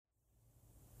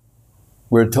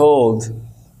We're told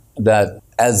that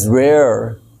as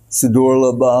rare,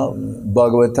 Sudurlabha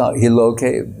Bhagavata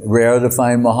Hiloke, rare to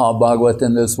find Mahabhagavat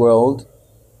in this world.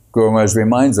 Guru Maharaj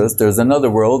reminds us there's another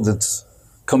world that's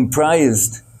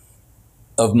comprised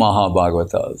of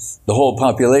Mahabhagavatas. The whole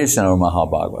population are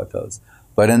Mahabhagavatas.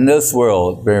 But in this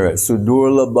world, very rare.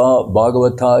 Sudurlabha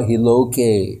Bhagavata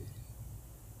Hiloke,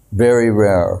 very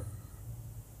rare.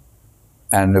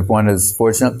 And if one is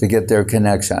fortunate to get their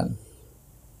connection,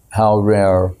 how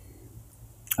rare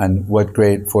and what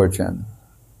great fortune.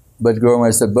 But Guru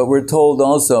Maharaj said, but we're told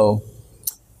also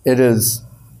it is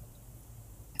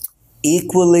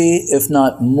equally, if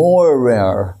not more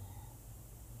rare,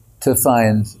 to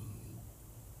find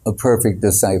a perfect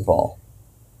disciple.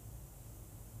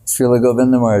 Srila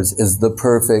Govinda Maharaj is the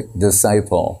perfect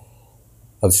disciple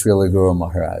of Srila Guru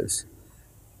Maharaj.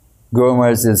 Guru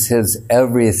Maharaj is his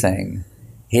everything.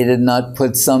 He did not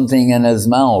put something in his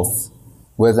mouth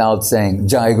without saying,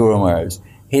 Jai Guru Maharaj.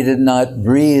 He did not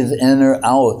breathe in or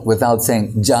out without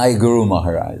saying, Jai Guru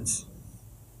Maharaj.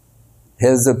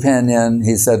 His opinion,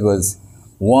 he said, was,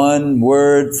 one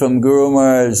word from Guru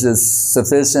Maharaj is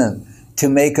sufficient to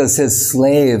make us his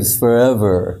slaves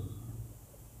forever.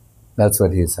 That's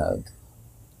what he said.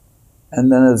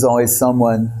 And then there's always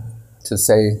someone to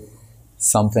say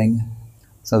something.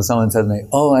 So someone said to me,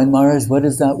 oh, and Maharaj, what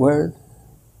is that word?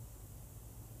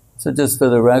 So just for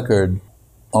the record,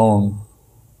 Om,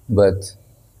 but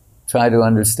try to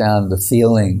understand the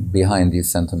feeling behind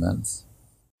these sentiments.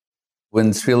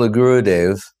 When Srila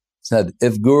Gurudev said,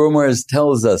 if Guru Maharaj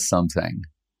tells us something,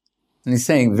 and he's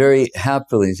saying very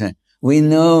happily, we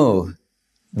know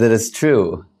that it's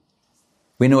true.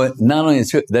 We know it not only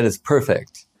is true, that it's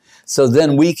perfect. So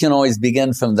then we can always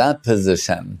begin from that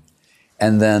position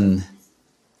and then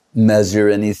measure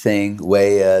anything,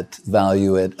 weigh it,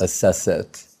 value it, assess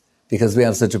it, because we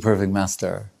have such a perfect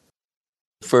master.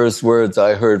 The first words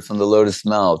I heard from the lotus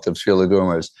mouth of Srila Guru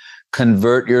Maharaj,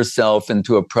 convert yourself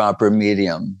into a proper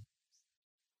medium.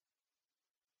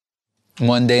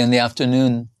 One day in the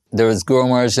afternoon, there was Guru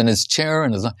Maharaj in his chair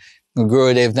and his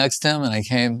Gurudev next to him, and I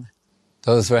came.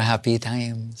 Those were happy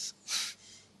times.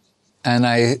 And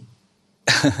I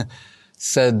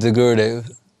said to Gurudev,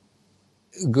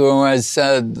 Guru Maharaj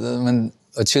said, when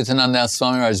Achyutananda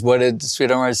Swami Maharaj, what did Sridhar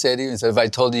Maharaj say to you? He said, if I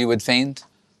told you, you would faint?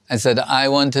 I said, I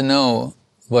want to know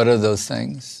what are those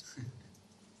things.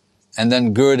 And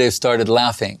then Gurudev started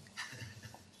laughing.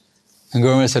 And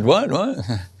Guru Maharaj said, what?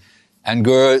 And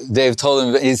Gurudev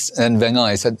told him in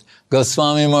Bengali, he said,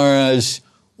 Goswami Maharaj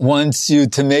wants you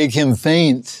to make him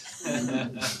faint.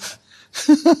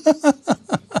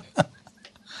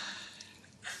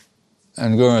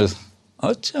 And Guru Maharaj,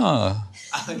 acha.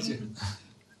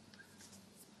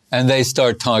 And they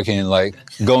start talking like,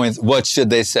 what should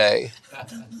they say?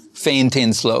 Fainting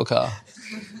sloka.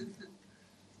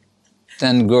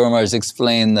 Then Guru Maharaj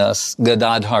explained this,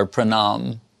 Gadadhar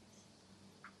Pranam.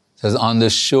 Says, on the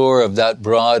shore of that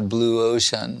broad blue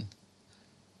ocean,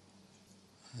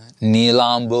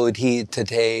 Nilam Bodhi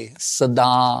Tate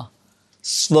Sada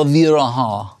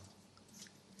Svaviraha.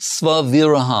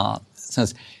 Svaviraha.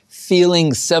 Says,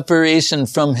 feeling separation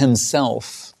from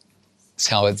himself. That's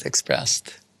how it's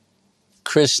expressed.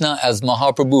 Krishna as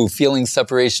Mahaprabhu, feeling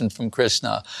separation from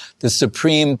Krishna. The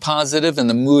supreme positive and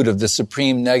the mood of the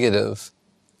supreme negative.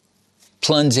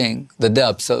 Plunging the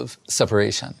depths of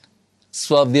separation.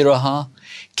 Svaviraha,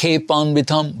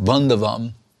 Kepanvitam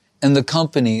Bandhavam, in the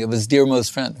company of his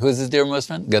dearmost friend. Who is his dearmost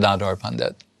friend? Gadadhar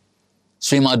Pandit.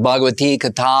 Srimad Bhagavati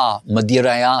Katha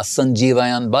Madiraya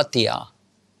Sanjeevayan Bhattiya.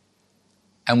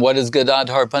 And what is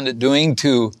Gadadhar Pandit doing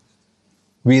to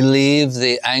relieve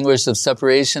the anguish of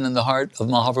separation in the heart of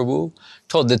Mahaprabhu?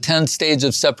 Told the 10th stage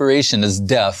of separation is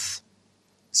death.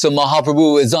 So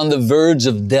Mahaprabhu is on the verge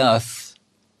of death.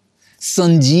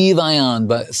 Sanjeevayan,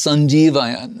 but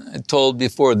Sanjeevayan, I told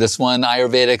before, this one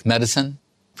Ayurvedic medicine,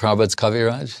 Prabhupada's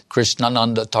Kaviraj,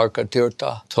 Krishnananda Tarka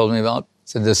Tirtha told me about.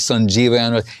 So this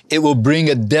Sanjeevayan, it will bring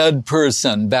a dead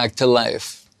person back to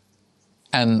life.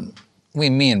 And we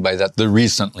mean by that the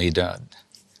recently dead.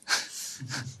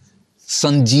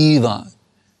 Sanjeeva,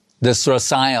 this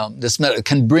rasayam, this medicine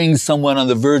can bring someone on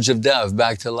the verge of death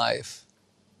back to life.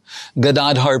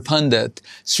 Gadadhar Pandit,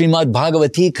 Srimad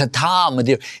Bhagavati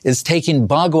Katha is taking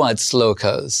Bhagavat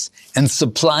slokas and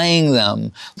supplying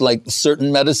them like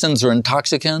certain medicines or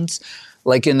intoxicants,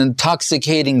 like an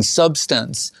intoxicating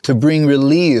substance to bring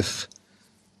relief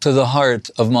to the heart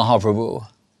of Mahaprabhu.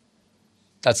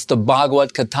 That's the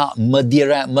Bhagavat Katha,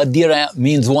 Madira. Madira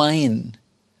means wine.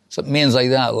 So it means like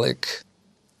that, like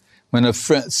When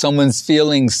someone's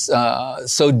feeling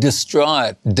so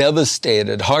distraught,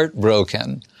 devastated,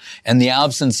 heartbroken, in the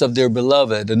absence of their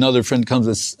beloved, another friend comes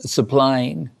with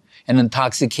supplying an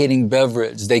intoxicating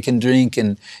beverage they can drink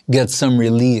and get some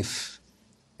relief.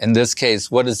 In this case,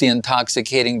 what is the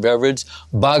intoxicating beverage?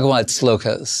 Bhagavat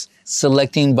slokas,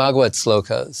 selecting Bhagavat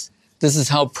slokas. This is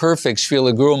how perfect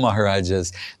Srila Guru Maharaj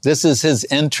is. This is his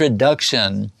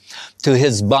introduction to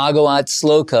his Bhagavat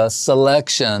sloka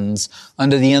selections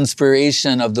under the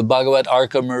inspiration of the Bhagavat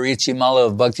Arka Marichi Mala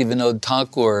of Bhaktivinoda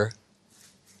Thakur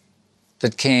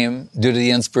that came due to the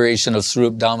inspiration of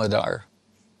Swarup Damodar.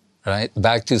 Right?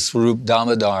 Back to Swarup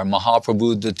Damodar,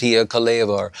 Mahaprabhu Dutiya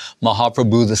Kalevar,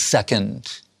 Mahaprabhu the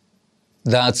second.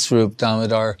 That Swarup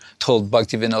Damodar told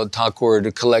Bhaktivinoda Thakur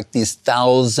to collect these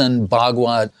 1,000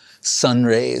 Bhagavat sun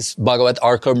rays, Bhagavat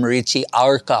Arka Marichi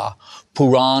Arka,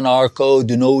 Puran Arko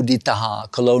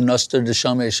Dunoditaha, Kalo Nastar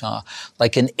Dashamesha,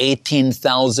 like an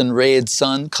 18,000 rayed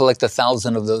sun, collect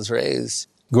 1,000 of those rays.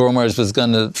 Guru Maharaj was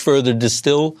going to further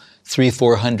distill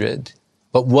 300-400.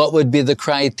 But what would be the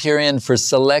criterion for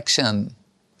selection?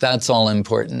 That's all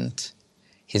important.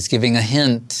 He's giving a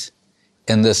hint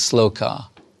in this sloka.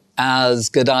 As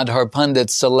Gadadhar Pandit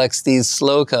selects these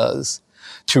slokas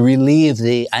to relieve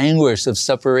the anguish of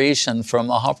separation from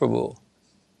Mahaprabhu,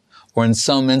 or in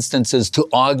some instances to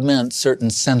augment certain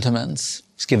sentiments,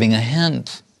 he's giving a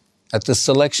hint at the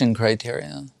selection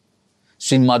criteria.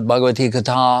 Srimad Bhagavati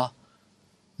Katha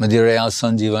Madiraya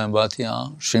Sanjivam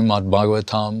Bhatya, Srimad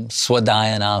Bhagavatam,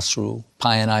 Swadayanasru,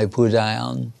 Payanai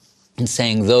Pujayan, and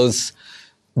saying those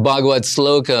Bhagavat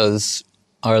slokas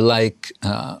are like,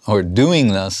 or doing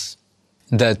this,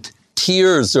 that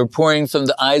tears are pouring from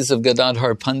the eyes of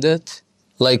Gadadhar Pandit,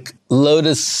 like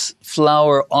lotus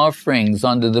flower offerings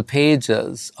onto the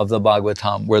pages of the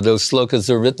Bhagavatam, where those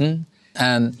slokas are written.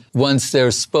 And once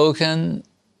they're spoken,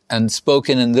 and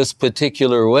spoken in this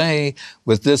particular way,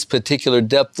 with this particular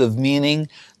depth of meaning,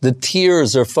 the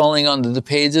tears are falling onto the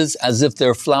pages as if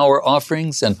they're flower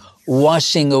offerings and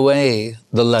washing away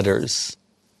the letters.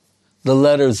 The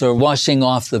letters are washing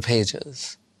off the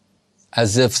pages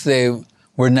as if they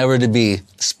were never to be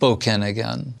spoken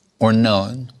again or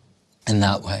known in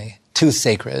that way. Too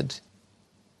sacred.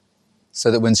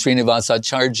 So that when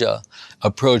Srinivasacharya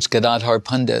approached Gadadhar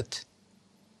Pandit,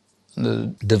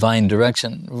 the divine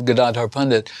direction of Gadadhar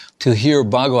Pandit, to hear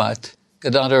Bhagavat,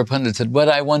 Gadadhar Pandit said, what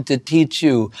I want to teach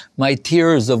you, my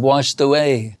tears have washed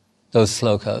away those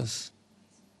slokas.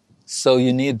 So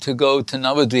you need to go to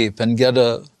Navadvip and get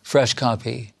a fresh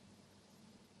copy.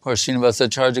 Of course,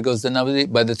 Srinivasacharya goes to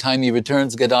Navadvip. By the time he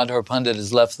returns, Gadadhar Pandit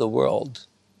has left the world.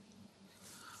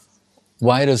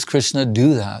 Why does Krishna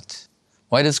do that?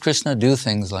 Why does Krishna do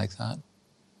things like that?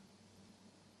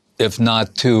 If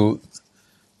not to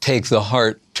take the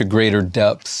heart to greater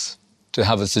depths, to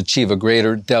have us achieve a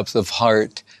greater depth of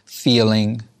heart,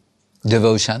 feeling,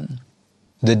 devotion,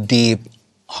 the deep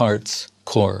heart's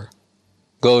core.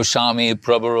 Goswami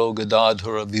Prabharo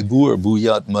Gadadhara Vibhur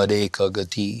Bhuyat Madeka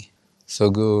Gati. So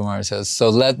Guru Maharaj says, so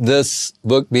let this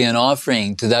book be an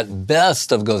offering to that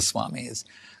best of Goswamis,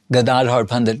 Gadadhar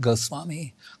Pandit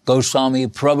Goswami. Goswami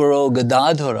Prabharo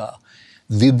Gadadhara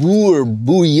Vibhur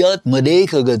Bhuyat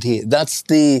Madeka Gati. That's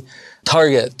the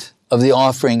target of the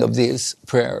offering of these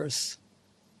prayers.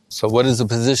 So what is the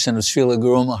position of Srila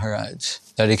Guru Maharaj?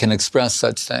 That he can express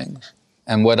such things.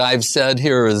 And what I've said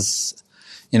here is,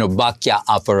 Bhakya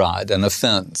aparad, an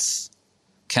offense.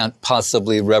 Can't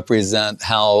possibly represent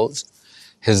how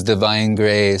his divine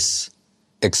grace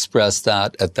expressed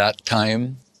that at that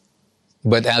time.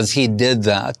 But as he did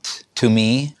that to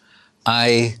me,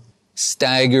 I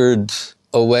staggered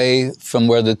away from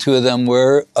where the two of them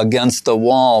were against the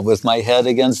wall, with my head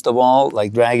against the wall,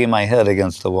 like dragging my head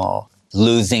against the wall,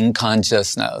 losing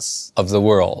consciousness of the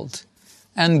world.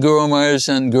 And Guru Maharaj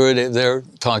and Gurudev, they're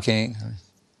talking.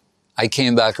 I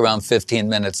came back around 15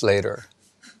 minutes later.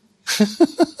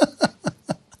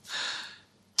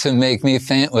 To make me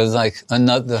faint was like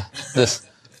this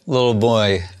little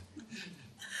boy.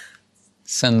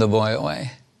 Send the boy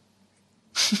away.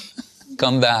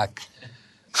 Come back.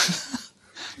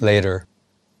 Later.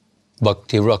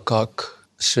 Bhakti Rakak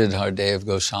Sridhar Dev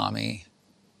Goswami.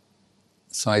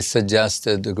 So I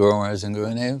suggested to Guru Maharaj and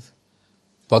Gurudev,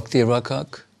 Bhakti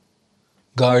Rakak,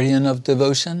 guardian of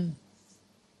devotion?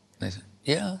 They said,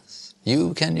 yes,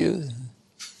 you can use it.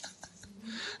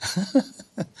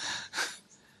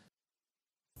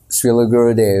 Srila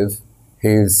Gurudev,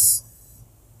 he's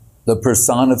the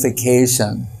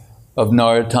personification of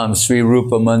Narottam Sri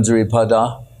Rupa Manjari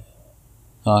Pada,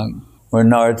 where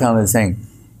Narottam is saying,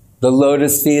 the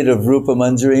lotus feet of Rupa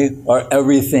Manjari are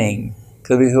everything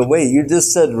Because we go, wait, you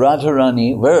just said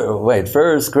Radharani. Wait,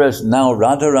 first Krishna, now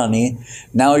Radharani.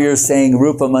 Now you're saying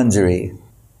Rupa Manjari.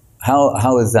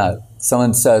 How is that?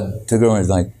 Someone said to Guru,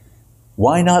 like,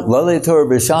 why not Lalita or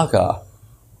Vishaka?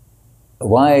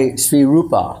 Why Sri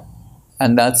Rupa?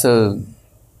 And that's a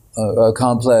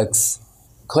complex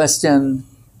question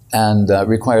and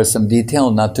requires some detail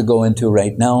not to go into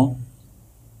right now.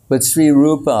 But Sri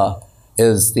Rupa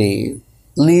is the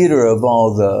leader of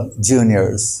all the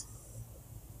juniors,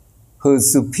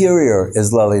 whose superior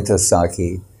is Lalita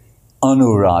Saki,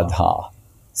 Anuradha.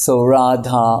 So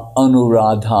Radha,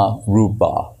 Anuradha,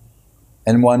 Rupa.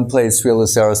 In one place, Srila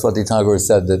Saraswati Thakur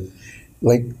said that,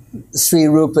 like, Sri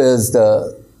Rupa is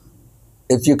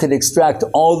if you could extract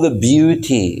all the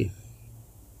beauty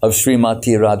of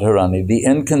Srimati Radharani, the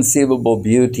inconceivable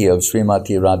beauty of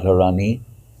Srimati Radharani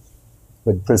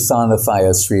would personify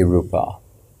as Sri Rupa,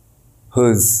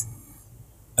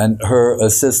 and her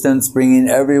assistants bringing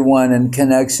everyone in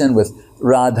connection with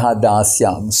Radha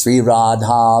Dasyam, Sri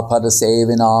Radha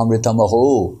Padasevinam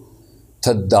Ritamaho,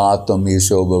 Tadatam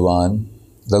Yisho Bhavan.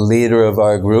 The leader of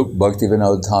our group, Bhakti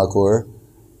Vinod Thakur.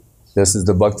 This is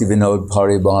the Bhakti Vinod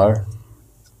Paribar.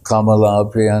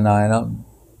 Kamala Priyanayanam,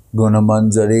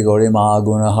 Gunamanjari Gorima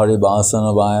Guna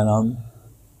Haribasana Vayanam.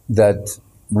 That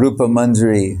Rupa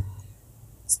Manjari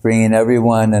is bringing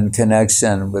everyone in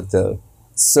connection with the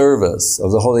service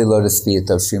of the holy lotus feet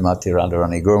of Srimati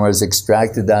Radharani. Guru Maharaj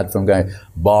extracted that from going,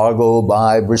 Bhargo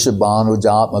Bhai Vrishabhanu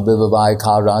Japma Bivavai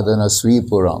Karadana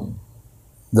Sripuram.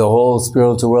 The whole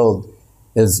spiritual world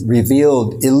is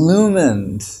revealed,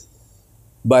 illumined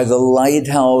by the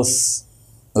lighthouse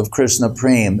of Krishna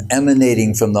Prem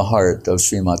emanating from the heart of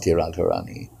Srimati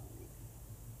Radharani.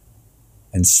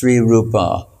 And Sri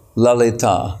Rupa,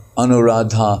 Lalita,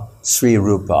 Anuradha, Sri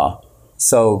Rupa.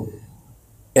 So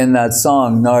in that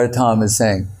song, Narottam is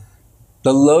saying,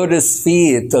 the lotus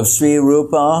feet of Sri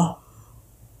Rupa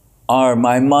are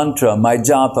my mantra, my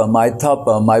japa, my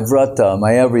tapa, my vrata,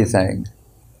 my everything.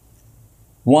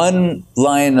 One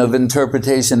line of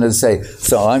interpretation is say,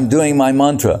 so I'm doing my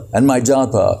mantra and my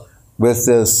japa with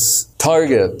this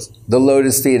target, the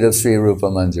lotus feet of Sri Rupa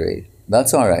Manjari.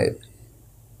 That's all right.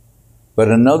 But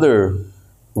another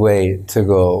way to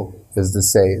go is to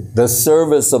say, the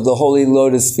service of the holy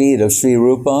lotus feet of Sri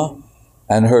Rupa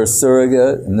and her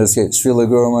surrogate, in this case Srila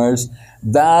Guru Maharaj,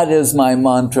 that is my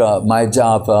mantra, my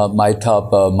japa, my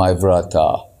tapa, my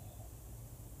vrata.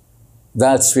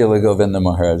 That Srila Govinda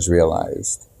Maharaj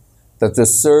realized. That the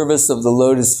service of the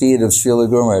lotus feet of Srila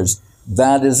Guru Maharaj,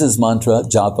 that is his mantra,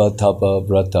 japa, tapa,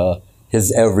 vrata,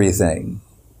 his everything.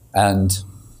 And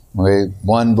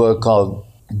one book called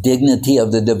Dignity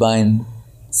of the Divine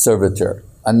Servitor.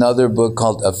 Another book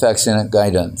called Affectionate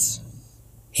Guidance.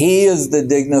 He is the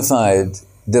dignified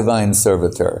divine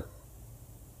servitor.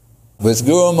 With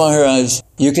Guru Maharaj,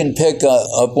 you can pick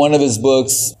up one of his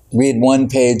books, read one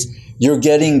page, you're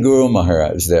getting Guru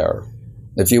Maharaj there.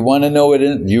 If you want to know what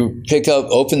you pick up,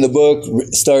 open the book,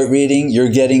 start reading, you're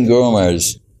getting Guru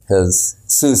Maharaj, his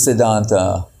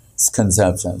Susiddhanta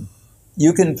conception.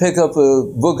 You can pick up a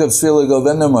book of Srila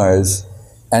Govinda Maharaj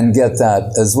and get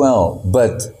that as well.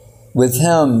 But with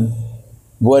him,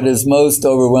 what is most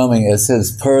overwhelming is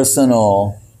his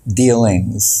personal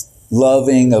dealings,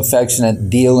 loving, affectionate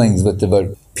dealings with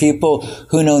devotees. People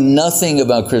who know nothing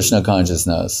about Krishna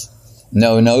consciousness,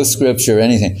 know no scripture,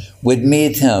 anything, would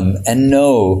meet him and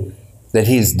know that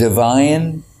he's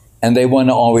divine and they want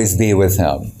to always be with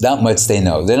him. That much they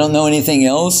know. They don't know anything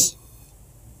else,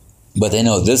 but they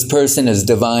know this person is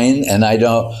divine and I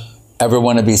don't ever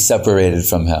want to be separated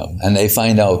from him. And they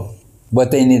find out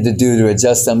what they need to do to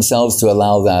adjust themselves to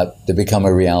allow that to become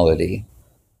a reality.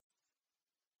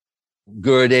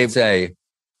 Gurudev say,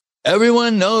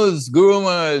 everyone knows Guru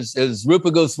Maharaj is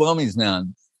Rupa Goswami's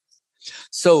man.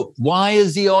 So why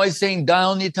is he always saying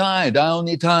Dayal Nitai, Dayal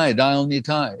Nitai, Dayal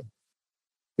Nitai?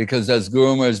 Because as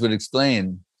Guru Maharaj would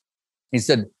explain, he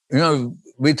said,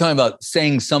 we're talking about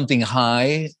saying something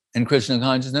high in Krishna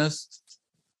consciousness.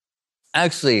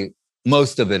 Actually,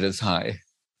 most of it is high.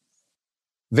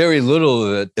 Very little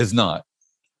of it is not.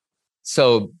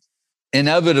 So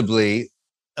inevitably,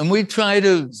 and we try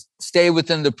to stay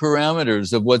within the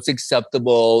parameters of what's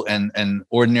acceptable and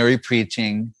ordinary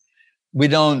preaching. We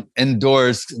don't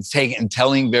endorse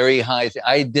telling very high.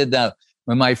 I did that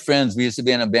when my friends, we used to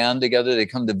be in a band together. They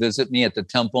come to visit me at the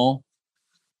temple.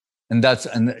 And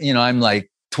I'm like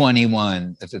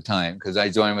 21 at the time because I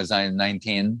joined when I was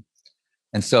 19.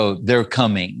 And so they're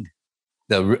coming,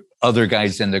 the other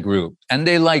guys in the group. And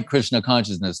they like Krishna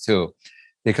consciousness too,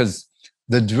 because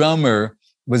the drummer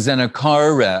was in a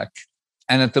car wreck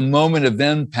and at the moment of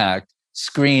impact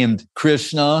screamed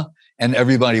Krishna and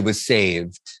everybody was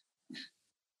saved.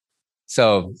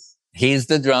 So he's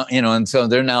the drum, and so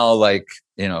they're now like,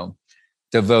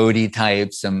 devotee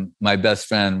types. And my best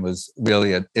friend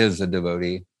is a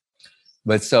devotee.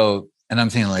 But and I'm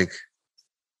thinking like,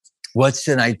 what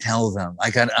should I tell them?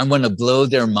 I'm going to blow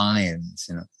their minds,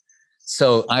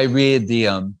 So I read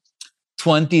the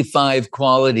 25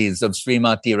 qualities of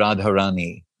Srimati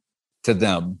Radharani to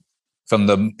them from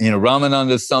the,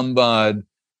 Ramananda Sambad,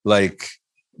 like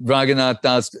Raghunath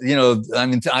Das,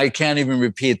 I can't even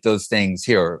repeat those things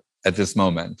here at this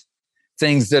moment.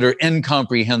 Things that are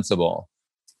incomprehensible.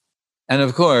 And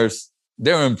of course,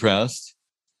 they're impressed.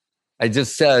 I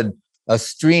just said a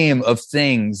stream of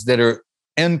things that are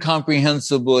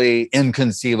incomprehensibly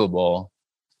inconceivable.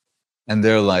 And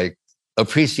they're like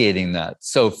appreciating that.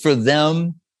 So for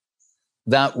them,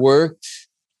 that worked,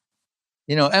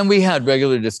 and we had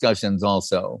regular discussions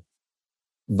also.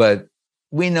 But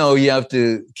we know you have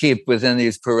to keep within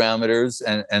these parameters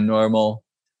and normal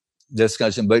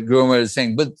discussion. But Guru Maharaj is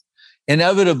saying, but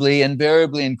inevitably,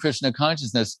 invariably in Krishna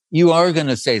consciousness, you are going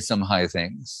to say some high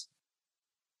things.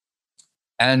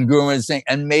 And Guru Maharaj is saying,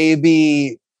 and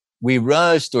maybe we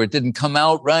rushed or it didn't come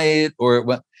out right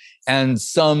and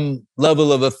some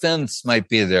level of offense might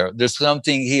be there. There's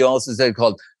something he also said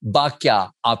called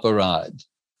Bhakya Aparad.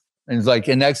 And it's like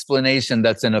an explanation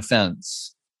that's an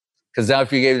offense. Because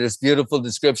after he gave this beautiful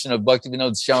description of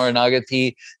Bhaktivinoda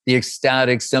Sharanagati, the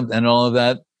ecstatic symptom and all of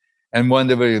that, and one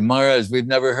day, Maharaj, we've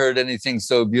never heard anything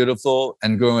so beautiful.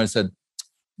 And Guru Maharaj said,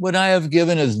 what I have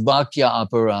given is Bhakya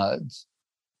Aparad.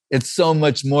 It's so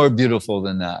much more beautiful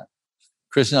than that.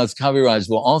 Krishnadas Kaviraj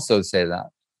will also say that.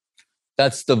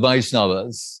 That's the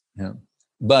Vaishnavas.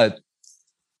 But,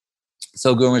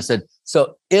 so Guru Maharaj said,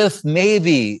 so if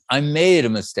maybe I made a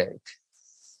mistake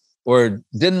or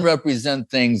didn't represent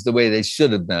things the way they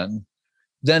should have been,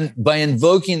 then by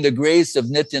invoking the grace of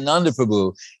Nityananda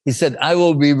Prabhu, he said, I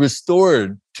will be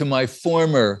restored to my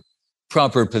former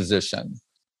proper position.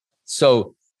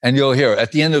 So, and you'll hear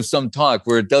at the end of some talk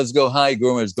where it does go high,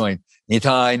 Guru Maharaj is going,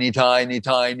 Nitai, Nitai,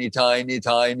 Nitai, Nitai,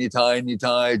 Nitai, Nitai,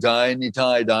 Nitai, Jai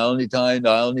Nitai, Dial Nitai,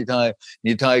 Dial Nitai,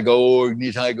 Nitai Gaur,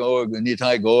 Nitai Gaur,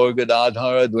 Nitai Gaur,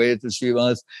 Gadadhara, Dvaita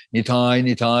Srivas, Nitai,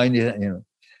 Nitai, Nitai.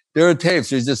 There are tapes,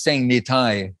 they're just saying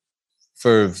Nitai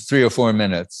for 3 or 4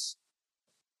 minutes.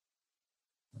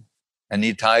 And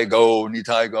Nitai Go,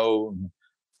 Nitai Go.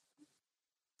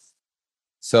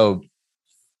 So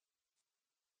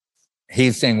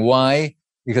he's saying, why?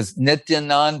 Because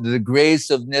Nityananda, the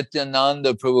grace of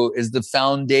Nityananda Prabhu is the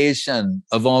foundation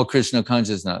of all Krishna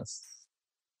consciousness.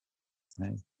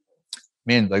 Right? I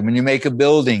mean, like when you make a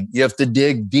building, you have to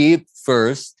dig deep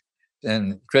first,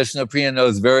 and Krishna Priya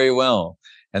knows very well.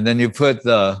 And then you put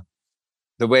the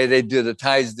way they do the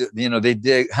ties, they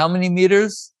dig, how many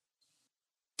meters?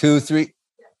 2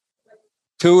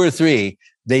 or 3.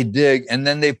 They dig, and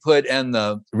then they put in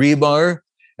the rebar,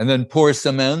 and then pour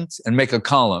cement and make a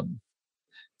column.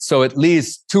 So at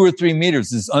least 2 or 3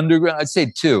 meters is underground. I'd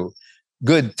say 2.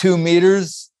 Good 2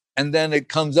 meters. And then it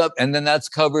comes up and then that's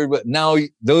covered. But now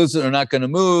those are not going to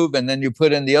move. And then you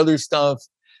put in the other stuff.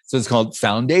 So it's called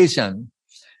foundation.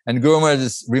 And Guru Maharaj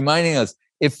is reminding us,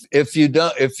 if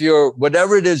you're,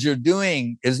 whatever it is you're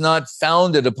doing is not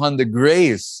founded upon the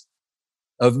grace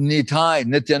of Nitai,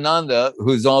 Nityananda,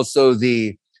 who's also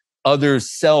the other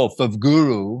self of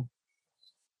Guru,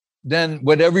 then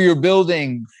whatever you're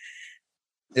building,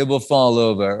 it will fall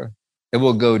over. It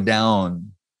will go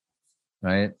down,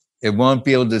 right? It won't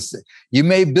be able to, you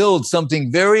may build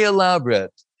something very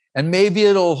elaborate and maybe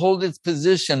it'll hold its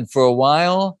position for a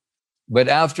while, but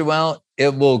after a while,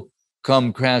 it will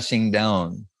come crashing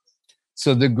down.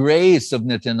 So the grace of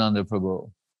Nityananda Prabhu.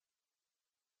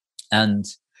 And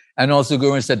also Guru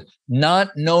Maharaj said,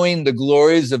 not knowing the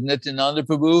glories of Nityananda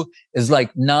Prabhu is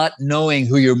like not knowing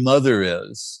who your mother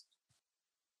is.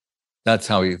 That's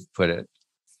how he put it.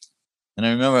 And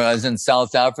I remember I was in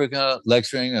South Africa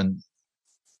lecturing, and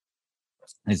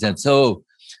I said, so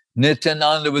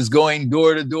Nityananda was going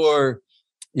door to door,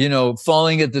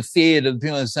 falling at the feet of the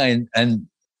people saying, and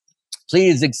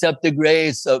please accept the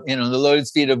grace of, the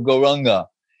lotus feet of Gauranga.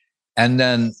 And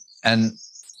then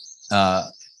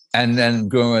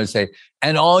Guru Maharaj say,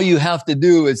 and all you have to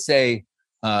do is say,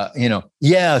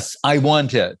 yes, I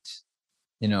want it,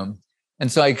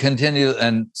 And so I continue,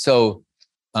 and so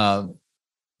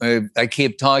I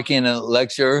keep talking in a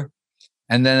lecture,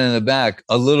 and then in the back,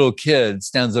 a little kid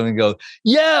stands up and goes,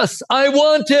 yes, I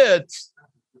want it.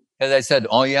 As I said,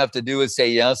 all you have to do is say,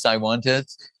 yes, I want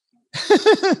it.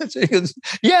 So he goes,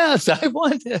 yes, I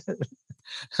want it.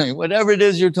 Whatever it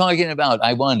is you're talking about,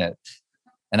 I want it.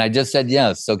 And I just said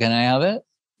yes. So can I have it?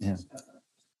 Yeah.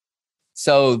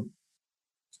 So,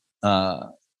 and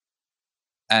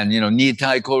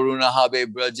Nitai Koruna Habe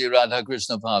Braji Radha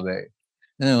Krishna Pabe.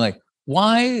 And they're like,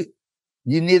 why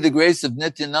you need the grace of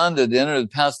Nityananda to enter the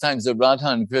pastimes of Radha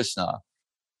and Krishna?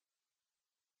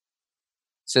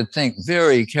 So think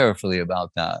very carefully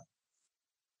about that.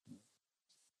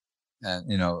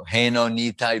 And, Heno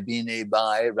Nitai Bine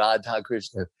Bai Radha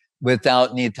Krishna.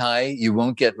 Without Nitai, you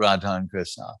won't get Radha and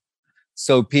Krishna.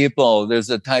 So there's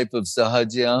a type of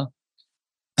sahajya,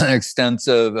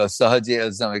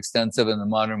 sahajyism, extensive in the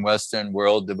modern Western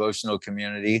world devotional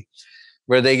community,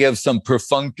 where they give some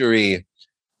perfunctory,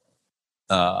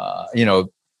 tip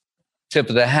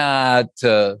of the hat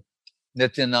to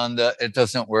Nityananda. It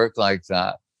doesn't work like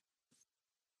that.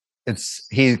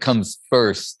 He comes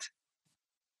first.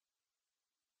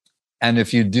 And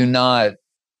if you do not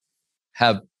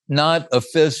have not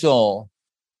official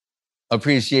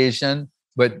appreciation,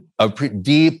 but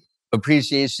deep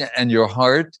appreciation in your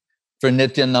heart for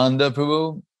Nityananda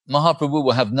Prabhu, Mahaprabhu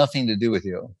will have nothing to do with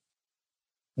you.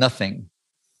 Nothing.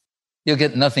 You'll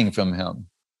get nothing from him.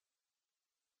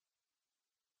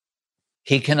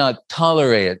 He cannot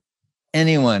tolerate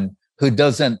anyone who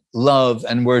doesn't love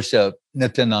and worship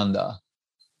Nityananda.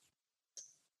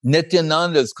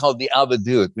 Nityananda is called the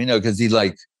Avadut. We know because he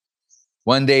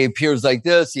one day appears like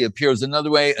this, he appears another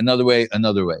way, another way,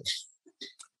 another way.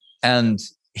 And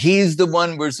he's the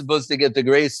one we're supposed to get the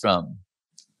grace from,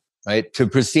 right? To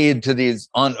proceed to these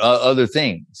other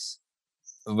things.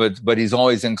 But he's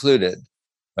always included,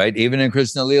 right? Even in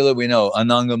Krishna Lila, we know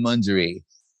Ananga Manjari.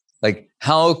 Like,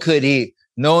 how could he,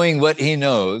 knowing what he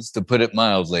knows, to put it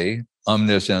mildly,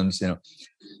 omniscience,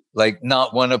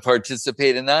 not want to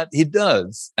participate in that? He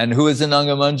does. And who is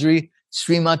Ananga Manjari?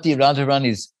 Srimati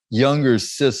Radharani's younger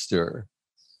sister.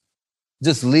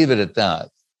 Just leave it at that.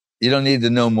 You don't need to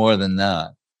know more than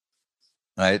that,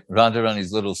 right?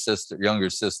 Radharani's little sister, younger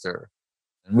sister.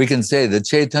 And we can say that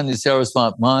Chaitanya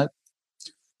Saraswat Mat,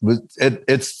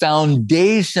 its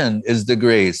foundation is the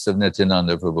grace of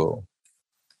Nityananda Prabhu.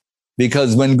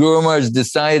 Because when Guru Maharaj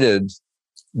decided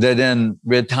that in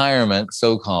retirement,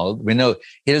 so-called, we know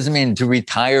he doesn't mean to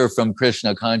retire from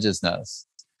Krishna consciousness.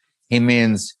 He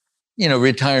means,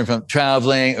 retiring from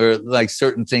traveling or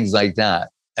certain things like that.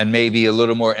 And maybe a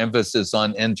little more emphasis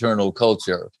on internal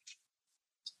culture.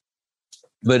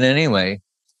 But anyway,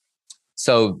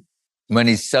 so when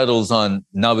he settles on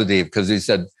Navadip, because he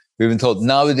said, we've been told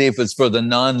Navadip is for the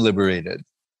non-liberated.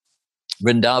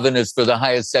 Vrindavan is for the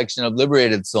highest section of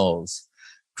liberated souls.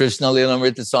 Krishna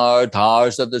Lilamritasar, Tar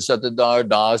Satashatadar,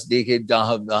 Das Dike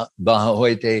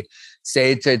Bahoite,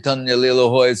 Se Chaitanya Lila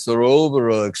Hoy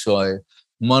Sarovarokshoy,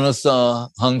 Manasa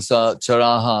Hangsa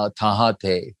Charaha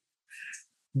Tahate.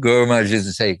 Guru Maharaj used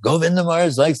to say, Govinda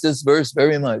Maharaj likes this verse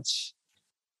very much.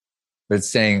 It's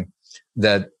saying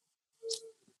that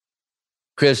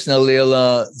Krishna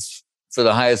Lila for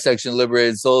the highest section of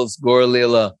liberated souls, Gaur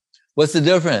Lila. What's the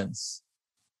difference?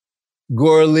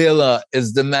 Gaur Lila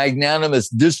is the magnanimous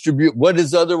distribute. What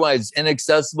is otherwise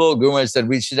inaccessible? Guru Maharaj said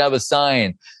we should have a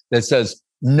sign that says,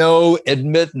 no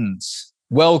admittance.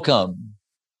 Welcome.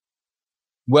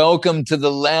 Welcome to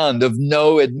the land of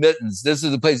no admittance. This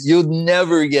is the place you'll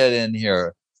never get in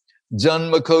here.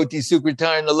 Janmakoti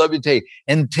Sukritar Nalabhite.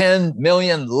 And 10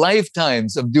 million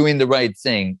lifetimes of doing the right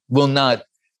thing will not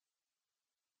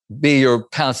be your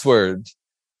password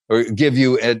or give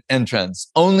you an entrance.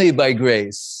 Only by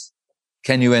grace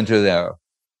can you enter there.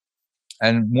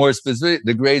 And more specifically,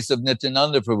 the grace of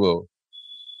Nityananda Prabhu.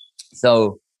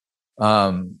 So,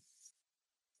 so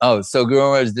Guru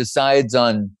Maharaj decides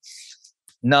on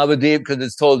Navadip, because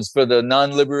it's told it's for the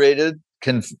non-liberated,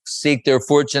 can seek their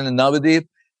fortune in Navadip.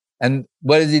 And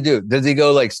what does he do? Does he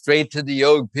go straight to the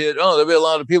Yog pit? Oh, there'll be a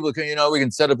lot of people. We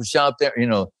can set up a shop there.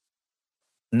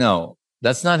 No,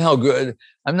 that's not how good.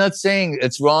 I'm not saying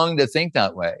it's wrong to think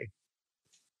that way,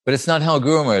 but it's not how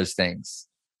Guru Maharaj thinks.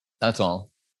 That's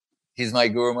all. He's my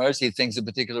Guru Maharaj. He thinks a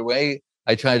particular way.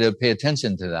 I try to pay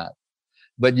attention to that.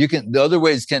 But the other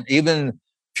ways even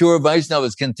pure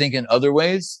Vaishnavas can think in other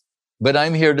ways. But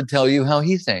I'm here to tell you how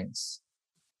he thinks.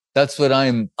 That's what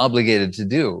I'm obligated to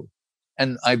do.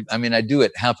 And I mean, I do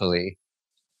it happily.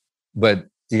 But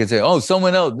you can say, oh,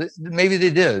 someone else, maybe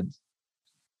they did.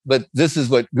 But this is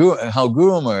how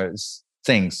Guru Maharaj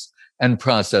thinks and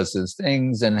processes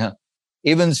things. And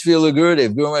even Srila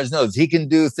Gurudev, Guru Maharaj knows he can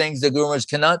do things that Guru Maharaj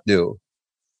cannot do.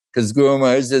 Because Guru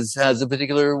Maharaj has a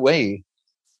particular way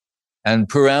and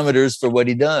parameters for what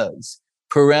he does.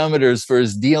 Parameters for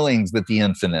his dealings with the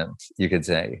infinite, you could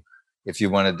say, if you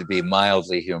wanted to be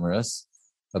mildly humorous,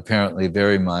 apparently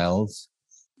very mild.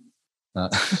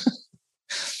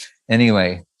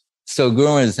 Anyway, so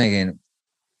Guru is thinking,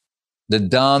 the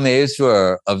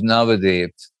Dhameswar of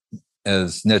Navadvip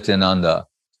is Nityananda.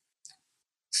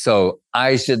 So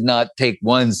I should not take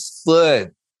one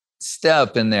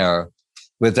step in there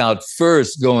without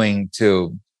first going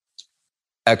to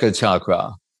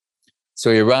Ekachakra.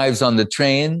 So he arrives on the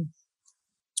train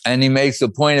and he makes a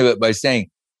point of it by saying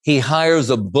he hires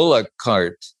a bullock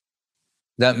cart.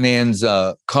 That means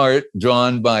a cart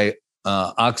drawn by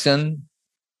oxen,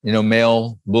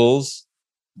 male bulls,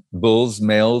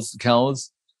 males,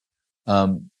 cows.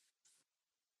 And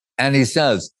he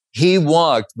says he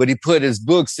walked, but he put his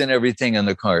books and everything in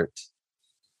the cart.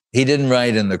 He didn't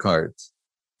ride in the cart.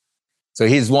 So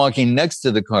he's walking next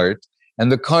to the cart, and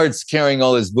the cart's carrying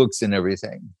all his books and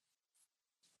everything.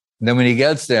 And then when he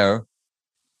gets there,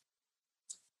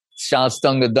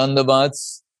 Shastanga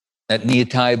Dandavats at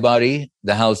Nitai Bari,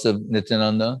 the house of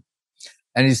Nityananda,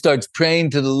 and he starts praying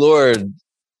to the Lord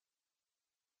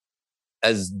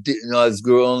as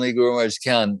only Guru Maharaj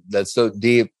can, that's so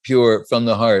deep, pure from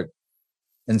the heart,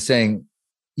 and saying,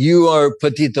 you are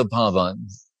Patita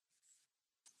Pavan.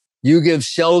 You give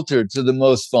shelter to the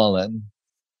most fallen.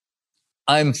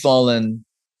 I'm fallen,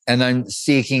 and I'm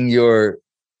seeking your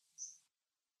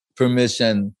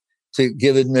permission to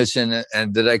give admission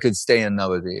and that I could stay in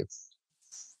Navadvip.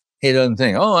 He doesn't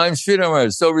think, oh, I'm Sridhar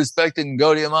Maharaj, so respected in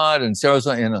Gaudiya Math and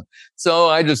Saraswati, so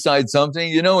I decide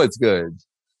something, it's good.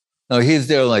 No, he's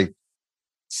there like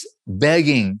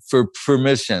begging for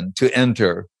permission to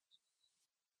enter.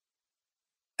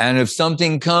 And if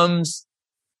something comes,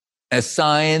 a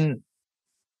sign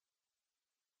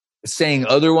saying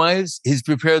otherwise, he's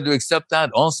prepared to accept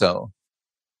that also.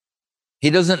 He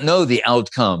doesn't know the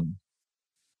outcome.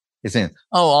 He's saying,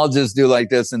 oh, I'll just do like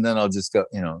this and then I'll just go,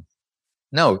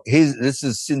 No, this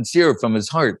is sincere from his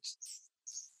heart.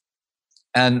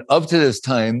 And up to this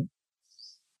time,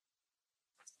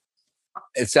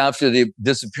 it's after the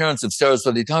disappearance of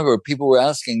Saraswati Thakur, people were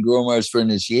asking Guru Maharaj for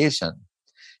initiation,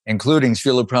 including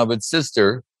Srila Prabhupada's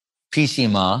sister,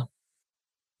 Pishima,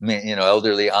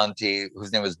 elderly auntie,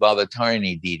 whose name was Baba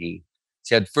Tarini Didi.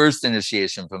 She had first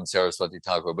initiation from Saraswati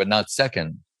Thakur, but not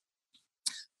second.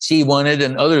 She wanted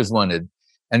and others wanted.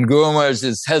 And Guru Maharaj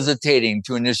is hesitating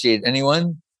to initiate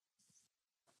anyone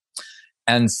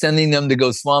and sending them to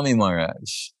Goswami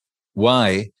Maharaj.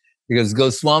 Why? Because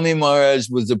Goswami Maharaj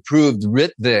was approved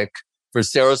Ritvik for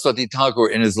Saraswati Thakur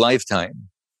in his lifetime.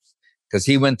 Because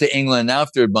he went to England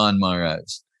after Ban Maharaj.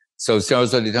 So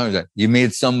Saraswati Thakur said, you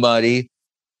meet somebody,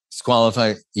 it's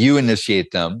qualified, you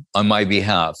initiate them on my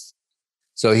behalf.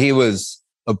 So he was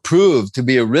approved to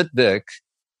be a Ritvik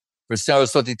for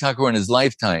Saraswati Thakur in his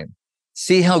lifetime.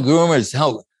 See how Guru Maharaj,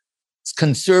 how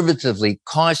conservatively,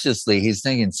 cautiously he's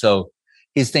thinking. So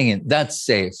he's thinking, that's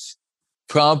safe.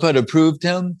 Prabhupada approved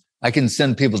him, I can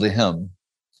send people to him.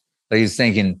 But he's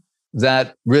thinking,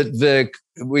 that Ritvik,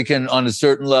 we can, on a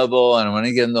certain level, I don't want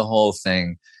to get in the whole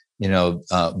thing,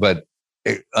 but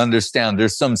understand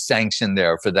there's some sanction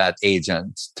there for that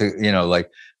agent to,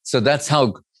 so that's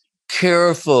how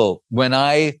careful. When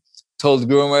I told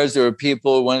Guru Maharaj there were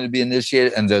people who wanted to be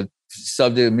initiated and the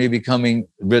subject of me becoming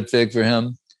Ritvik for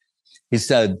him, he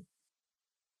said,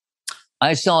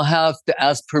 I shall have to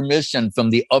ask permission from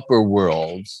the upper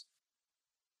world.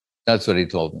 That's what he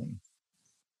told me.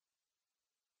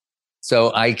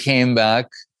 So I came back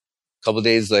a couple of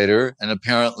days later, and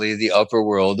apparently the upper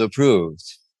world approved.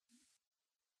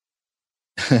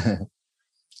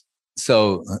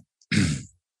 So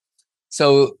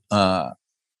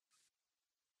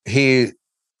he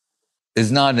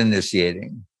is not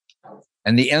initiating.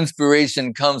 And the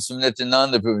inspiration comes from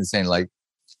Nityananda Prabhu saying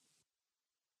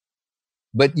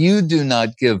but you do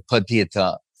not give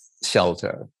patita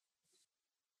shelter.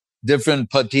 Different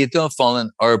patita,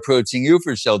 fallen, are approaching you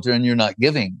for shelter and you're not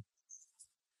giving.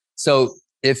 So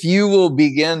if you will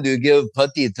begin to give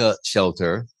patita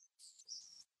shelter,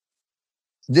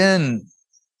 then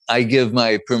I give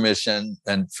my permission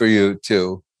and for you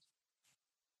to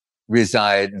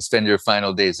reside and spend your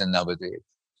final days in Navadvip.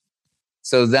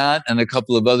 So that and a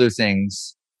couple of other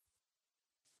things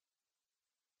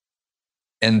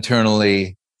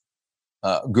internally,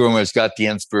 Guru Maharaj got the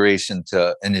inspiration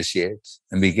to initiate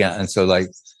and began. And so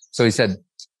he said,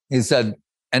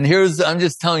 and I'm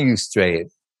just telling you straight,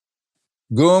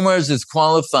 Guru Maharaj is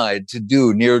qualified to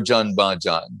do Nirjan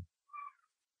Bhajan.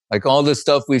 Like all the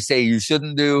stuff we say you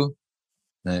shouldn't do,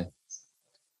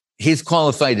 he's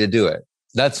qualified to do it.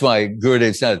 That's why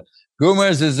Gurudev said, Guru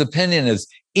Maharaj's opinion is,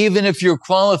 even if you're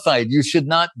qualified, you should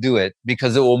not do it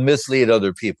because it will mislead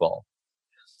other people.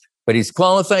 But he's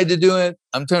qualified to do it.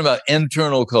 I'm talking about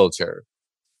internal culture.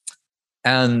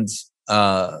 And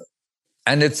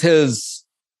it's his,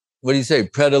 what do you say,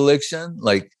 predilection?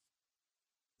 Like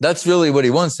That's really what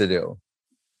he wants to do.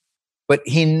 But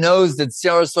he knows that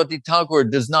Saraswati Thakur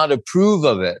does not approve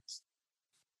of it.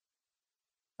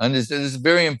 And this is a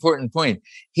very important point.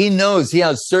 He knows he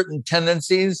has certain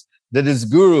tendencies that his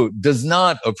guru does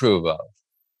not approve of.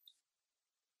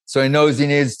 So he knows he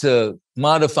needs to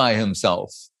modify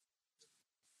himself.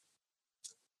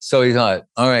 So he thought,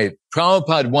 all right,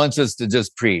 Prabhupada wants us to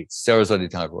just preach, Saraswati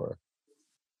Thakur.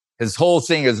 His whole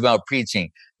thing is about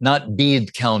preaching, not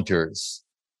bead counters.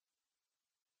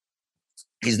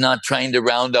 He's not trying to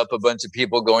round up a bunch of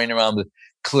people going around with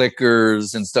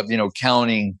clickers and stuff,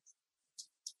 counting,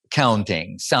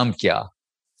 Samkhya.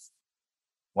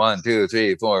 1, 2,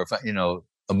 3, 4, 5,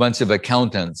 a bunch of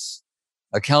accountants.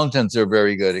 Accountants are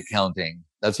very good at counting.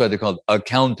 That's why they're called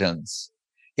accountants.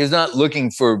 He's not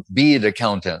looking for bead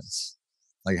accountants.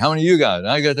 Like, how many you got?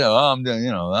 I got that. Oh, I'm doing,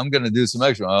 I'm going to do some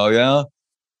extra. Oh, yeah?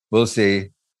 We'll see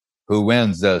who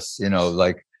wins this,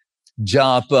 like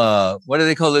japa. What do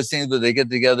they call those things where they get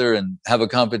together and have a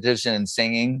competition in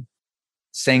singing?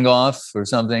 Sing off or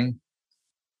something?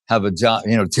 Have a job,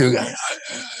 two guys.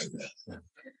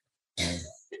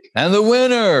 And the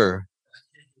winner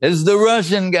is the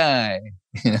Russian guy,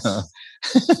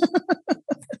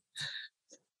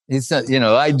 He said,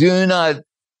 I do not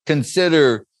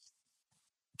consider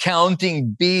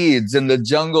counting beads in the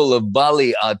jungle of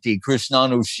Bali Ati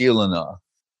Krishnanushilana.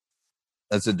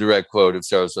 That's a direct quote of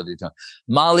Saraswati Thakur.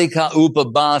 Malika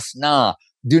upabasna.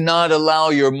 Do not allow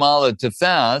your mala to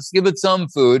fast. Give it some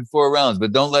food, 4 rounds,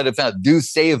 but don't let it fast. Do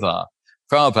seva.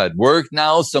 Prabhupada, work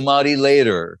now, samadhi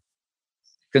later.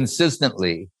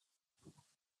 Consistently.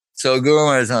 So Guru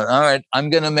Maharaj said, all right, I'm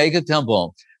going to make a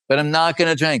temple, but I'm not going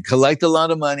to try and collect a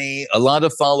lot of money, a lot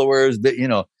of followers, but,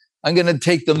 I'm going to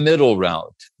take the middle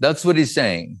route. That's what he's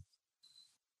saying.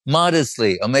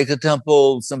 Modestly, I'll make a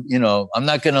temple, I'm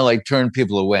not going to turn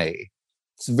people away.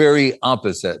 It's very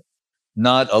opposite.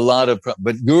 Not a lot of,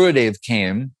 but Gurudev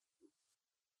came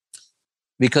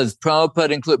because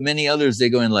Prabhupada include many others. They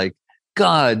go in like,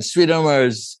 God, Sridhar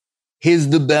Maharaj, he's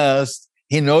the best.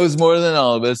 He knows more than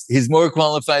all of us. He's more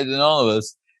qualified than all of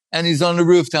us. And he's on the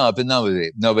rooftop and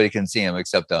nobody can see him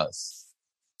except us.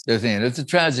 They're saying it's a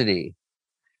tragedy.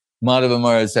 Madhava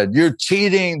Maharaj said, you're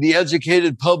cheating the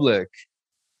educated public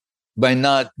by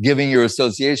not giving your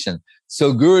association.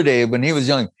 So Gurudev, when he was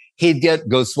young, he'd get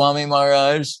Goswami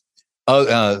Maharaj,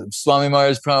 Swami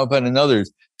Maharaj Prabhupada and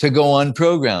others to go on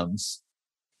programs.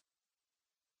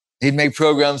 He'd make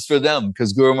programs for them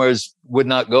because Guru Maharaj would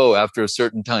not go after a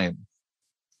certain time.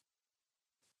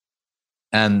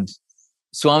 And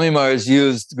Swami Maharaj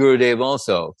used Gurudev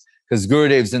also because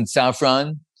Gurudev's in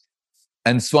saffron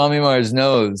and Swami Maharaj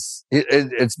knows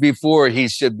it's before he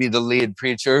should be the lead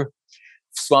preacher.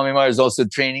 Swami Maharaj is also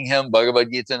training him,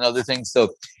 Bhagavad Gita and other things.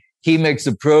 So he makes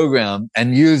a program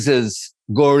and uses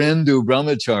Gorendu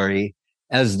Brahmachari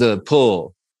as the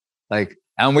pull.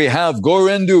 And we have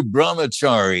Gorendu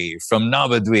Brahmachari from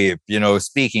Navadvip,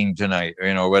 speaking tonight,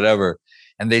 or whatever.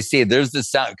 And they see there's the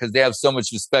sound, because they have so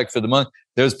much respect for the monk.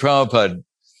 There's Prabhupada.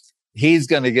 He's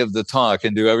going to give the talk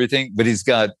and do everything, but he's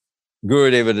got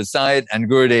Gurudev at his side, and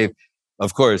Gurudev,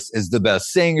 of course, is the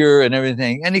best singer and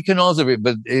everything. And he can also be,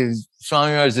 but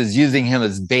Swami Maharaj is using him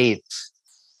as bait.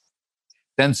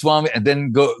 Then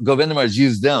Govinda Maharaj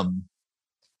used them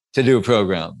to do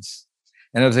programs.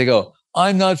 And if they go,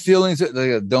 I'm not feeling so, they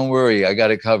go, don't worry, I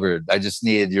got it covered. I just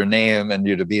need your name and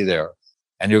you to be there.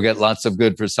 And you'll get lots of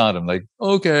good prasadam. Like,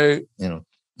 okay,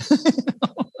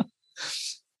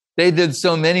 They did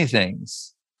so many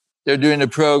things. They're doing a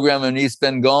program in East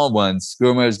Bengal once.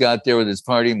 Guru Maharaj got there with his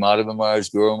party, Madhava Maharaj,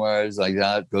 Guru Maharaj, like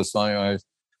that, Goswami Maharaj.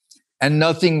 And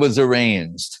nothing was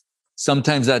arranged.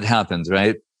 Sometimes that happens,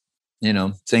 right?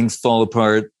 Things fall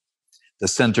apart. The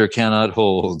center cannot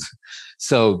hold.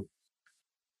 So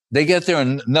they get there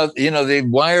and, they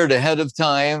wired ahead of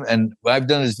time. And I've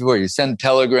done this before. You send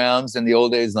telegrams in the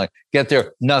old days, like, get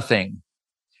there, nothing.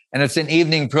 And it's an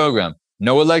evening program.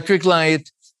 No electric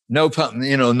light, no pump,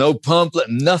 no pump,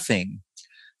 nothing.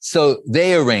 So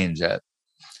they arrange it.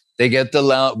 They get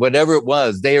the whatever it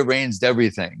was, they arranged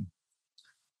everything.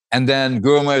 And then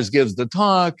Guru Maharaj gives the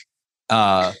talk.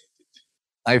 Madhava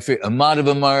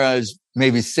Maharaj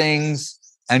maybe sings,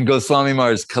 and Goswami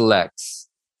Maharaj collects.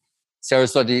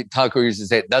 Saraswati Thakur used to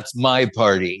say, that's my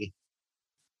party.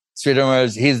 Sridhar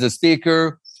Maharaj, he's the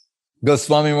speaker.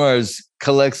 Goswami Maharaj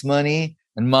collects money,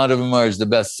 and Madhava Maharaj, the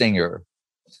best singer.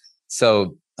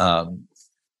 So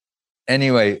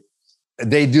anyway,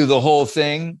 they do the whole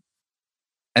thing.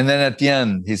 And then at the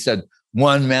end, he said,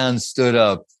 one man stood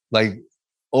up, like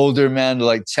older man,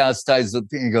 like chastise the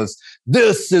people. He goes,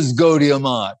 this is Gaudiya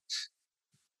Math.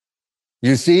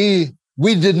 You see,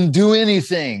 We didn't do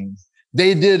anything.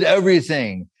 They did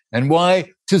everything. And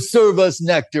why? To serve us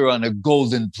nectar on a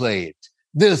golden plate.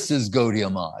 This is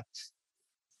Gaudiya Math.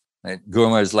 Right? Guru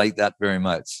Maharaj liked that very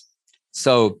much.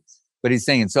 So, but he's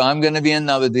saying, so I'm going to be in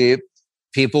Navadvip.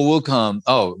 People will come.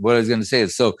 Oh, what I was going to say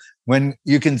is, so when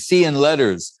you can see in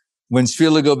letters, when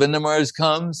Srila Govinda Maharaj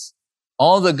comes,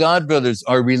 all the godbrothers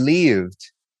are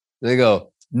relieved. They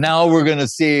go, now we're going to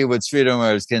see what Sridhar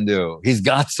Maharaj can do. He's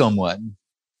got someone.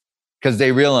 Because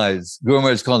they realize, Guru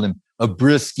Maharaj called him a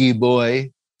brisky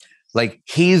boy. Like,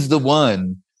 he's the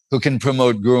one who can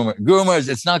promote Guru Maharaj. Guru Maharaj,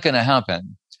 it's not going to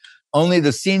happen. Only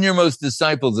the senior-most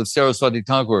disciples of Saraswati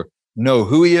Thakur know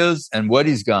who he is and what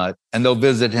he's got, and they'll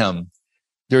visit him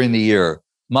during the year.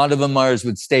 Madhava Maharaj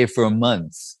would stay for a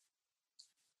month.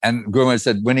 And Guru Maharaj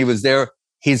said, when he was there,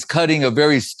 he's cutting a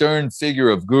very stern figure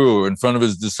of Guru in front of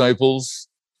his disciples.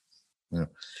 You know,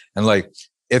 and like,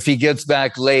 if he gets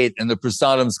back late and the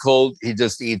prasadam's cold, he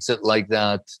just eats it like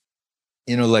that.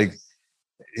 You know, like,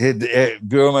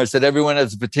 Guru Maharaj said, everyone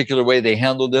has a particular way they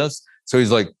handle this. So he's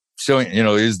like showing, you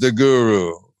know, he's the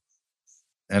guru.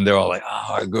 And they're all like, oh,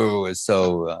 our guru is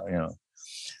so, you know.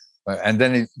 And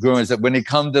then Guru Maharaj said, when he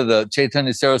come to the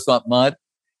Chaitanya Saraswat Math,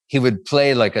 he would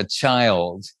play like a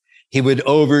child. He would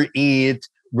overeat,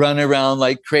 run around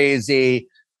like crazy,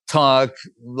 talk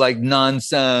like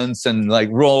nonsense, and like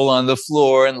roll on the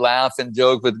floor and laugh and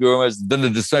joke with Guru Maharaj. Then the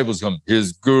disciples come,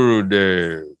 here's Guru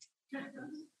Dev.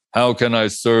 How can I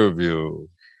serve you?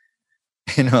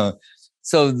 You know,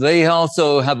 so they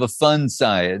also have a fun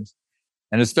side.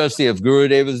 And especially if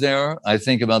Gurudev was there, I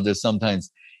think about this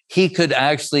sometimes. He could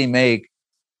actually make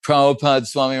Prabhupada,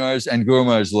 Swami Maharaj, and Guru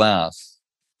Maharaj laugh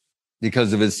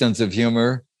because of his sense of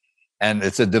humor. And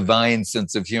it's a divine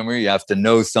sense of humor. You have to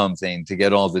know something to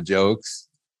get all the jokes,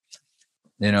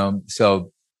 you know.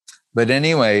 So, but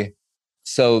anyway,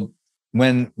 so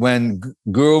when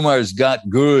Guru Maharaj got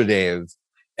Gurudev,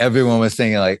 everyone was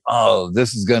thinking like, oh,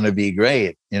 this is going to be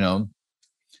great, you know.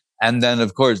 And then,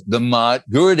 of course, the Math,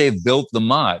 Gurudev built the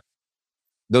Math.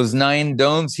 Those 9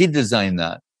 domes, he designed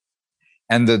that.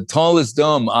 And the tallest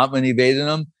dome,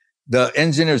 Atmanivedanam, the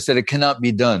engineer said it cannot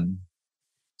be done.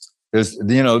 There's,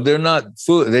 you know, they're not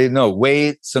food. They know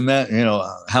weight, cement, you know,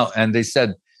 how, and they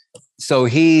said, so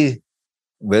he,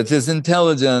 with his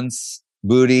intelligence,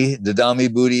 Buddhi,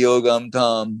 Dadami Buddhi Yogam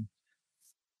Tam,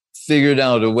 figured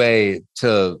out a way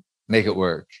to make it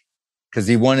work. Because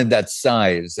he wanted that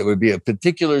size. It would be a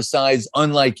particular size,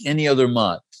 unlike any other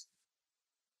Math.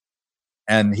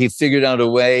 And he figured out a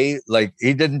way, like,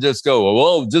 he didn't just go, oh,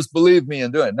 well, just believe me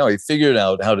and do it. No, he figured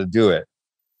out how to do it.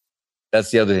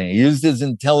 That's the other thing. He used his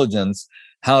intelligence,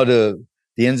 the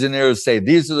engineers say,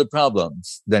 these are the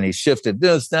problems. Then he shifted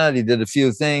this, that, he did a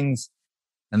few things.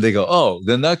 And they go, oh,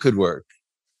 then that could work.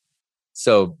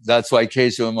 So that's why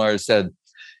Keshava Maharaj said,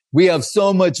 we have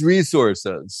so much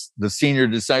resources, the senior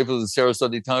disciples of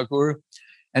Saraswati Thakur,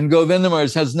 and Govinda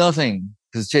Maharaj has nothing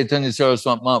because Chaitanya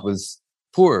Saraswat Math was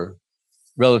poor,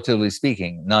 relatively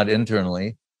speaking, not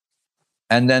internally.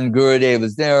 And then Gurudev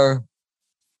is there,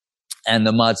 and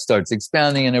the Math starts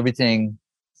expanding and everything.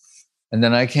 And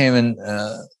then I came in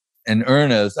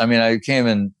earnest. I mean, I came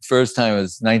in first time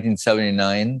was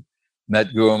 1979,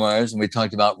 met Guru Maharaj, and we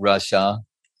talked about Russia.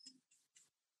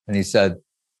 And he said,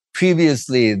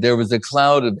 previously, there was a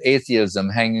cloud of atheism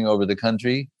hanging over the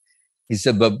country. He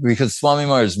said, but because Swami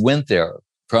Maharaj went there,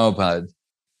 Prabhupada,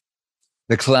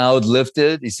 the cloud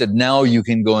lifted. He said, now you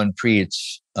can go and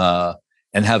preach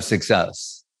and have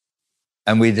success.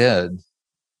 And we did.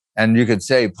 And you could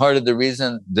say part of the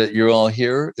reason that you're all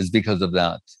here is because of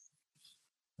that.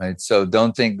 Right? So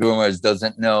don't think Guru Maharaj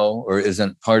doesn't know or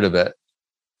isn't part of it.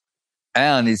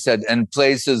 And he said, in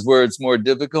places where it's more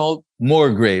difficult,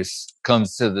 more grace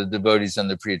comes to the devotees and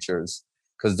the preachers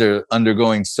because they're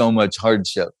undergoing so much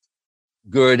hardship.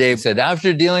 Gurudev said,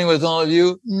 after dealing with all of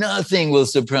you, nothing will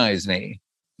surprise me.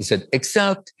 He said,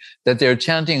 except that they're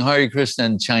chanting Hare Krishna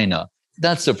in China.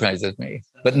 That surprises me,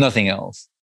 but nothing else.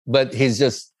 But he's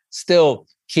just still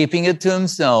keeping it to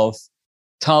himself,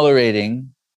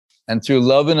 tolerating, and through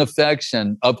love and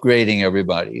affection, upgrading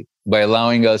everybody by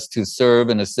allowing us to serve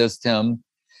and assist him.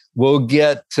 We'll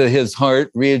get to his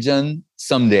heart region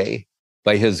someday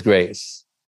by his grace,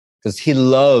 because he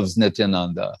loves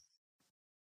Nityananda.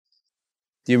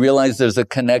 Do you realize there's a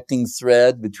connecting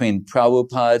thread between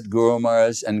Prabhupada, Guru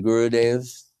Maharaj, and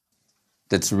Gurudev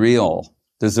that's real?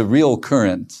 There's a real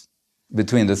current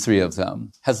between the three of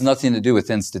them. It has nothing to do with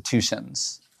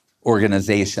institutions,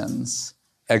 organizations,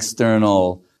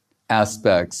 external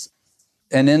aspects.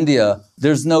 In India,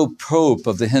 there's no Pope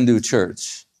of the Hindu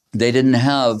church. They didn't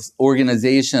have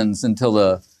organizations until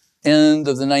the end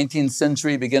of the 19th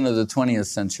century, beginning of the 20th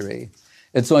century.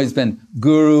 It's always been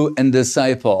guru and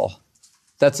disciple.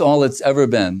 That's all it's ever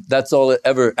been. That's all it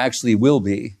ever actually will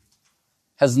be.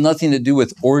 Has nothing to do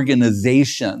with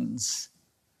organizations,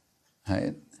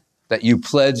 right? That you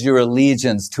pledge your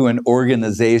allegiance to an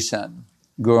organization.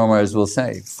 Guru Maharaj will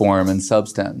say, form and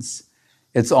substance.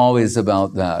 It's always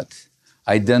about that.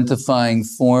 Identifying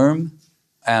form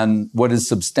and what is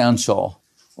substantial,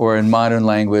 or in modern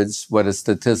language, what a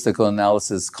statistical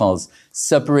analysis calls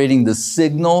separating the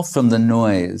signal from the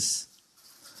noise.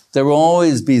 There will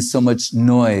always be so much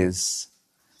noise.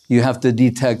 You have to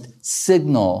detect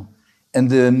signal in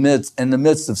the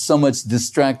midst of so much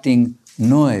distracting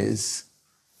noise.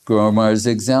 Guru Maharaj's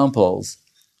examples.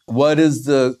 What is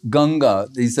the Ganga?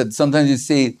 He said, sometimes you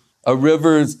see a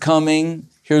river is coming,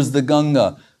 here's the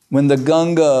Ganga. When the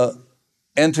Ganga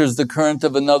enters the current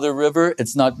of another river,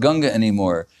 it's not Ganga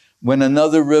anymore. When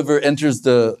another river enters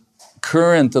the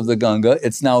current of the Ganga,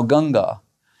 it's now Ganga.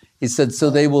 He said, so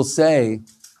they will say,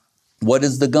 what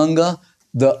is the Ganga?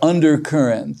 The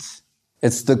undercurrent.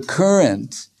 It's the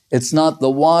current. It's not the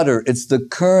water, it's the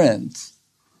current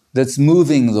that's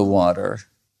moving the water.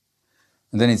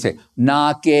 And then he'd say,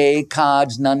 Nake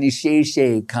kaj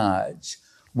nanisheshe kaj.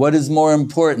 What is more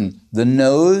important, the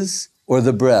nose or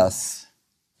the breath?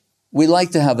 We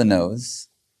like to have a nose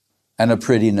and a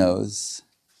pretty nose.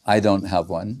 I don't have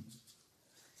one,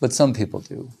 but some people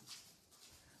do.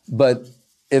 But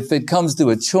if it comes to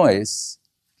a choice,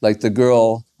 like the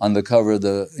girl on the cover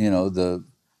of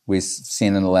we've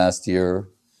seen in the last year,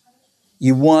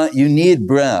 you need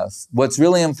breath. What's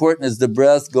really important is the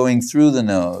breath going through the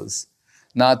nose.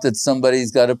 Not that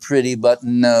somebody's got a pretty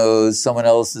button nose, someone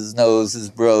else's nose is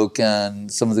broken,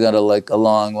 someone's got a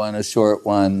long one, a short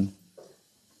one.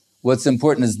 What's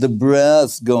important is the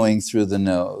breath going through the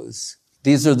nose.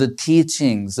 These are the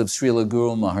teachings of Srila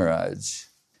Guru Maharaj.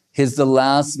 He's the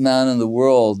last man in the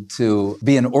world to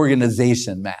be an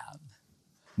organization man.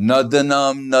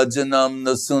 Nadanam, najanam,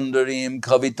 nasundarim,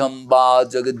 kavitam ba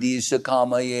jagadisha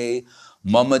kamaye,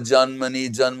 mama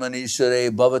janmani shure,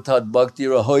 bhavatat bhakti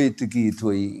rahoitaki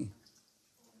tvai.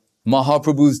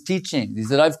 Mahaprabhu's teaching. He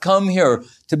said, I've come here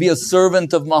to be a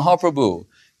servant of Mahaprabhu.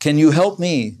 Can you help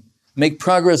me make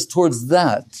progress towards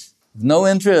that? No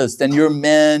interest in your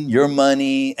men, your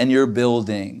money, and your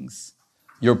buildings,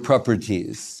 your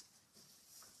properties.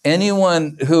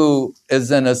 Anyone who is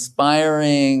an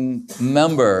aspiring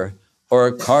member or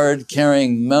a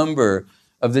card-carrying member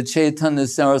of the Chaitanya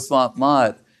Saraswat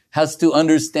Math has to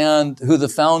understand who the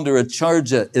founder,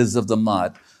 Acharya, is of the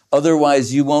Math.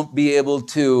 Otherwise, you won't be able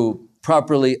to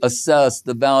properly assess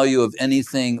the value of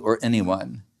anything or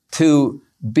anyone. To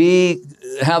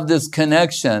have this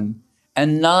connection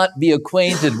and not be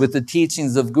acquainted with the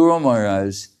teachings of Guru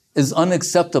Maharaj is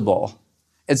unacceptable.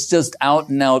 It's just out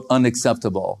and out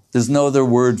unacceptable. There's no other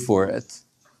word for it.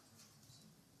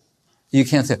 You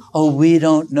can't say, oh, we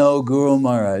don't know Guru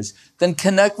Maharaj. Then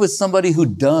connect with somebody who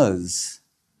does.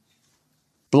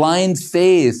 Blind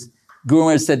faith, Guru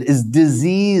Maharaj said, is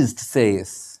diseased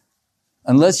faith.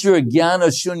 Unless you're a Jnana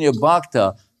Shunya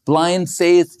Bhakta, blind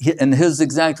faith, in his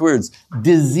exact words,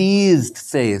 diseased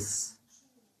faith.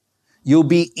 You'll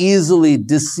be easily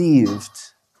deceived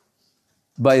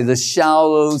by the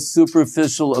shallow,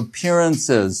 superficial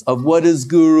appearances of what is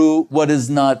Guru, what is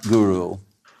not Guru.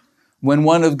 When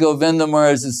one of Govinda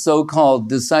Maharaj's so-called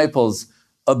disciples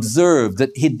observed that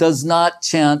he does not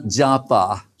chant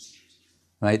japa,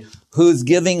 right? Who's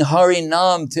giving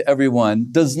Harinam to everyone,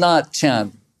 does not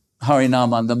chant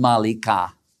Harinam on the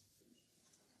Malika,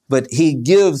 but he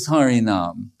gives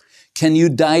Harinam. Can you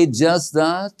digest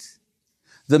that?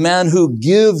 The man who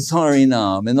gives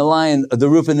Harinam in the line, the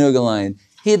Rupanuga line,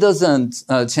 he doesn't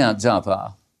chant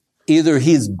japa. Either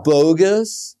he's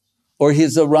bogus or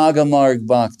he's a Ragamarg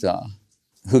Bhakta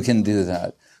who can do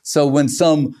that. So when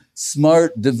some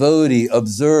smart devotee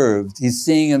observed, he's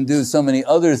seeing him do so many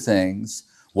other things,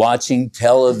 watching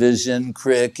television,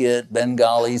 cricket,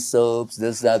 Bengali soaps,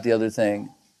 this, that, the other thing,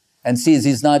 and sees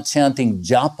he's not chanting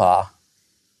japa.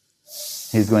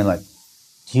 He's going like,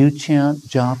 do you chant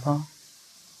japa?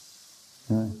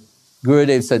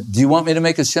 Gurudev said, do you want me to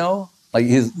make a show? Like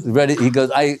he's ready, he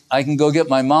goes, I can go get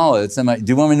my mala. Do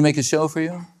you want me to make a show for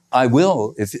you? I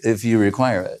will, if you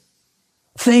require it.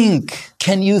 Think,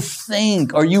 can you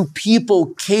think? Are you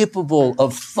people capable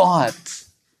of thought?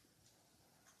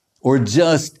 Or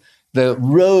just the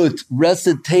rote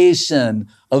recitation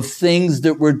of things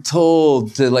that we're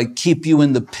told to keep you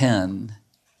in the pen?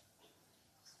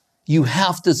 You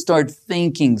have to start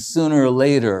thinking sooner or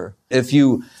later. If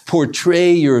you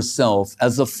portray yourself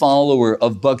as a follower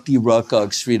of Bhakti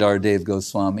Rakak Sridhar Dev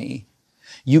Goswami,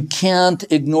 You can't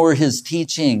ignore his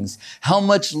teachings. How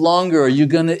much longer are you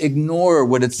going to ignore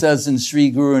what it says in Sri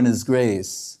Guru and His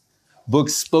Grace?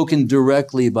 Books spoken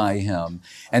directly by him,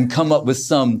 and come up with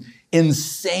some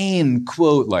insane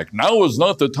quote like, now is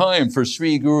not the time for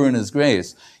Sri Guru and His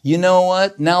Grace. You know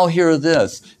what? Now hear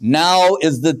this. Now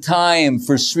is the time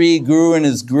for Sri Guru and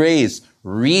His Grace.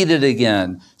 Read it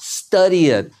again, study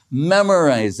it,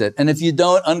 memorize it. And if you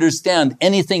don't understand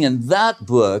anything in that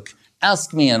book,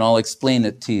 ask me and I'll explain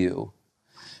it to you.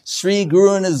 Sri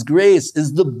Guru and His Grace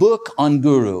is the book on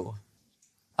Guru.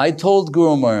 I told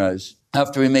Guru Maharaj,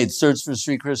 after we made Search for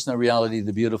Sri Krishna, Reality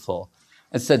the Beautiful,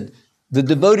 I said, the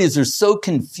devotees are so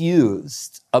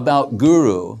confused about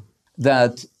Guru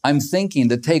that I'm thinking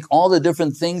to take all the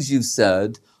different things you've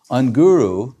said on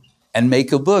Guru and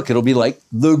make a book. It'll be like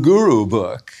the Guru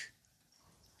book.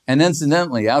 And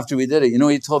incidentally, after we did it, you know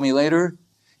what he told me later?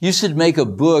 You should make a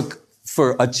book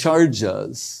for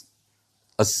acharjas,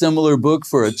 a similar book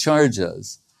for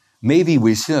acharjas. Maybe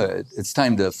we should. It's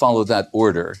time to follow that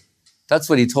order. That's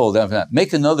what he told them.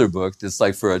 Make another book that's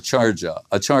like for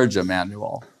acharja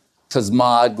manual.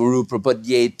 Tasmad Guru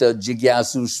Prapadyeta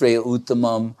Jigyasu Shreya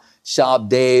Uttamam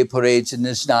Shabde Parecha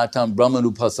Nishnatam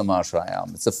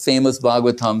Brahmanupasamashrayam. It's a famous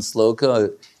Bhagavatam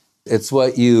sloka. It's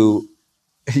what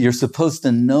you're supposed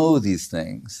to know these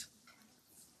things.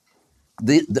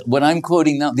 What I'm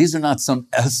quoting now, these are not some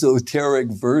esoteric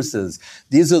verses.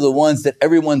 These are the ones that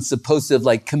everyone's supposed to have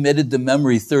like committed to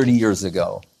memory 30 years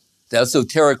ago. The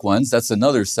esoteric ones, that's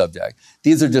another subject.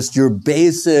 These are just your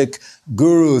basic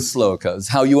guru slokas,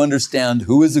 how you understand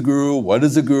who is a guru, what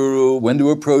is a guru, when to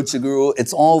approach a guru.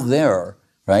 It's all there,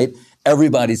 right?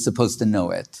 Everybody's supposed to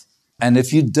know it. And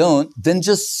if you don't, then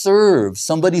just serve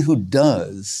somebody who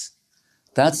does.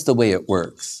 That's the way it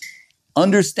works.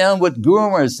 Understand what Guru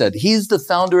Maharaj said. He's the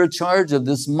founder in charge of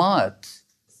this mat.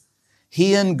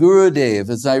 He and Gurudev,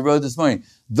 as I wrote this morning,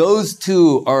 those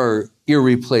two are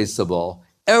irreplaceable.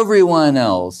 Everyone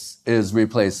else is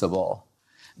replaceable.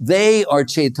 They are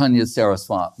Chaitanya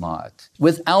Saraswat Mat.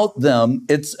 Without them,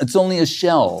 it's only a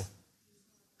shell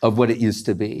of what it used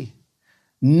to be.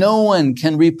 No one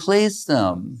can replace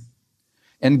them.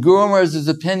 In Guru Maharaj's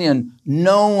opinion,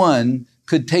 no one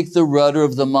could take the rudder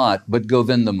of the mat but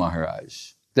Govinda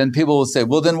Maharaj. Then people will say,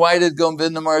 well, then why did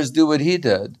Govinda Maharaj do what he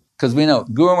did? Because we know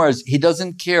Guru Maharaj, he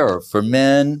doesn't care for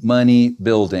men, money,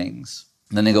 buildings.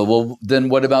 And then they go, well, then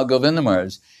what about Govinda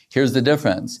Maharaj? Here's the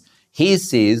difference. He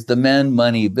sees the men,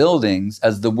 money, buildings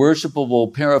as the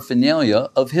worshipable paraphernalia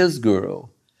of his guru.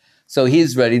 So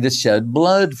he's ready to shed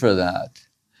blood for that.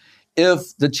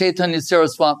 If the Chaitanya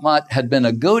Saraswat Mat had been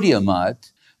a Gaudiya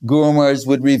Mat, Guru Maharaj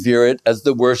would revere it as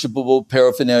the worshipable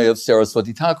paraphernalia of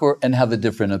Saraswati Thakur and have a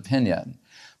different opinion.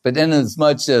 But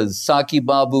inasmuch as Saki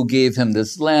Babu gave him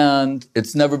this land,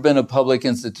 it's never been a public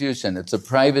institution. It's a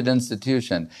private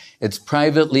institution. It's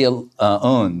privately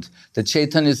owned. The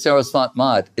Chaitanya Saraswat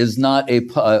Mat is not a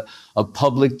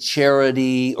public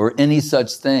charity or any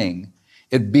such thing.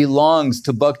 It belongs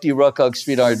to Bhakti Rakak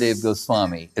Sridhar Dev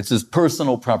Goswami. It's his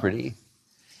personal property.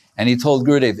 And he told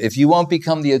Gurudev, if you won't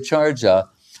become the Acharya,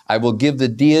 I will give the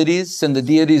deities, send the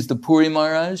deities to Puri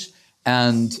Maharaj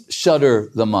and shutter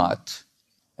the mat.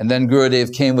 And then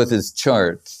Gurudev came with his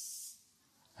chart,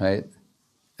 right?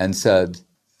 And said,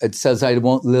 it says I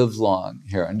won't live long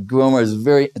here. And Guru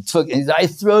Maharaj I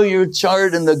throw your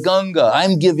chart in the Ganga.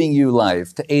 I'm giving you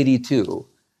life to 82.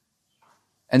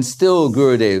 And still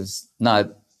Gurudev's not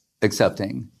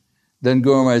accepting. Then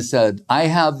Guru Maharaj said, I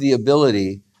have the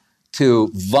ability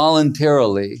to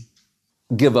voluntarily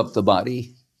give up the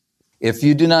body. If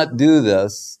you do not do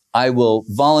this, I will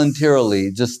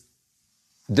voluntarily just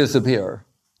disappear,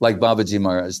 like Babaji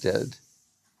Maharaj did.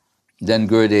 Then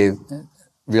Gurudev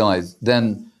realized,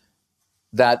 then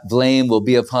that blame will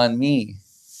be upon me.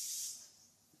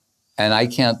 And I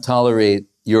can't tolerate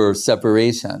your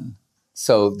separation.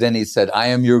 So then he said, I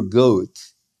am your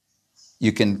goat.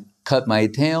 You can cut my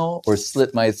tail or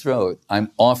slit my throat.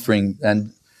 I'm offering,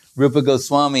 and Rupa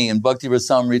Goswami in Bhakti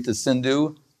Rasamrita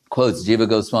Sindhu quotes Jiva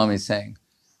Goswami saying,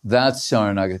 that's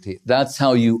Sharanagati. That's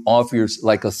how you offer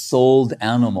like a sold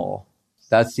animal.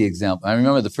 That's the example. I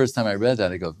remember the first time I read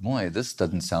that, I go, boy, this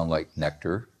doesn't sound like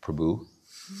nectar, Prabhu.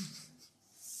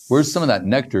 Where's some of that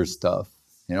nectar stuff?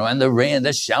 You know, and the rain,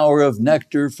 the shower of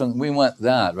nectar from, we want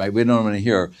that, right? We don't want to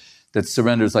hear that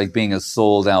surrender is like being a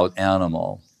sold out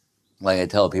animal. Like I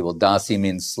tell people, dasi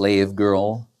means slave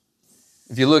girl.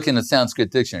 If you look in the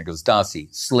Sanskrit dictionary, it goes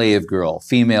dasi, slave girl,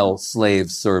 female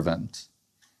slave servant.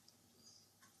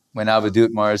 When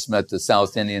Avadut Maharaj met the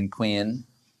South Indian queen,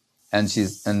 and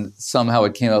somehow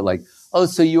it came out like, oh,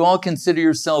 so you all consider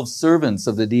yourselves servants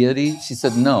of the deity? She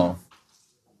said, no.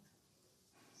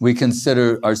 we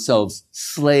consider ourselves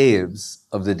slaves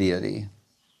of the deity,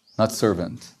 not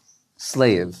servant,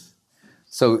 slave.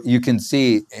 So you can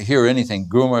see, hear anything,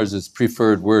 Guru Maharaj's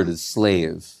preferred word is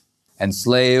slave. And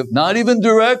slave, not even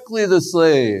directly the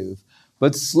slave,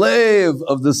 but slave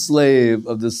of the slave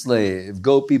of the slave.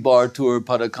 Gopi Bhartur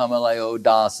Padakamalayo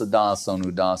Dasa Dasa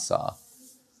Anudasa.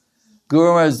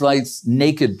 Guru Maharaj likes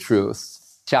naked truth.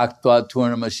 Tyaktva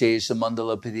Turnamashesha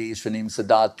Mandala Padishvanim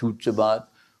Sadat Tuchabat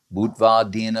Bhutva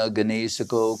Dina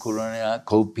Ganeshako Kurana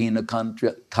Kopina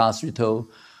Kasrito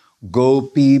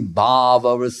Gopi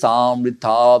Bhava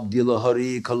Rasamritab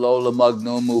Dilahari Kalola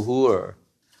Magno Muhur.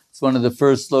 It's one of the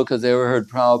first slokas I ever heard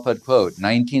Prabhupada quote.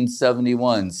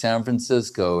 1971, San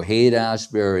Francisco,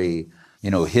 Haight-Ashbury,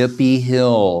 Hippie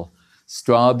Hill,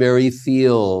 Strawberry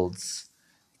Fields,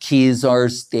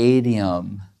 Kezar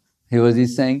Stadium. What was he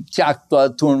saying?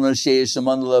 Chakta Turma Shesha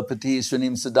Mandala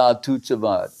Patishvanim Sadat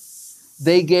Tuchavat.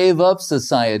 They gave up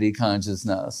society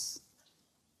consciousness.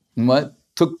 What?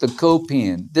 Took the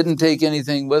copium, didn't take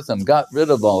anything with them, got rid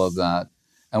of all of that.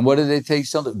 And what did they take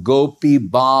shelter? Gopi,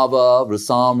 Baba,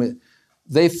 Rasam.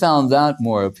 They found that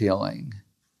more appealing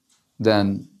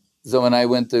than. So when I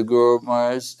went to Guru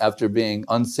Maharaj, after being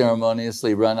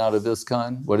unceremoniously run out of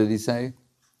ISKCON, what did he say?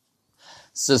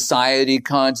 Society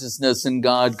consciousness and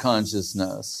God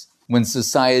consciousness. When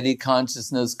society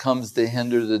consciousness comes to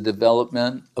hinder the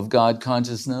development of God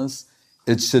consciousness,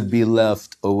 it should be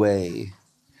left away.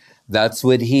 That's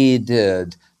what he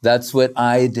did. That's what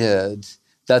I did.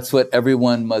 That's what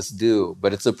everyone must do,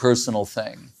 but it's a personal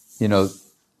thing.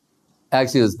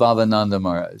 Actually it was Bhavananda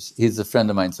Maharaj. He's a friend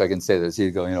of mine, so I can say this.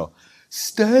 He'd go,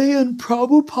 stay in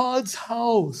Prabhupada's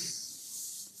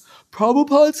house.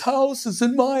 Prabhupada's house is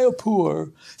in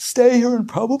Mayapur. Stay here in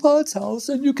Prabhupada's house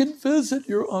and you can visit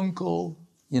your uncle.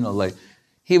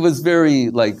 He was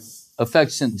very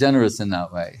affectionate, generous in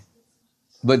that way.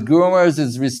 But Guru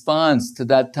Maharaj's response to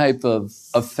that type of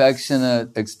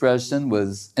affectionate expression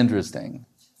was interesting.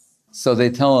 So they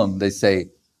tell him, they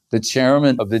say, the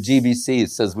chairman of the GBC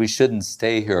says we shouldn't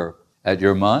stay here at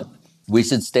your mat. We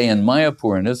should stay in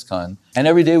Mayapur in ISKCON. And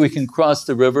every day we can cross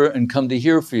the river and come to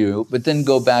hear for you, but then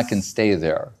go back and stay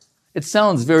there. It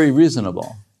sounds very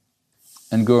reasonable.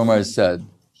 And Guru Maharaj said,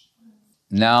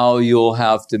 now you'll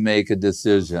have to make a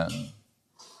decision.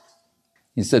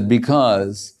 He said,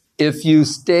 because if you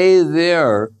stay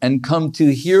there and come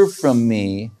to hear from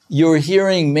me, your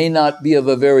hearing may not be of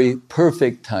a very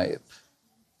perfect type.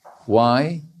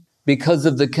 Why? Because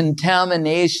of the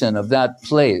contamination of that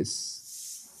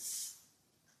place.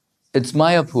 It's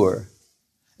Mayapur.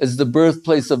 It's the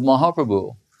birthplace of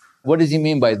Mahaprabhu. What does he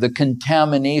mean by the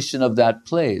contamination of that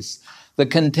place? The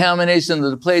contamination of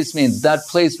the place means that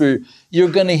place where you're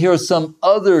going to hear some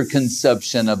other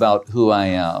conception about who I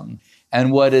am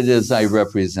and what it is I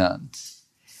represent.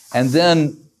 And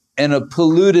then in a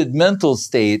polluted mental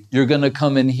state, you're going to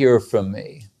come and hear from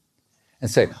me. And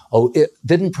say,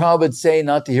 didn't Prabhupada say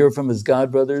not to hear from his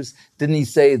God brothers? Didn't he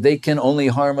say they can only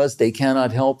harm us, they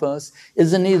cannot help us?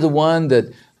 Isn't he the one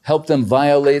that helped them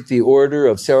violate the order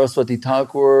of Saraswati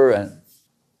Thakur? And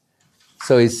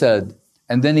so he said,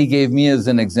 and then he gave me as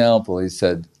an example, he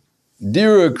said,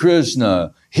 Dear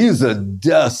Krishna, he's a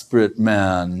desperate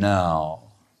man now.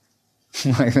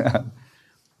 Like that.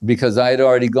 Because I had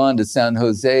already gone to San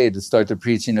Jose to start the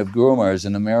preaching of Guru Maharaj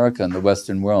in America and the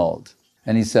Western world.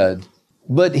 And he said,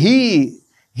 but he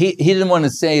didn't want to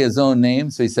say his own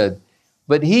name, so he said,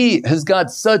 but he has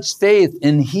got such faith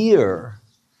in here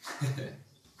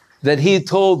that he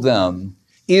told them,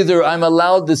 either I'm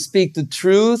allowed to speak the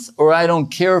truth or I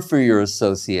don't care for your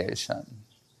association.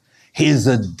 He's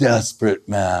a desperate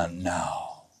man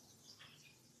now.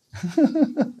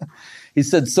 He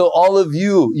said, so all of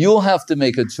you, you'll have to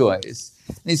make a choice.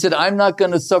 And he said, I'm not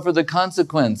going to suffer the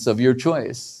consequence of your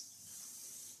choice.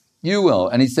 You will.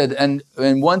 And he said, and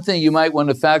one thing you might want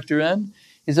to factor in,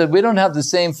 he said, we don't have the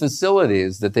same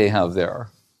facilities that they have there.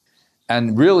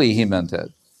 And really, he meant it.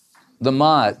 The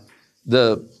mat,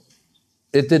 it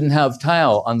didn't have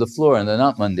tile on the floor in the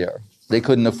Nat Mandir. They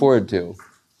couldn't afford to.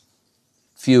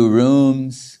 Few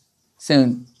rooms.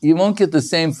 Saying, you won't get the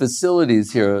same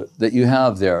facilities here that you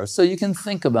have there. So you can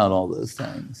think about all those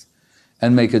things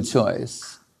and make a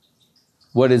choice.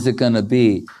 What is it going to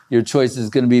be? Your choice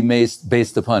is going to be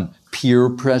based upon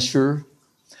peer pressure,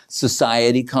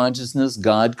 society consciousness,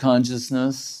 God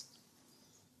consciousness.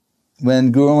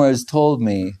 When Guru Maharaj told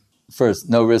me,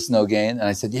 first, no risk, no gain, and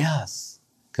I said, yes.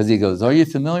 Because he goes, are you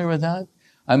familiar with that?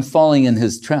 I'm falling in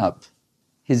his trap.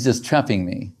 He's just trapping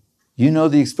me. You know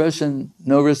the expression,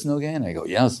 no risk, no gain? I go,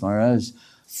 yes, Maharaj.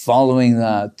 Following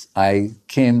that, I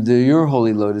came to your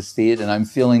holy lotus feet and I'm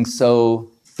feeling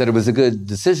so that it was a good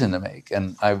decision to make,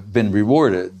 and I've been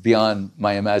rewarded beyond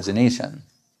my imagination.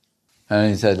 And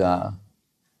he said,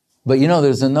 but you know,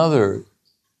 there's another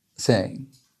saying,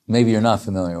 maybe you're not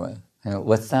familiar with. I go,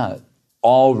 what's that?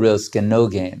 All risk and no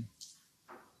gain.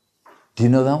 Do you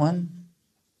know that one?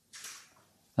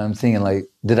 I'm thinking like,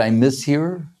 did I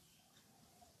mishear?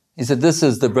 He said, this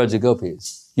is the Braja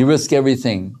Gopis. You risk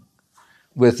everything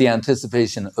with the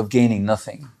anticipation of gaining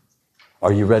nothing.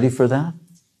 Are you ready for that?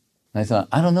 And I thought,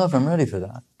 I don't know if I'm ready for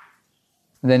that.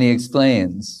 And then he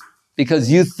explains,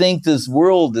 because you think this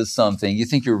world is something, you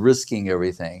think you're risking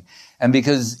everything. And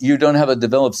because you don't have a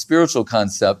developed spiritual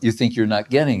concept, you think you're not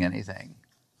getting anything.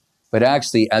 But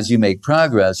actually, as you make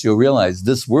progress, you'll realize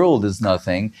this world is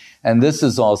nothing, and this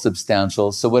is all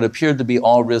substantial. So what appeared to be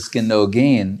all risk and no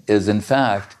gain is, in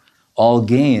fact, all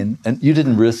gain, and you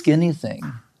didn't risk anything.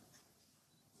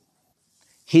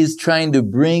 He's trying to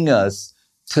bring us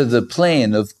to the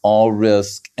plane of all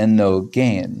risk and no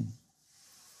gain.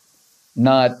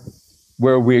 Not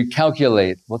where we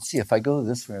calculate, let's see, if I go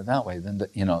this way or that way, then,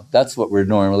 that's what we're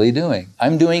normally doing.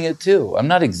 I'm doing it too. I'm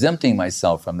not exempting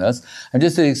myself from this. I'm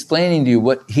just explaining to you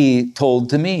what he told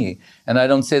to me. And I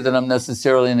don't say that I'm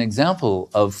necessarily an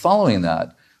example of following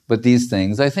that, but these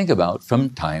things I think about from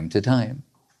time to time.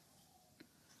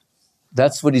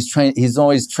 That's what he's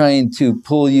always trying to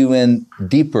pull you in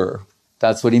deeper.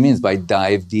 That's what he means by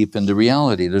dive deep into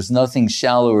reality. There's nothing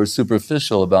shallow or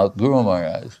superficial about Guru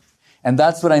Maharaj. And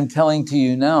that's what I'm telling to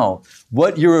you now.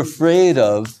 What you're afraid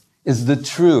of is the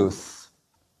truth.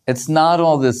 It's not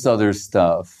all this other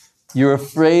stuff. You're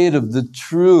afraid of the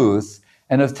truth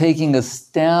and of taking a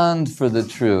stand for the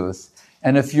truth.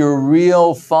 And if you're a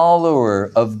real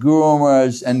follower of Guru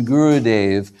Maharaj and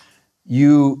Gurudev,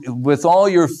 you, with all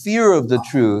your fear of the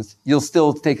truth, you'll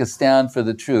still take a stand for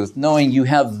the truth, knowing you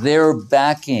have their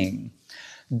backing.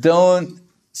 Don't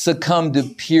succumb to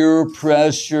peer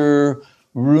pressure,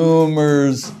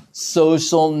 rumors,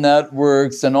 social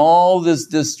networks, and all this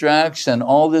distraction,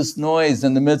 all this noise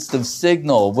in the midst of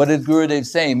signal. What did Gurudev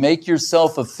say? Make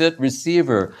yourself a fit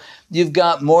receiver. You've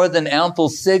got more than ample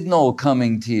signal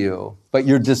coming to you, but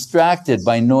you're distracted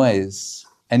by noise,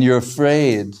 and you're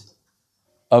afraid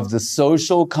of the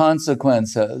social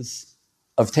consequences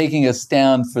of taking a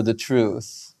stand for the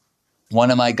truth. One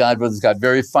of my godbrothers got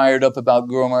very fired up about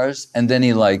Guru Maharaj, and then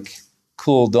he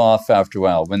cooled off after a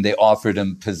while when they offered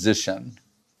him position.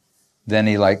 Then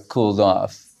he cooled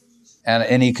off.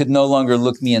 And he could no longer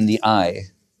look me in the eye.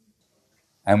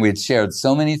 And we had shared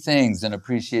so many things in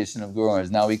appreciation of Guru Maharaj.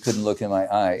 Now he couldn't look in my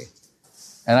eye.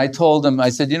 And I told him, I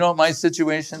said, you know what my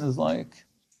situation is like?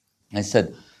 I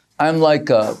said, I'm like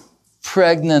a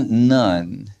pregnant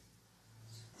nun.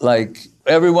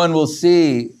 Everyone will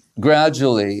see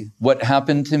gradually what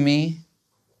happened to me.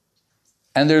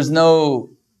 And there's no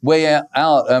way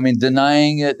out. I mean,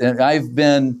 denying it. And I've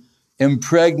been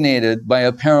impregnated by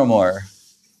a paramour.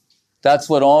 That's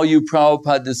what all you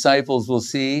Prabhupada disciples will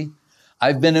see.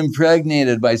 I've been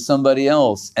impregnated by somebody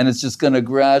else, and it's just going to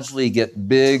gradually get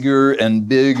bigger and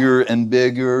bigger and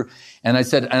bigger. And I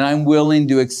said, and I'm willing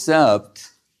to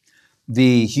accept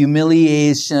the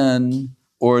humiliation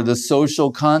or the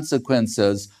social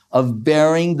consequences of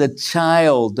bearing the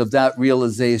child of that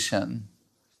realization.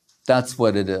 That's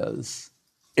what it is.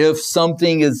 If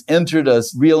something is entered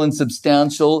us, real and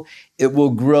substantial, it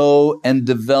will grow and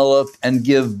develop and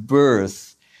give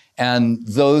birth. And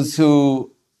those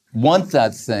who want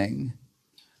that thing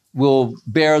will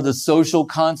bear the social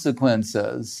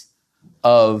consequences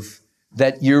of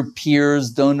that your peers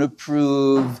don't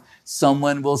approve.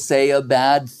 Someone will say a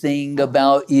bad thing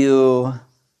about you.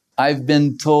 I've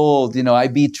been told, I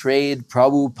betrayed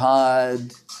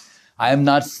Prabhupada. I am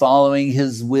not following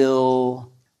his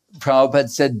will. Prabhupada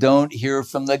said, don't hear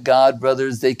from the God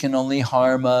brothers, they can only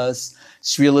harm us.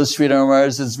 Srila Sridhar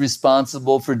Maharaj is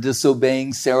responsible for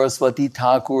disobeying Saraswati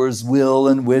Thakur's will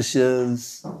and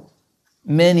wishes.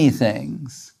 Many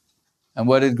things. And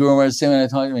what did Guru Maharaj say when I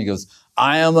talked to him? He goes,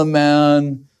 I am a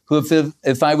man who,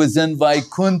 if I was in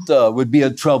Vaikuntha, would be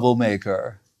a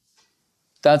troublemaker.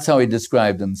 That's how he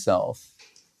described himself.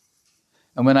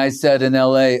 And when I said in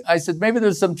LA, I said, maybe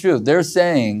there's some truth. They're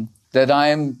saying that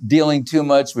I'm dealing too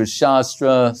much with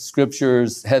Shastra,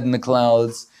 scriptures, head in the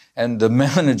clouds, and the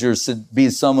manager should be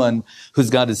someone who's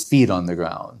got his feet on the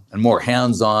ground and more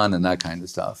hands-on and that kind of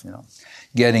stuff,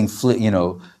 getting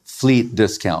fleet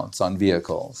discounts on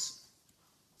vehicles.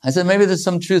 I said, maybe there's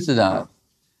some truth to that.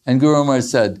 And Guru Maharaj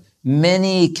said,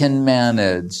 many can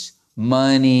manage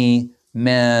money,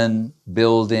 men,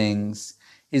 buildings.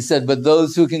 He said, but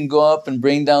those who can go up and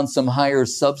bring down some higher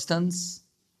substance,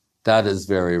 that is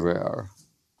very rare.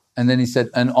 And then he said,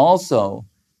 and also,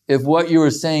 if what you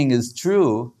are saying is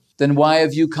true, then why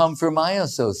have you come for my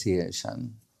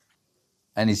association?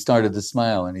 And he started to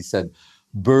smile and he said,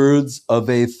 birds of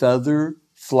a feather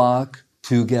flock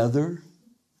together.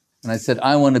 And I said,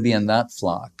 I want to be in that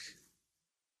flock.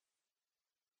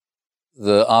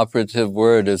 The operative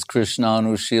word is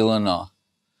Krishnanushilana.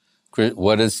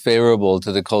 What is favorable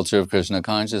to the culture of Krishna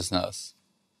consciousness?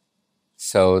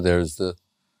 So there's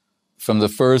from the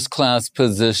first class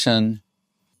position,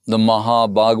 the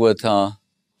Mahabhagavata,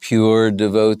 pure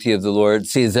devotee of the Lord,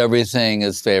 sees everything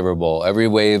as favorable. Every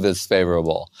wave is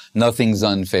favorable. Nothing's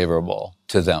unfavorable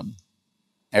to them.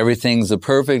 Everything's a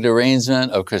perfect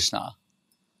arrangement of Krishna.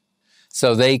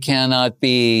 So they cannot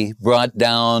be brought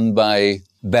down by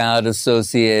bad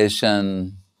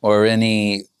association or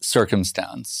any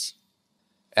circumstance.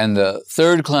 And the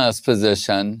third class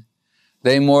position,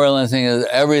 they more or less think that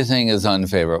everything is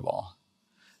unfavorable.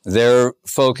 Their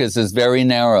focus is very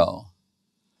narrow,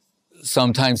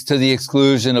 sometimes to the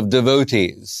exclusion of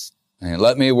devotees.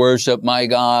 Let me worship my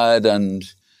God, and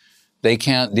they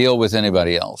can't deal with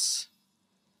anybody else,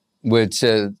 which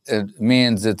it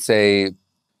means it's a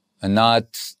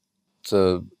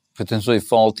potentially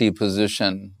faulty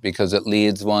position, because it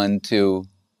leads one to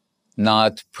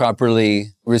not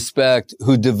properly respect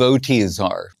who devotees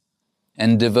are.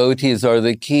 And devotees are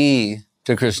the key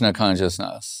to Krishna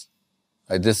consciousness.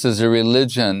 This is a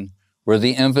religion where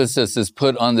the emphasis is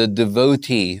put on the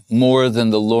devotee more than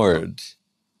the Lord.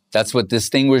 That's what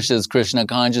distinguishes Krishna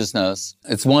consciousness.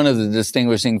 It's one of the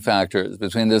distinguishing factors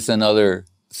between this and other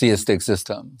theistic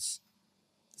systems.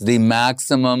 The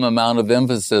maximum amount of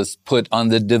emphasis put on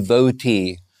the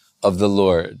devotee of the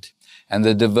Lord, and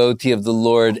the devotee of the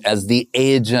Lord as the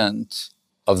agent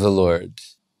of the Lord.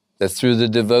 That through the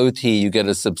devotee you get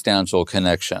a substantial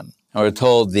connection. And we're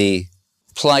told the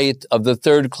plight of the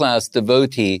third class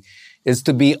devotee is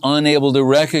to be unable to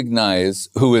recognize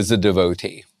who is a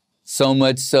devotee. So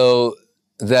much so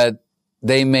that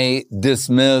they may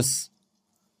dismiss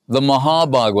the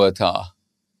Mahabhagavata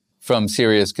from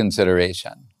serious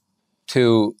consideration.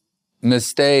 To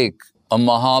mistake a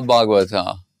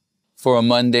Mahabhagavata for a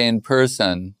mundane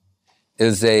person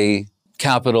is a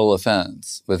capital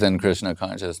offense within Krishna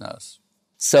consciousness.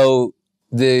 So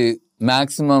the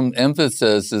maximum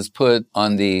emphasis is put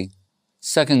on the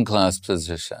second class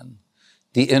position,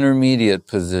 the intermediate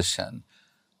position.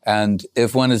 And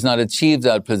if one has not achieved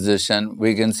that position,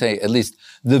 we can say at least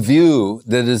the view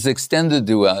that is extended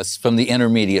to us from the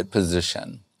intermediate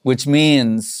position, which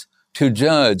means to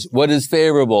judge what is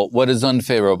favorable, what is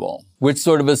unfavorable, which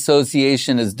sort of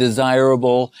association is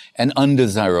desirable and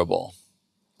undesirable,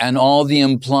 and all the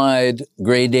implied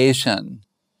gradation.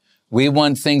 We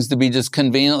want things to be just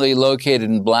conveniently located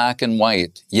in black and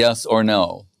white, yes or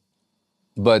no.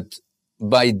 But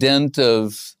by dint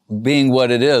of being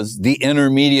what it is, the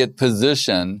intermediate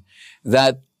position,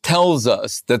 that tells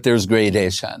us that there's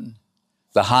gradation.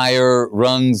 The higher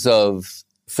rungs of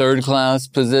third class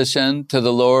position to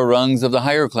the lower rungs of the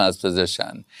higher class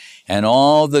position, and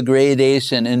all the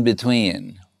gradation in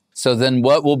between. So then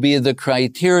what will be the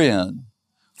criterion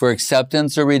for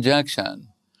acceptance or rejection?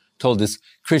 Told us,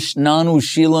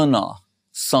 Krishnanushilana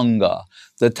Sangha,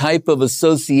 the type of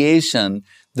association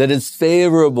that is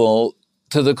favorable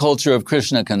to the culture of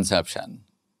Krishna conception.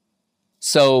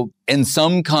 So in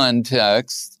some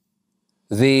contexts,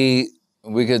 we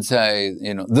could say,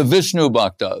 the Vishnu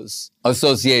Bhaktas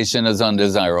association is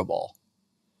undesirable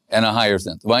in a higher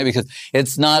sense. Why? Because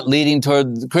it's not leading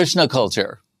toward Krishna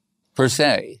culture per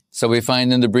se. So we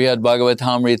find in the Brihad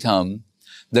Bhagavatamritam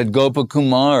that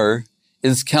Gopakumar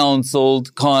is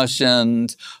counseled,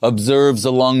 cautioned, observes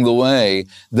along the way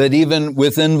that even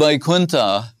within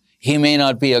Vaikuntha, he may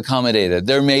not be accommodated.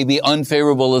 There may be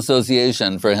unfavorable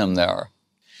association for him there.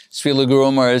 Srila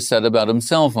Guru Maharaj said about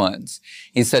himself once,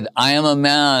 he said, I am a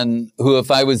man who, if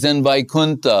I was in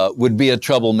Vaikuntha, would be a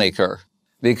troublemaker,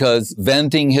 because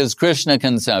venting his Krishna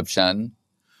conception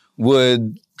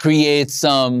would create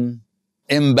some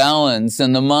imbalance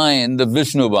in the mind of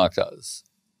Vishnu Bhaktas.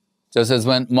 Just as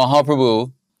when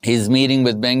Mahaprabhu, he's meeting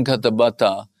with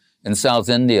Venkatabhatta in South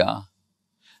India,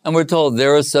 and we're told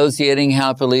they're associating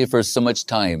happily for so much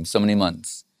time, so many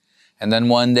months. And then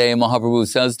one day Mahaprabhu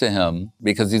says to him,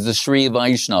 because he's a Sri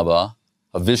Vaishnava,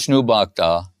 a Vishnu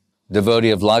Bhakta,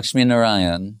 devotee of Lakshmi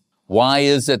Narayan, why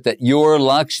is it that your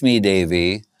Lakshmi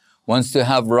Devi wants to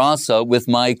have rasa with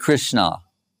my Krishna?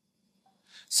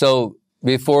 So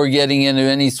before getting into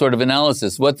any sort of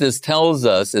analysis, what this tells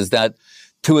us is that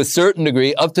to a certain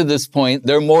degree, up to this point,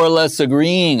 they're more or less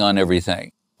agreeing on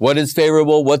everything. What is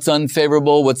favorable, what's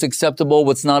unfavorable, what's acceptable,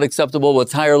 what's not acceptable,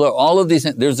 what's higher or lower, all of these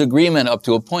things, there's agreement up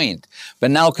to a point.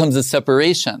 But now comes a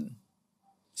separation.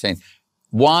 Saying,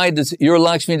 why does your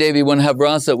Lakshmi Devi want to have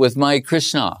rasa with my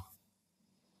Krishna?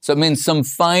 So it means some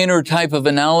finer type of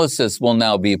analysis will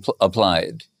now be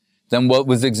applied than what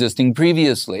was existing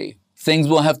previously. Things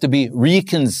will have to be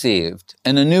reconceived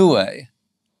in a new way.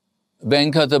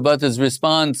 Venkatabhatta's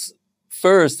response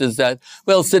first is that,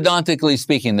 well, Siddhantically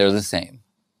speaking, they're the same.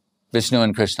 Vishnu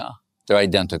and Krishna, they're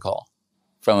identical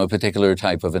from a particular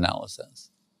type of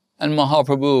analysis. And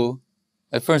Mahaprabhu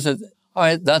at first said, all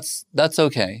right, that's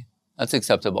okay. That's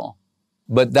acceptable.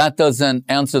 But that doesn't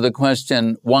answer the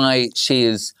question why she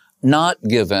is not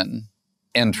given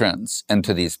entrance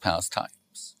into these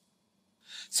pastimes.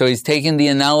 So he's taking the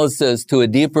analysis to a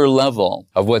deeper level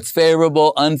of what's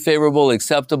favorable, unfavorable,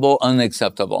 acceptable,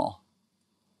 unacceptable.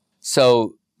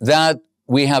 So that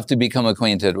we have to become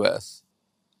acquainted with.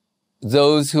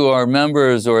 Those who are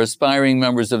members or aspiring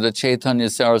members of the Chaitanya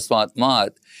Saraswat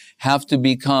Mat have to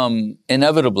become,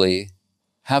 inevitably,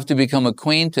 have to become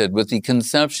acquainted with the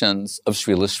conceptions of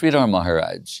Srila Sridhar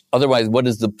Maharaj. Otherwise, what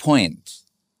is the point?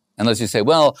 Unless you say,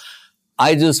 well,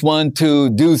 I just want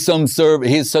to do some service.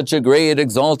 He's such a great,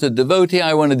 exalted devotee.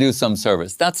 I want to do some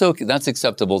service. That's okay. That's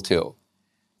acceptable too.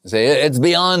 You say, it's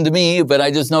beyond me, but I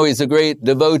just know he's a great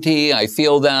devotee. I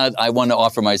feel that. I want to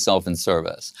offer myself in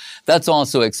service. That's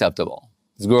also acceptable.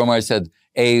 As Guru Maharaj said,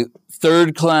 a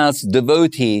third-class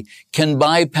devotee can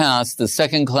bypass the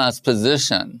second-class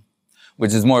position,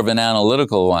 which is more of an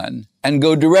analytical one, and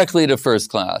go directly to first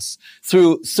class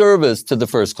through service to the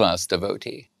first-class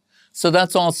devotee. So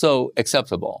that's also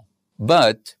acceptable.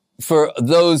 But for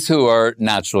those who are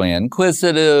naturally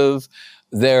inquisitive,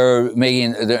 they're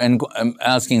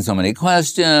asking so many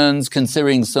questions,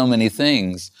 considering so many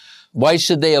things, why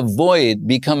should they avoid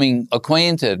becoming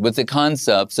acquainted with the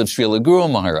concepts of Srila Guru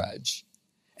Maharaj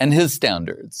and his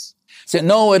standards? Say,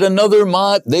 no, at another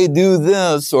mat, they do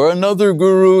this, or another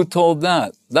guru told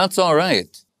that. That's all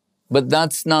right. But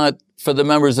that's not for the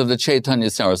members of the Chaitanya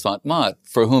Saraswat Mat,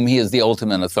 for whom he is the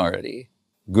ultimate authority.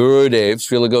 Gurudev,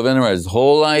 Srila Govinda Maharaj's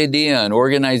whole idea in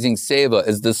organizing seva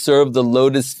is to serve the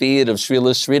lotus feet of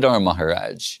Srila Sridhar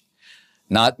Maharaj.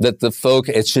 Not that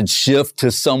it should shift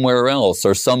to somewhere else,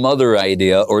 or some other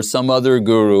idea, or some other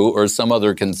guru, or some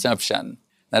other conception.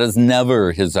 That is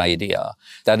never his idea.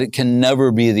 That it can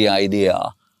never be the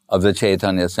idea of the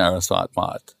Chaitanya Saraswat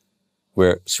Mat,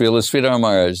 where Srila Sridhar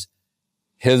Maharaj,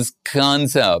 his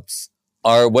concepts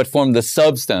are what form the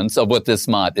substance of what this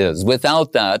mat is.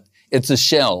 Without that, it's a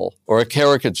shell or a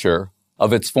caricature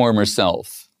of its former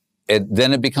self.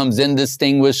 Then it becomes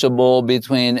indistinguishable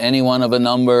between any one of a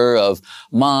number of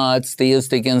mats,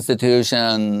 theistic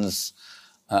institutions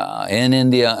in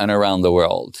India and around the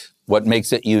world. What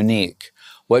makes it unique?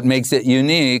 What makes it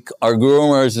unique are Guru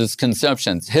Maharaj's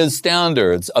conceptions, his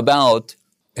standards about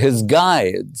his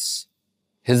guides,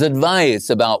 his advice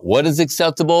about what is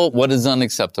acceptable, what is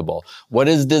unacceptable, what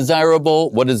is desirable,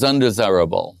 what is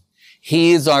undesirable.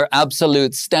 He's our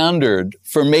absolute standard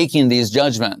for making these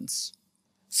judgments.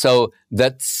 So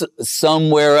that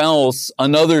somewhere else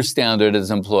another standard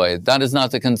is employed, that is not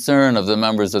the concern of the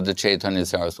members of the Chaitanya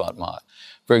Saraswat Mat.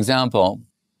 For example,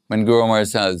 when Guru Maharaj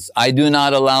says, I do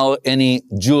not allow any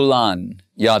Julan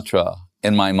yatra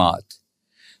in my mat.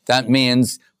 That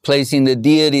means placing the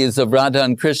deities of Radha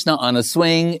and Krishna on a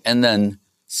swing and then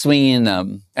swinging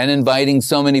them and inviting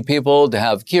so many people to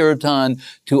have kirtan,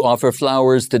 to offer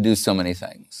flowers, to do so many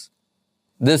things.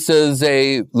 This is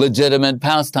a legitimate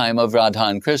pastime of Radha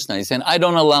and Krishna. He's saying, I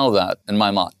don't allow that in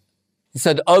my mat. He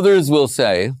said, others will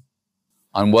say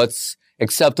on what's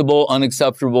acceptable,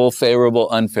 unacceptable, favorable,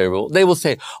 unfavorable. They will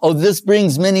say, oh, this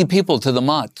brings many people to the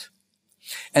mat.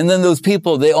 And then those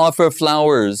people, they offer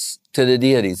flowers to the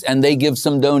deities and they give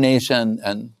some donation.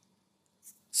 And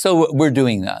so we're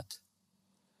doing that.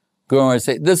 Guru Maharaj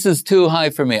say, this is too high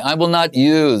for me. I will not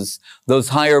use those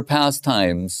higher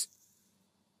pastimes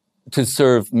to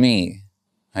serve me.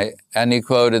 Right? And he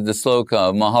quoted the sloka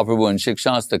of Mahaprabhu in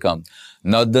Shikshastakam.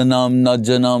 Nadanam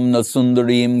najanam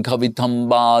nasundarim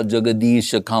kavitamba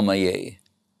jagadisha kamaye.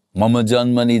 Mama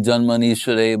janmani janmani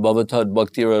shure bhavatad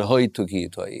bhaktira hoituki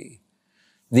toyi.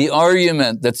 The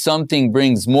argument that something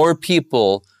brings more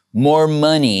people, more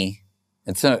money,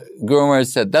 Guru Maharaj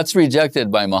said, that's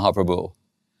rejected by Mahaprabhu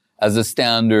as a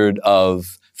standard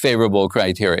of favorable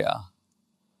criteria.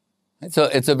 So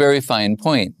it's a very fine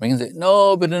point. We can say,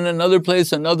 no, but in another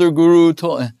place, another guru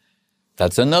told.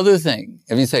 That's another thing.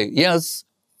 If you say, yes,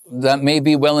 that may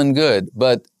be well and good,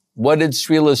 but what did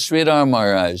Srila Sridhar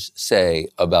Maharaj say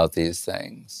about these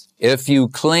things? If you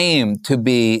claim to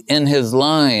be in his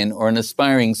line or an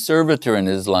aspiring servitor in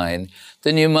his line,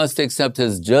 then you must accept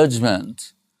his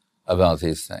judgment about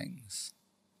these things.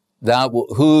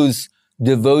 Whose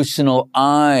devotional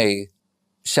eye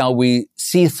shall we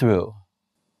see through?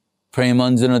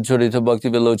 Premanjana charita bhakti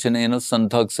vilochanena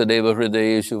santaksadeva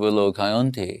hridayeshu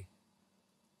vilokayanti.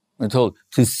 We're told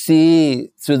to see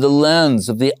through the lens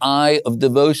of the eye of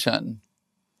devotion.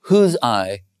 Whose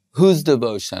eye? Whose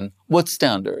devotion? What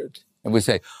standard? And we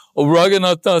say, oh,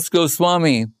 Raghunath Das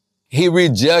Goswami, he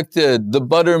rejected the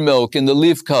buttermilk in the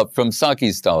leaf cup from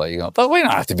Saki's stall. You go, but we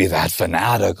don't have to be that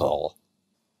fanatical.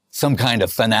 Some kind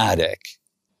of fanatic.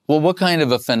 Well, what kind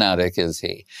of a fanatic is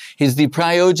he? He's the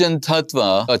Prayojan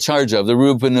Tattva Acharya of the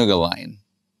Rupanuga line.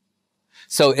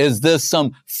 So is this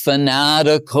some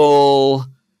fanatical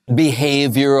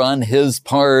behavior on his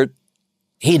part?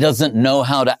 He doesn't know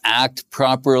how to act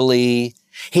properly.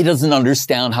 He doesn't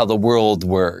understand how the world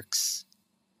works.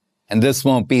 And this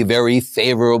won't be very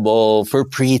favorable for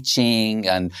preaching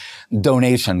and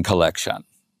donation collection.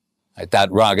 Like that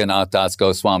Raghunath Das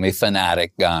Goswami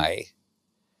fanatic guy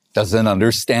doesn't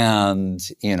understand,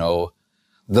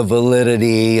 the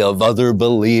validity of other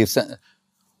beliefs.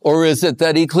 Or is it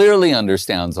that he clearly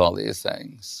understands all these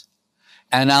things?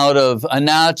 And out of a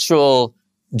natural,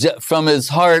 from his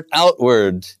heart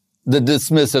outward, the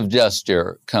dismissive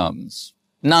gesture comes.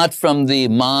 Not from the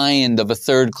mind of a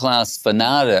third-class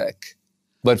fanatic,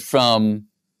 but from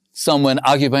someone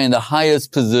occupying the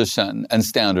highest position and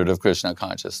standard of Krishna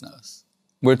consciousness.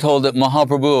 We're told that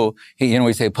Mahaprabhu,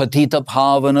 we say, Patita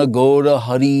Pavana Goda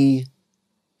Hari.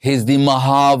 He's the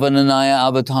Mahavananaya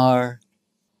avatar.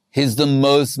 He's the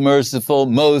most merciful,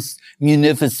 most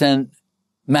munificent,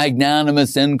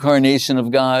 magnanimous incarnation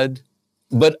of God.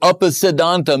 But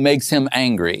Upasiddhanta makes him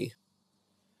angry.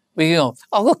 We go,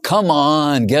 oh, look, come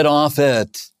on, get off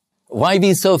it. Why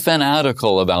be so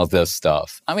fanatical about this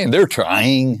stuff? I mean, they're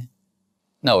trying.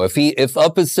 No, if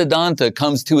Upasiddhanta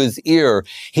comes to his ear,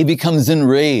 he becomes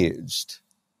enraged.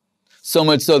 So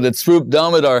much so that Swarup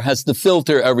Damodar has to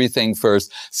filter everything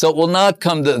first, so it will not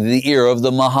come to the ear of the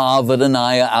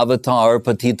Mahavadanaya avatar,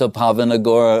 Patita Pavana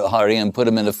Gora Hari, and put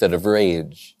him in a fit of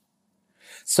rage.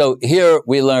 So here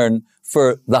we learn,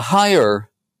 for the higher,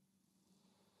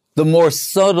 the more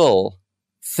subtle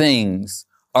things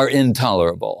are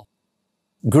intolerable.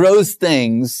 Gross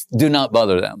things do not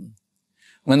bother them.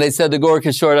 When they said to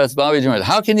Gaurkishore Das Babaji Maharaj,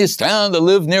 how can you stand to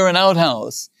live near an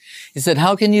outhouse? He said,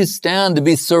 how can you stand to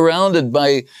be surrounded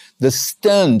by the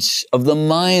stench of the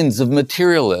minds of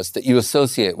materialists that you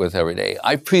associate with every day?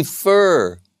 I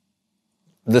prefer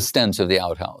the stench of the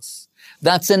outhouse.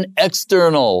 That's an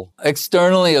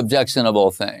externally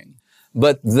objectionable thing.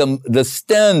 But the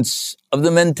stench of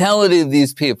the mentality of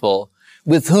these people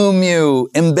with whom you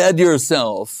embed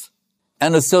yourself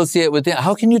and associate with them,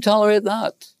 how can you tolerate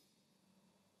that?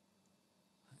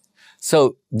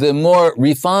 So the more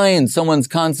refined someone's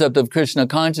concept of Krishna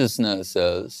consciousness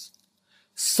is,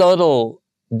 subtle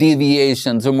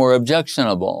deviations are more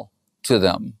objectionable to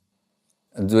them.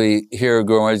 We hear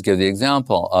Guru Maharaj give the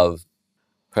example of,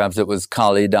 perhaps it was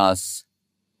Kalidas,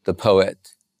 the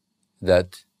poet,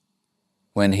 that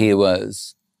when he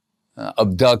was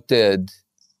abducted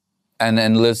and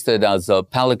enlisted as a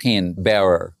palanquin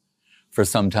bearer for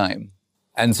some time.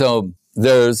 And so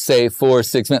there's, say, 4 or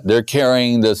 6 men. They're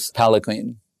carrying this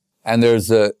palanquin, and there's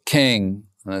a king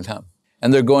on the top.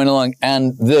 And they're going along,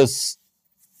 and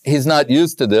he's not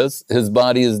used to this. His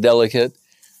body is delicate.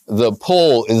 The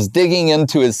pole is digging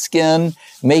into his skin,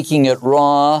 making it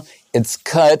raw. It's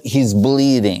cut. He's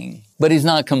bleeding. But he's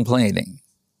not complaining.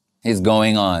 He's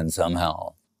going on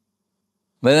somehow.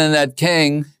 But then that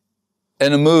king,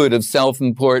 in a mood of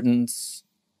self-importance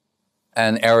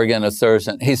and arrogant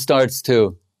assertion, he starts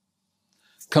to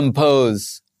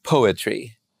compose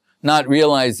poetry, not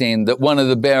realizing that one of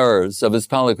the bearers of his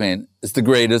palanquin is the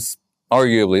greatest,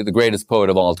 arguably the greatest poet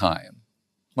of all time.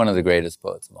 One of the greatest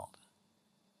poets of all time.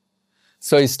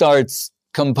 So he starts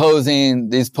composing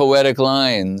these poetic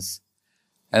lines.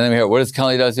 And then we hear, what is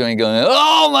Kalidas doing? Going,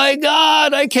 oh my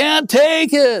God, I can't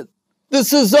take it.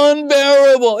 This is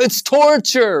unbearable. It's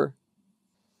torture.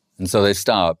 And so they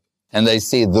stop. And they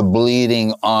see the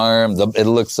bleeding arm. It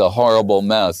looks a horrible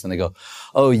mess. And they go,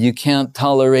 oh, you can't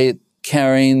tolerate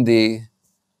carrying the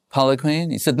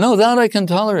palanquin? He said, no, that I can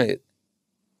tolerate.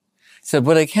 He said,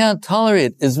 what I can't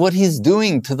tolerate is what he's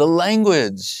doing to the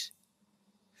language.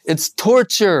 It's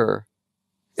torture.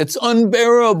 It's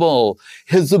unbearable.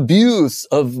 His abuse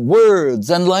of words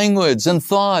and language and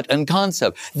thought and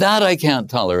concept. That I can't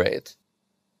tolerate.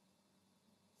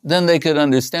 Then they could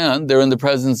understand they're in the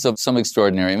presence of some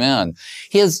extraordinary man.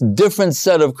 He has different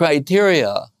set of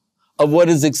criteria of what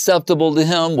is acceptable to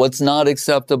him, what's not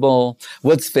acceptable,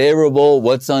 what's favorable,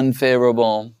 what's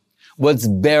unfavorable, what's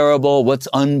bearable, what's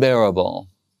unbearable.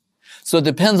 So it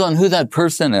depends on who that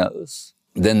person is.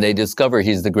 Then they discover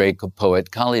he's the great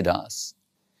poet Kalidas.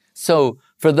 So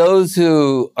for those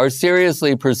who are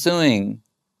seriously pursuing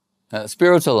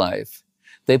spiritual life,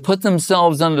 they put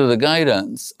themselves under the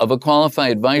guidance of a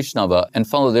qualified Vaishnava and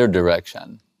follow their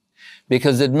direction.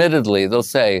 Because admittedly, they'll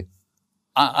say,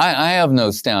 I have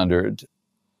no standard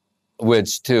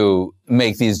which to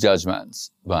make these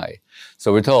judgments by.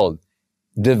 So we're told,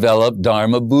 develop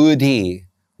Dharma Buddhi,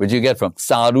 which you get from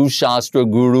Sadhu Shastra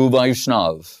Guru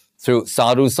Vaishnav, through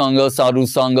Sadhu Sangha,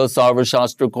 Sarva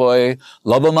Shastra Koi,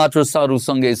 Labhamatra Sadhu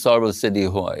Sangha, Sarva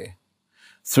Siddhi Hoy.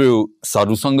 Through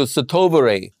Sadhu Sangha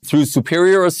Satovare, through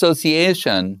superior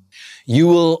association, you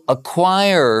will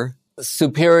acquire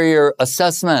superior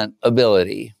assessment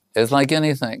ability. It's like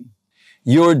anything.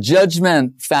 Your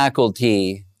judgment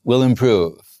faculty will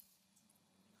improve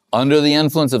under the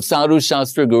influence of Sadhu,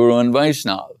 Shastra, Guru, and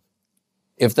Vaishnav,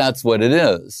 if that's what it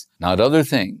is, not other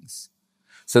things.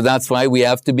 So that's why we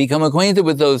have to become acquainted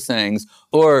with those things,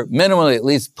 or minimally at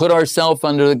least put ourselves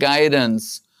under the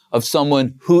guidance of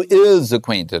someone who is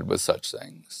acquainted with such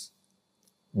things.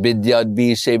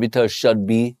 Vidyadbi Shevita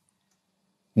Shadbi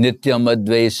Nityam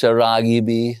Advesha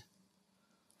Ragibi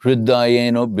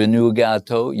Hridayeno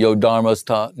Binugato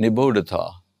Yodharmastha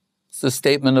Nibodhata. It's the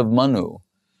statement of Manu.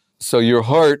 So your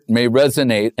heart may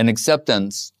resonate in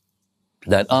acceptance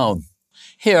that, oh,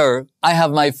 here, I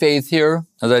have my faith here.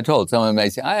 As I told, someone may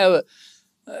say, I have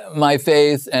my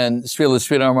faith and Srila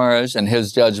Sridhar Maharaj and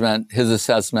his judgment, his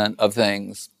assessment of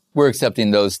things. We're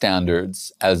accepting those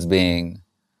standards as being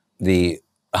the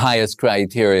highest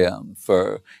criterion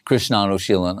for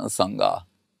Krishnanushilana Sangha.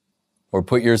 Or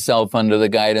put yourself under the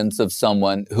guidance of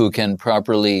someone who can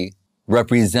properly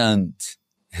represent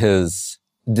his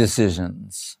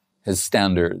decisions, his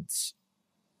standards.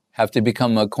 Have to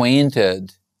become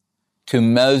acquainted. To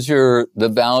measure the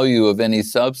value of any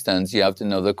substance, you have to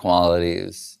know the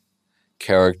qualities,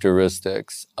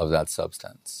 characteristics of that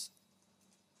substance.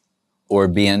 Or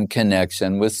be in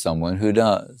connection with someone who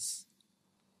does.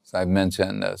 So I've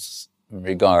mentioned this in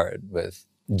regard with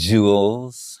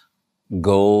jewels,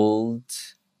 gold,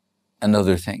 and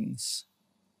other things.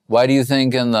 Why do you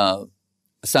think in the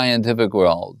scientific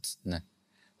world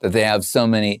that they have so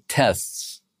many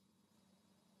tests?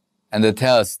 And the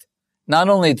test, not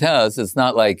only tests, it's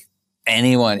not like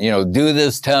anyone, do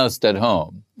this test at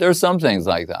home. There are some things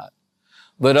like that.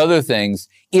 But other things,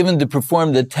 even to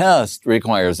perform the test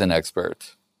requires an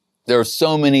expert. There are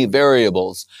so many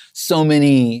variables, so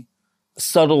many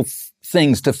subtle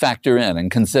things to factor in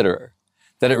and consider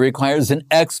that it requires an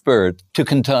expert to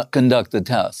conduct the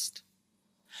test.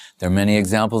 There are many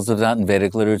examples of that in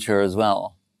Vedic literature as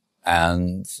well,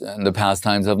 and in the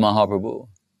pastimes of Mahaprabhu.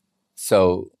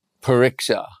 So,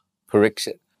 pariksha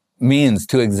means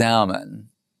to examine.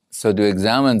 So to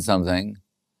examine something,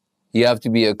 you have to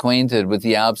be acquainted with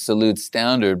the absolute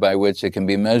standard by which it can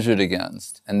be measured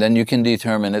against, and then you can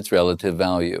determine its relative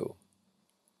value.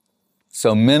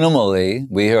 So minimally,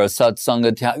 we hear a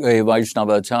satsanga tyage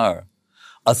vaishnavachar.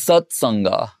 A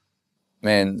satsanga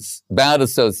means bad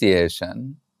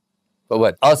association, but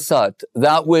what? Asat,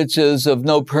 that which is of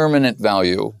no permanent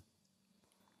value.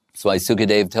 That's why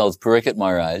Sukadev tells Parikshit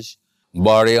Maharaj,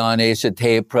 Bharyanesha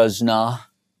te prajna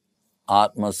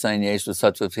atma sanyesha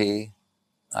satvati.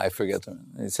 I forget the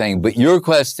he's saying, but your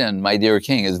question, my dear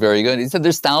king, is very good. He said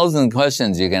there's 1,000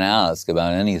 questions you can ask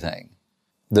about anything.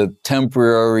 The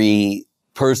temporary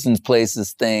persons,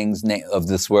 places, things of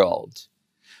this world.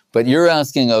 But you're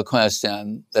asking a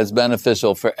question that's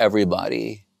beneficial for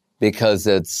everybody because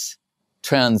it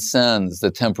transcends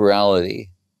the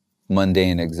temporality,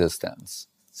 mundane existence.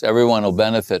 So everyone will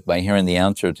benefit by hearing the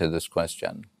answer to this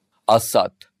question.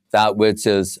 Asat, that which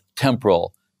is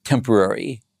temporal,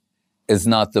 temporary, is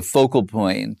not the focal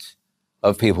point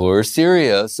of people who are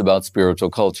serious about spiritual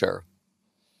culture.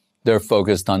 They're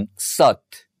focused on sat,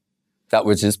 that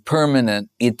which is permanent,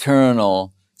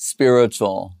 eternal,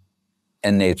 spiritual,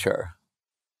 in nature.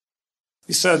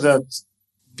 You said that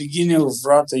beginning of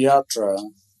Vrata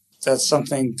Yatra, that's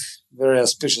something very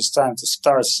auspicious time to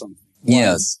start something. Why?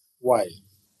 Yes. Why?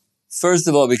 First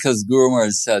of all, because Guru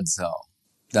Maharaj said so.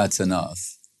 That's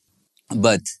enough.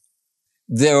 But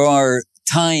there are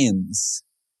times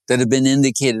that have been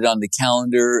indicated on the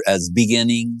calendar as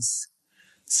beginnings.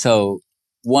 So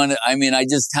I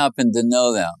just happen to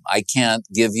know them. I can't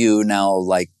give you now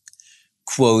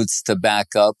quotes to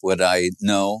back up what I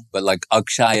know, but like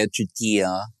Akshaya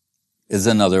Tritiya is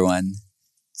another one.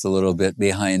 It's a little bit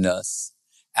behind us.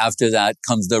 After that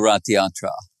comes the Rath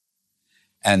Yatra.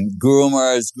 And Guru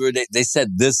Maharaj, Gurudev, they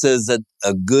said this is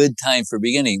a good time for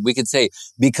beginning. We could say,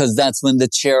 because that's when the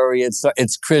chariots start,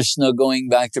 it's Krishna going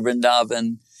back to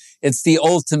Vrindavan. It's the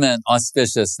ultimate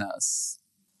auspiciousness.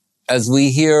 As we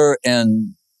hear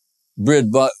in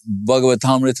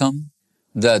Bhagavatamritam,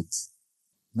 that,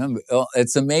 remember,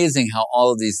 it's amazing how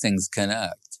all of these things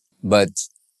connect. But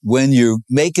when you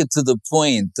make it to the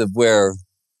point of where,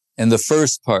 in the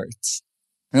first part,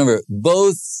 remember,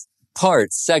 both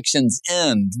parts, sections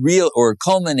end, real or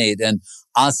culminate in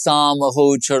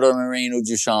asamaho charanarenu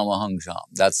jushamahangsham.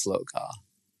 That's sloka,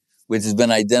 which has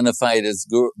been identified as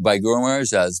by Guru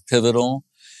Maharaj as pivotal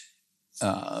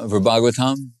for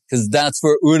Bhagavatam, because that's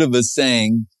where Uddhava is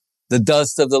saying the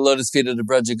dust of the lotus feet of the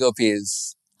Braja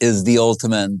Gopis is the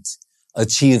ultimate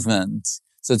achievement.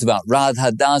 So it's about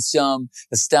Radha Dasyam,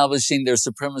 establishing their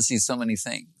supremacy, so many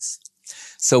things.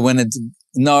 So when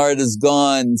Narad is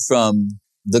gone from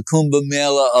the Kumbh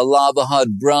Mela,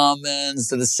 Allahabad Brahmins,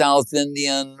 to the South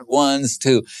Indian ones,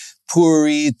 to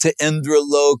Puri, to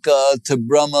Indraloka, to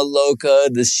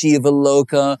Brahmaloka, to Shiva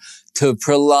Loka, to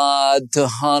Prahlad, to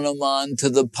Hanuman, to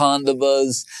the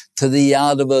Pandavas, to the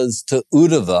Yadavas, to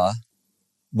Uddhava.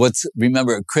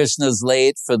 Remember, Krishna's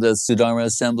late for the Sudharma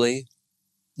assembly.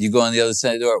 You go on the other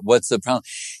side of the door. What's the problem?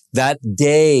 That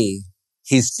day,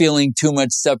 he's feeling too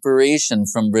much separation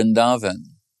from Vrindavan.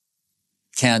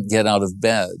 Can't get out of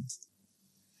bed.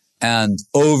 And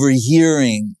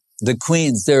overhearing the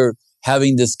queens, they're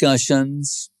having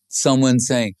discussions. Someone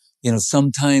saying,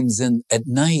 sometimes at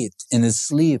night in his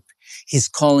sleep, he's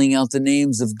calling out the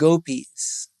names of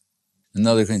gopis.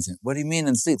 Another queen saying, what do you mean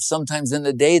in sleep? Sometimes in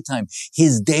the daytime,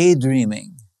 he's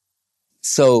daydreaming.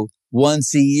 So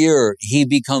once a year, he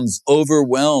becomes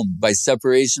overwhelmed by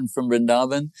separation from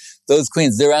Vrindavan. Those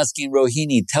queens, they're asking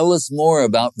Rohini, tell us more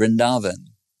about Vrindavan.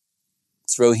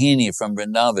 It's Rohini from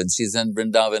Vrindavan. She's in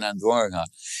Vrindavan and Dwarka.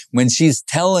 When she's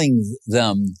telling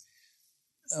them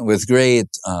with great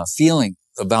feeling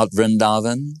about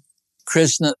Vrindavan,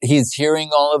 Krishna, he's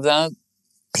hearing all of that.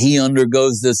 He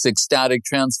undergoes this ecstatic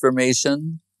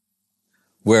transformation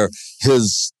where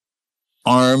his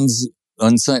arms,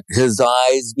 his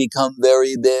eyes become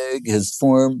very big, his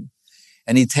form,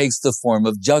 and he takes the form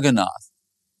of Jagannath.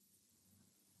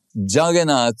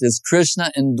 Jagannath is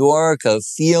Krishna in Dwarka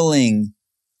feeling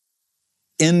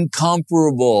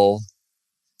incomparable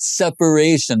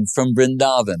separation from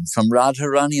Vrindavan, from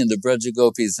Radharani and the Braja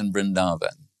Gopis in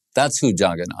Vrindavan. That's who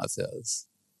Jagannath is.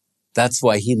 That's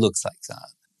why he looks like that.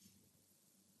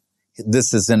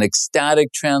 This is an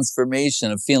ecstatic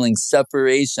transformation of feeling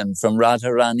separation from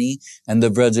Radharani and the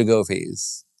Braja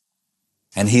Gopis.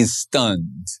 And he's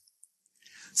stunned.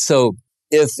 So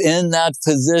if in that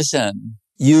position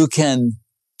you can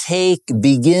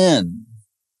begin,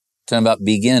 talking about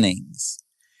beginnings,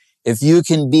 if you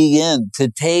can begin to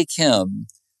take him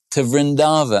to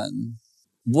Vrindavan,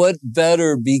 what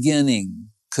better beginning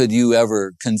could you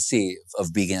ever conceive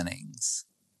of beginnings?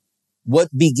 What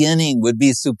beginning would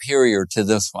be superior to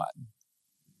this one?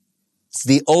 It's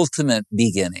the ultimate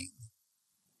beginning,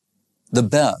 the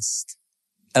best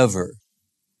ever.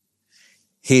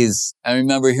 I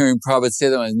remember hearing Prabhupada say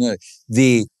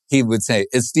that, he would say,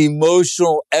 it's the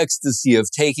emotional ecstasy of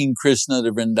taking Krishna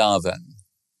to Vrindavan.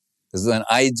 Because when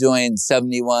I joined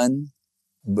 71,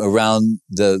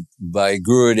 by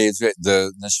Gurudev's,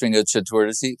 the Nrsimha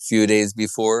Chaturdashi, a few days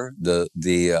before the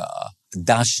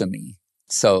Dashami.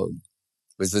 So,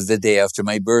 which was the day after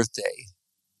my birthday.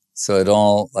 So it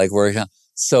all worked out.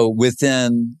 So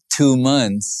within 2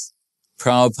 months,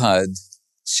 Prabhupada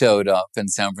showed up in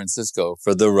San Francisco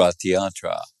for the Rath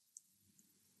Yatra.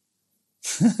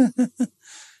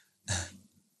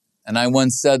 And I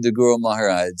once said to Guru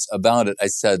Maharaj about it, I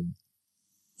said,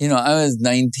 I was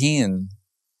 19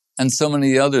 and so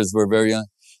many others were very young.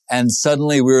 And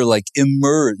suddenly we were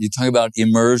immersed. You talk about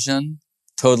immersion,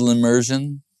 total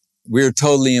immersion. We were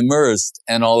totally immersed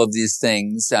in all of these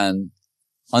things. And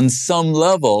on some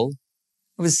level,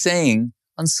 I was saying,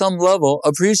 on some level,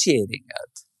 appreciating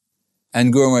it.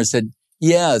 And Guru Maharaj said,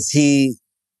 yes, he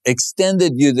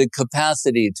extended you the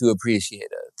capacity to appreciate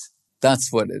it.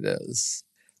 That's what it is.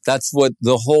 That's what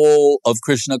the whole of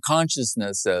Krishna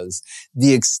consciousness is.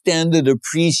 The extended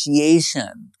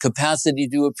appreciation, capacity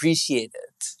to appreciate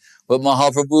it. What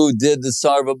Mahaprabhu did to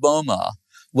Sarvabhauma.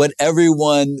 What every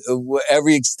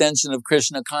extension of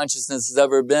Krishna consciousness has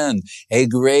ever been. A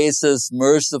gracious,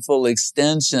 merciful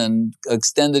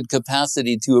extended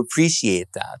capacity to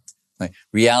appreciate that.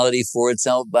 Reality for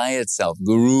itself, by itself.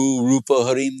 Guru, Rupa,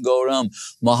 Harim, Gauram.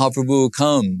 Mahaprabhu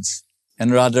comes and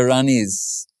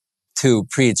Radharani's to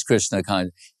preach Krishna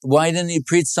consciousness. Why didn't he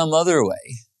preach some other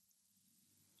way?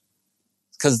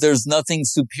 because there's nothing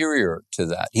superior to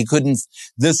that. He couldn't,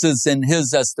 this is in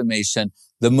his estimation,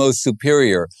 the most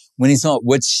superior. When he saw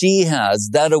what she has,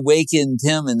 that awakened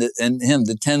him and him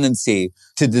the tendency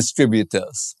to distribute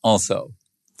this also.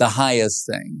 The highest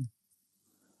thing,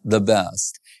 the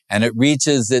best. And it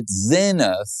reaches its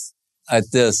zenith at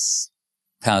this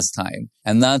pastime.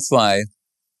 And that's why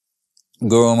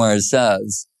Guru Maharaj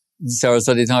says,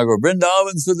 Saraswati Thakur,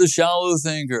 Vrindavan's for the shallow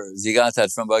thinkers. You got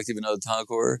that from Bhaktivinoda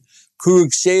Thakur.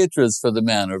 Kurukshetra's for the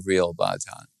man of real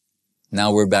bhajan.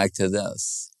 Now we're back to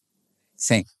this.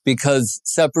 Saying, because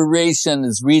separation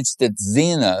has reached its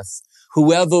zenith,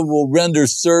 whoever will render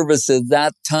service at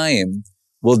that time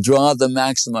will draw the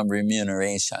maximum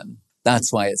remuneration.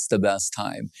 That's why it's the best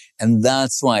time. And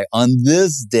that's why on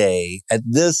this day, at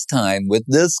this time, with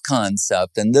this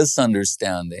concept and this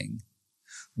understanding,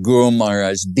 Guru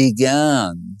Maharaj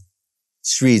began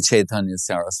Sri Chaitanya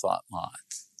Saraswat Mat.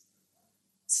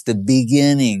 It's the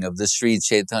beginning of the Sri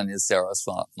Chaitanya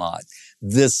Saraswat Mat.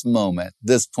 This moment,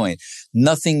 this point.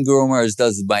 Nothing Guru Maharaj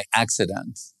does is by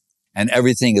accident. And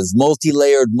everything is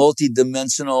multi-layered,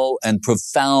 multi-dimensional, and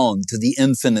profound to the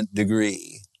infinite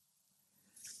degree.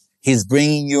 He's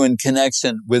bringing you in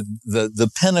connection with the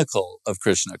pinnacle of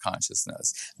Krishna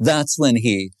consciousness. That's when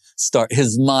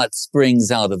his mat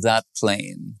springs out of that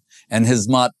plane. And his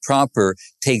mat proper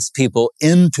takes people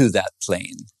into that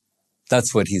plane.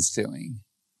 That's what he's doing.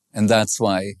 And that's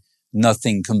why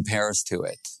nothing compares to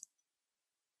it.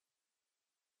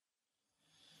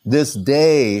 This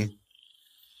day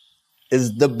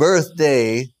is the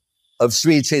birthday of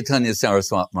Sri Chaitanya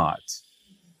Saraswat Mat.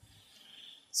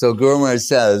 So Guru Maharaj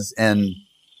says, and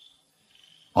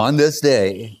on this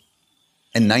day,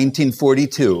 in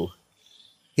 1942,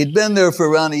 he'd been there for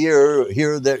around a year,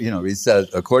 here, there, he says,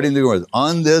 according to Guru Maharaj,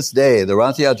 on this day, the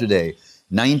Rath Yatra day,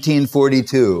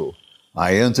 1942,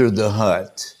 I entered the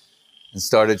hut and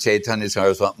started Chaitanya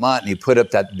Saraswat Mat, and he put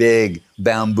up that big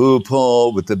bamboo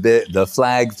pole with the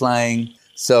flag flying.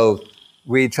 So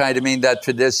we try to maintain that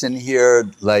tradition here,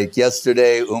 like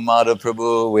yesterday, Umada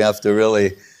Prabhu, we have to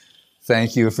really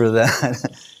thank you for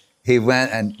that. He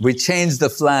went and we changed the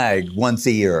flag once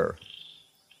a year.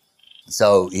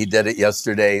 So he did it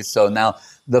yesterday. So now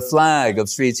the flag of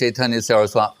Sri Chaitanya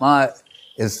Saraswat Mat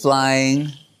is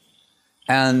flying.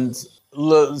 And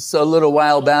so a little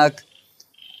while back,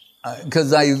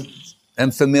 because I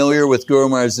am familiar with Guru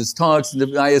Maharaj's talks,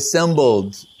 I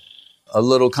assembled a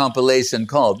little compilation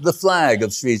called The Flag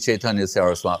of Sri Chaitanya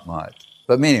Saraswat Mat.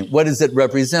 But meaning, what does it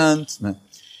represent?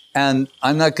 And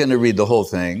I'm not going to read the whole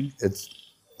thing. It's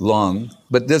long.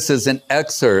 But this is an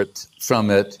excerpt from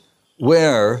it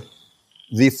where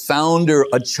the founder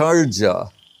Acharya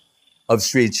of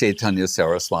Sri Chaitanya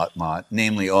Saraswat Mat,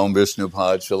 namely Om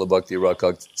Vishnupad Srila Bhakti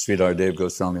Rakak Sridhar Dev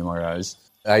Goswami Maharaj,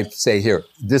 I say here,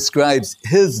 describes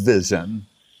his vision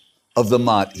of the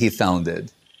Mat he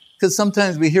founded. Because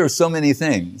sometimes we hear so many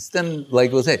things. Then,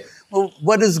 like we'll say, well,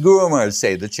 what does Guru Maharaj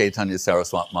say the Chaitanya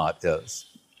Saraswat Mat is?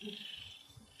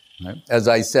 Right? As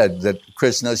I said, that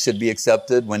Krishna should be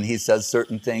accepted when he says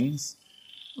certain things,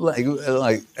 like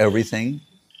everything.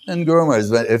 And Guru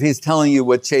Maharaj, if he's telling you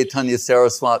what Chaitanya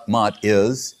Saraswat Mat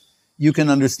is, you can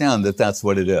understand that that's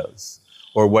what it is,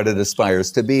 or what it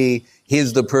aspires to be.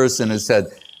 He's the person who said,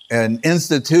 an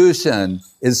institution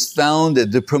is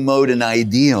founded to promote an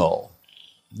ideal.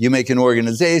 You make an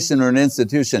organization or an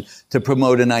institution to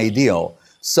promote an ideal.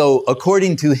 So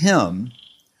according to him,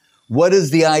 what is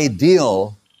the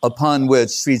ideal upon which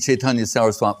Sri Chaitanya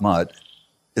Saraswat Mat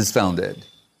is founded?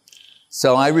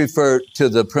 So I refer to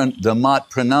the Mat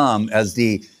Pranam as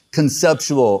the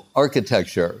conceptual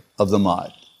architecture of the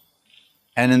Mat.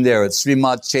 And in there, it's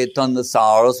Srimat Chaitanya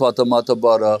Saraswata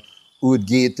Matabara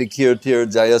Udgita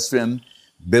Kirtir Jayasrim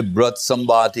Bibrat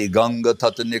Sambati Ganga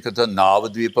Tata Nikata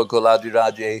Navadvipa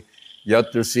Kuladiraje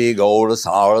Yatra Sri Gaura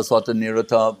Saraswata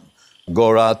Nirata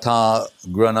Gaurata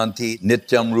Grananti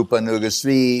Nityam Rupa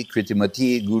Nugasri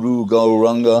Kritimati Guru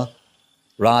Gauranga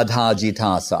Radha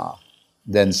Jitasa.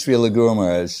 Then Srila Guru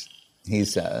Maharaj, he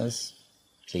says,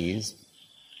 please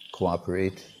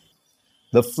cooperate.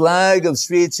 The flag of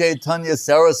Sri Chaitanya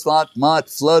Saraswat Mat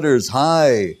flutters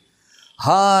high,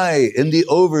 high in the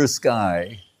over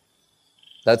sky.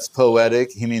 That's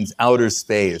poetic. He means outer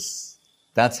space.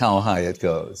 That's how high it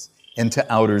goes, into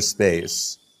outer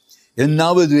space. In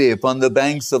Navadvip, on the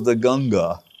banks of the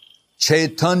Ganga,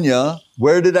 Chaitanya,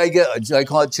 I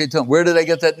call it Chaitanya. Where did I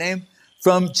get that name?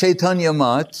 From Chaitanya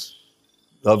Mat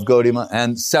of Gaudima,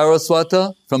 and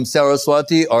Saraswata, from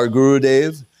Saraswati, our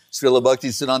Gurudev, Srila Bhakti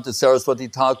Siddhanta Saraswati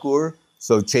Thakur,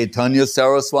 so Chaitanya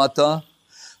Saraswata.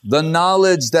 The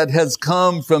knowledge that has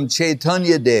come from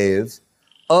Chaitanya Dev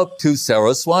up to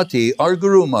Saraswati, our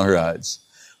Guru Maharaj.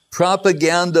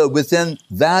 Propaganda within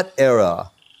that era,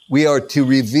 we are to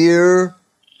revere,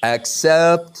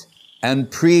 accept, and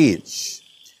preach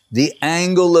the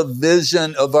angle of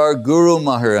vision of our Guru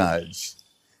Maharaj,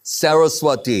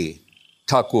 Saraswati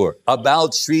Thakur,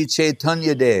 about Sri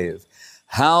Chaitanya Dev,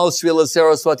 how Srila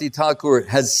Saraswati Thakur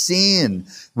has seen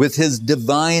with his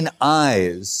divine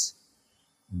eyes.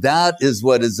 That is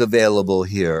what is available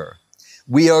here.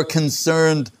 We are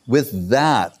concerned with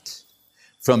that.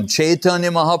 From Chaitanya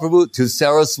Mahaprabhu to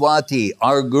Saraswati,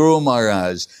 our Guru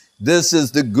Maharaj, this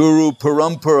is the Guru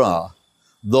Parampara.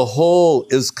 The whole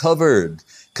is covered,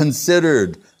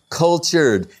 considered,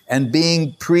 cultured, and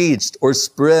being preached or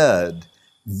spread.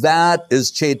 That is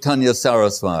Chaitanya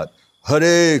Saraswat.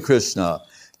 Hare Krishna.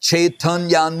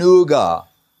 Chaitanyanuga,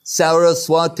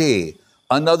 Saraswati.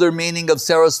 Another meaning of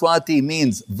Saraswati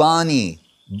means Vani,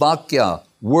 Vakya,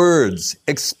 words,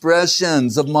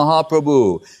 expressions of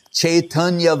Mahaprabhu.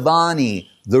 Chaitanya Vani,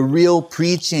 the real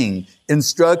preaching,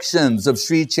 instructions of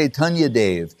Sri Chaitanya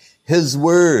Dev, his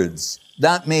words.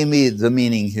 That may be the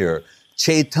meaning here.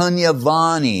 Chaitanya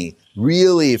Vani,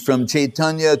 really from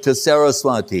Chaitanya to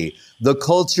Saraswati, the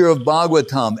culture of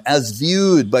Bhagavatam as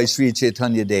viewed by Sri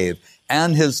Chaitanya Dev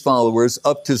and his followers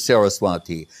up to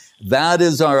Saraswati. That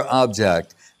is our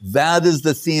object. That is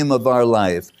the theme of our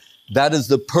life. That is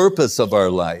the purpose of our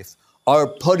life. Our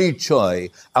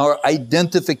parichoy, our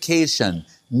identification,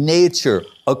 nature,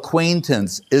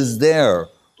 acquaintance is there.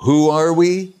 Who are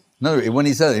we? No, when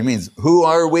he says it, means, who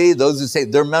are we? Those who say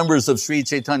they're members of Sri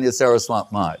Chaitanya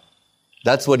Saraswat Mat.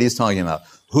 That's what he's talking about.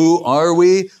 Who are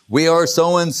we? We are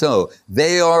so-and-so.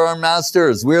 They are our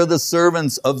masters. We're the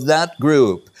servants of that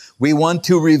group. We want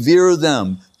to revere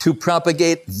them, to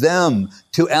propagate them,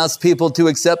 to ask people to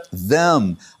accept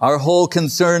them. Our whole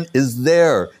concern is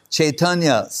there.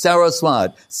 Chaitanya,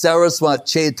 Saraswat, Saraswat,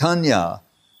 Chaitanya.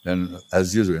 And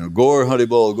as usual, Gaur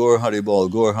Haribol, Gaur Haribol,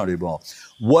 Gaur Haribol.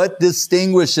 What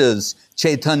distinguishes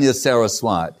Chaitanya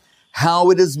Saraswat? How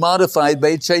it is modified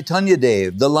by Chaitanya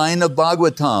Dev, the line of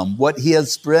Bhagavatam, what he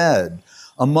has spread.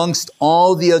 Amongst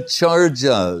all the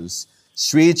acharyas,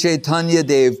 Sri Chaitanya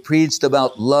Dev preached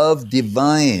about love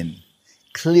divine,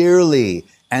 clearly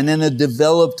and in a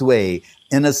developed way,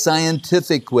 in a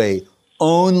scientific way.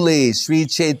 Only Sri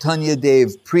Chaitanya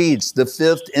Dev preached the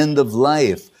fifth end of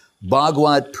life,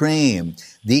 Bhagavad Prem.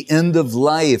 The end of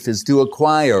life is to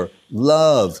acquire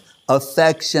love,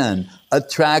 affection,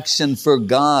 attraction for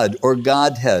God or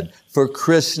Godhead, for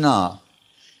Krishna.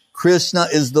 Krishna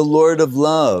is the Lord of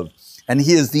love, and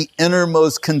he is the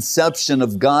innermost conception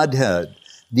of Godhead.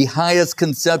 The highest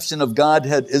conception of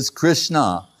Godhead is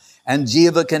Krishna, and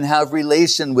Jiva can have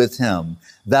relation with him,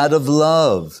 that of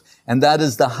love. And that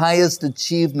is the highest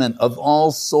achievement of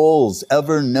all souls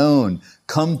ever known,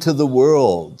 come to the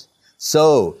world.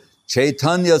 So,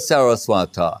 Chaitanya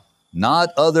Saraswata, not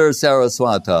other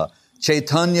Saraswata,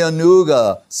 Chaitanya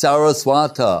Nuga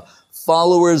Saraswata,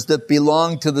 followers that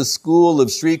belong to the school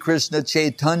of Sri Krishna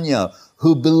Chaitanya,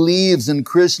 who believes in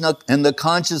Krishna and the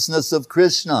consciousness of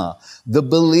Krishna, the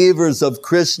believers of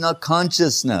Krishna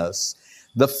consciousness.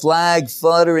 The flag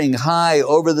fluttering high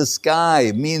over the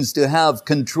sky means to have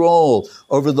control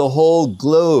over the whole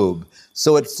globe.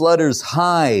 So it flutters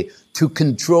high to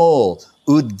control.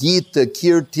 Udgita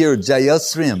Kirtir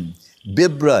Jayasrim,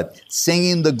 Bibrat,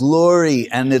 singing the glory,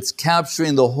 and it's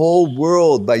capturing the whole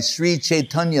world by Sri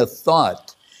Chaitanya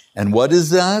thought. And what is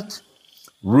that?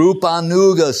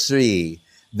 Rupanuga Sri.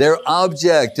 Their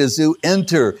object is to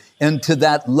enter into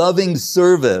that loving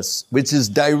service which is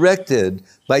directed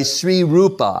by Sri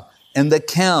Rupa in the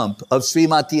camp of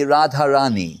Srimati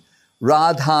Radharani,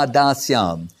 Radha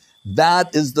Dasyam.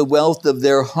 That is the wealth of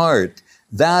their heart.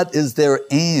 That is their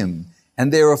aim.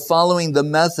 And they are following the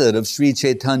method of Sri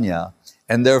Chaitanya.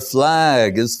 And their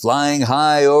flag is flying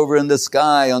high over in the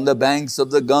sky on the banks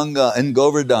of the Ganga in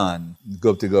Govardhan.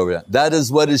 Gupta Govardhan. That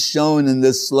is what is shown in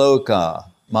this sloka,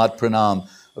 Mat Pranam,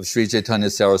 of Sri Chaitanya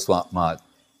Saraswat Mat.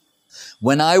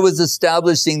 When I was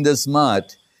establishing this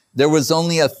Mat, there was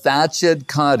only a thatched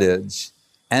cottage,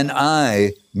 and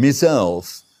I,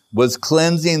 myself, was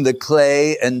cleansing the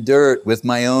clay and dirt with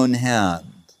my own hand.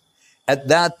 At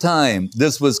that time,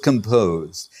 this was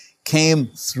composed, came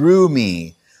through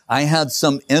me. I had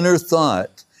some inner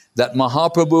thought that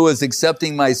Mahaprabhu is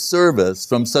accepting my service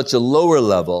from such a lower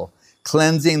level,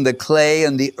 cleansing the clay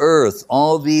and the earth,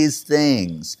 all these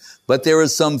things. But there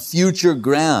is some future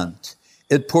grant.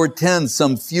 It portends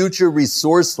some future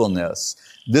resourcefulness.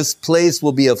 This place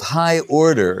will be of high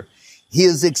order. He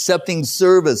is accepting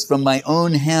service from my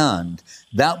own hand.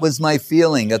 That was my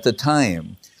feeling at the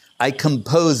time. I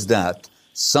composed that.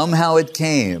 Somehow it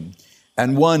came.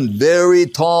 And one very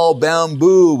tall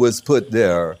bamboo was put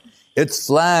there, its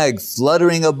flag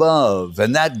fluttering above,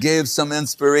 and that gave some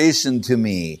inspiration to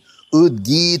me.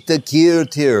 Udgita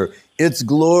Kirtir, its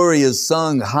glory is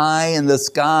sung high in the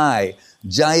sky.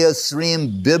 Jaya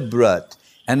Srim Bibrat,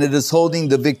 and it is holding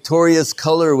the victorious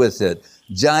color with it.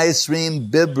 Jai Srim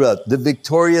Bibrat, the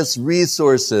victorious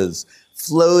resources,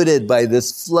 floated by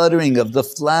this fluttering of the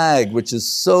flag, which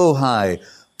is so high,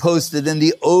 posted in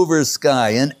the over sky,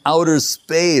 in outer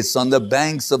space, on the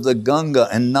banks of the Ganga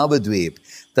and Navadvip,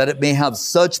 that it may have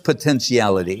such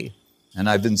potentiality. And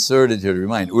I've inserted here to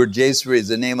remind, Urjayasri is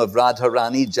the name of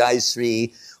Radharani.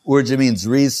 Jayasri, Urja means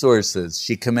resources.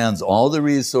 She commands all the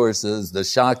resources, the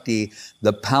Shakti,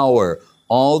 the power,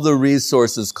 all the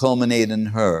resources culminate in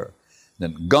her.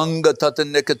 Then Ganga Tata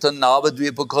Nikata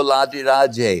Navadvipa Koladri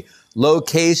Raje.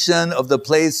 Location of the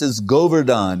place is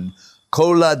Govardhan.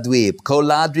 Koladvip,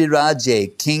 Koladri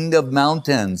Raje, king of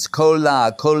mountains.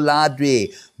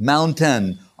 Koladri,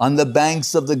 mountain on the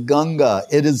banks of the Ganga.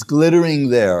 It is glittering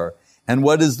there. And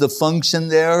what is the function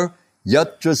there?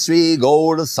 Yatra Sri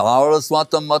Gaura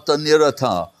Saraswata Mata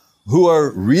Nirata, who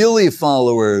are really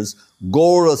followers,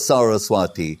 Gaura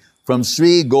Saraswati. From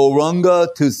Sri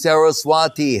Gauranga to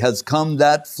Saraswati has come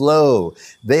that flow.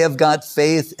 They have got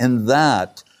faith in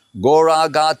that.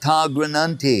 Gauragata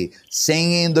Grananti,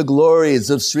 singing the glories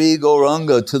of Sri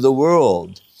Gauranga to the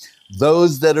world.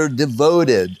 Those that are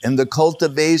devoted in the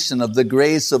cultivation of the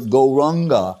grace of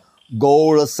Gauranga,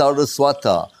 Gaura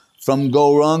Saraswata, from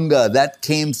Gauranga, that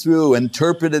came through,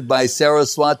 interpreted by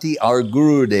Saraswati, our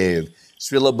Gurudev,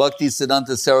 Srila Bhakti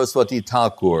Siddhanta Saraswati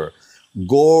Thakur.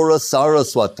 Gaura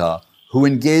Saraswata, who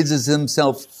engages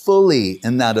himself fully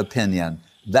in that opinion,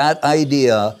 that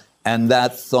idea, and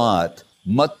that thought.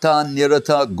 Matta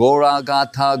Nirata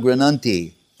Gauragata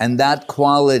Grananti, and that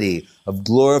quality of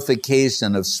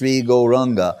glorification of Sri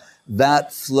Gauranga,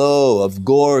 that flow of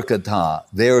Gaurkatha,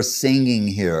 they're singing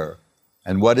here.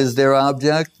 And what is their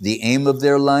object? The aim of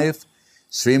their life?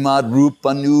 Srimad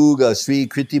Rupanuga Sri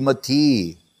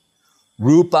Kritimati,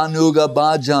 Rupanuga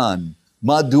Bhajan,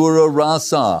 Madhura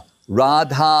Rasa,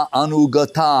 Radha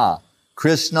Anugata,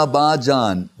 Krishna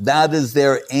Bhajan. That is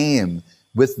their aim.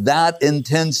 With that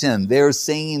intention, they're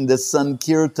singing the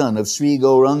Sankirtan of Sri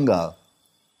Gauranga.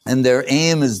 And their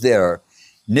aim is there.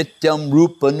 Nityam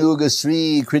Rupanuga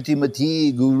Sri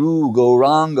Kritimati Guru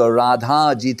Gauranga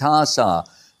Radha Jitasa.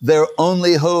 Their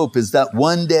only hope is that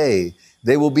one day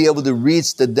they will be able to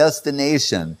reach the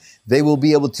destination. They will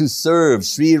be able to serve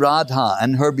Sri Radha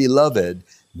and her beloved.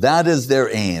 That is their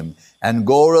aim. And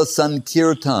Gaura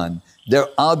Sankirtan, their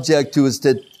object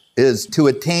is to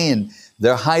attain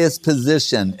their highest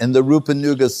position in the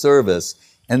Rupanuga service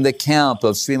in the camp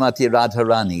of Srimati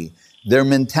Radharani. Their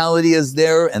mentality is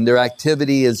there and their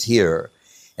activity is here.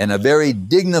 In a very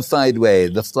dignified way,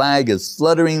 the flag is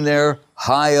fluttering there,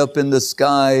 high up in the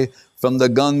sky, from the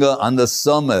Ganga on the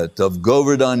summit of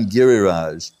Govardhan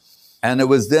Giriraj. And it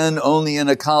was then only in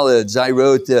a college I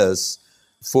wrote this,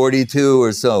 42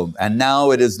 or so, and now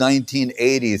it is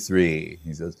 1983.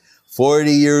 He says,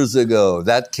 40 years ago,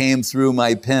 that came through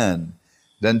my pen.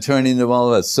 Then turning to all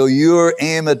of us, so your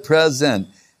aim at present,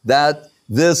 that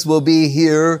this will be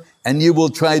here, and you will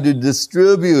try to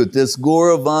distribute this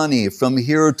Gauravani from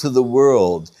here to the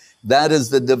world. That is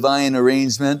the divine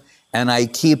arrangement, and I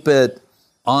keep it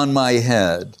on my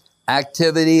head.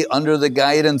 Activity under the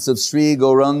guidance of Sri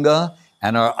Gauranga,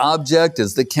 and our object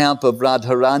is the camp of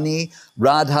Radharani,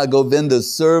 Radha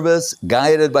Govinda's service,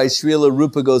 guided by Srila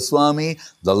Rupa Goswami,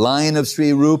 the line of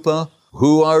Sri Rupa.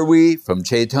 Who are we? From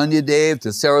Chaitanya Dev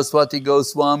to Saraswati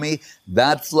Goswami.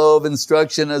 That flow of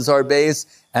instruction is our base,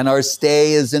 and our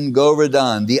stay is in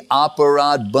Govardhan, the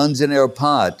Aparad Bunjaner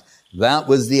pot. That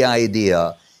was the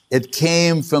idea. It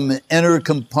came from the inner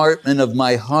compartment of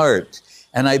my heart,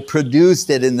 and I produced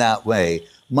it in that way.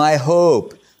 My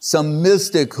hope, some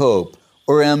mystic hope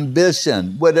or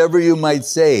ambition, whatever you might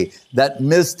say, that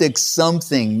mystic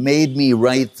something made me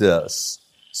write this.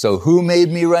 So who made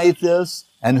me write this?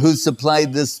 And who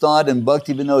supplied this thought in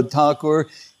Bhaktivinoda Thakur?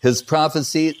 His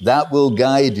prophecy, that will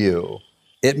guide you.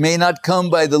 It may not come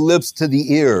by the lips to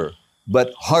the ear,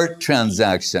 but heart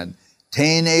transaction.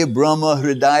 Tene Brahma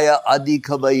Hridaya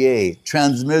Adikavaye,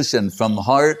 transmission from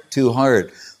heart to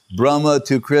heart. Brahma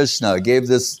to Krishna gave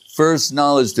this first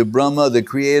knowledge to Brahma, the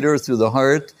creator, through the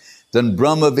heart. Then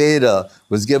Brahma Veda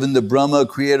was given to Brahma,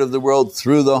 creator of the world,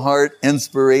 through the heart,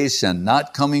 inspiration,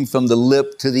 not coming from the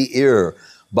lip to the ear.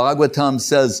 Bhagavatam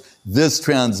says this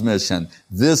transmission,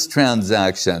 this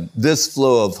transaction, this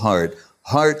flow of heart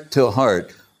to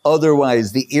heart.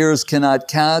 Otherwise, the ears cannot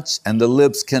catch and the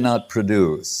lips cannot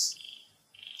produce.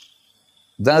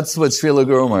 That's what Srila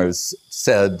Guru Maharaj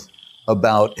said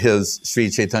about his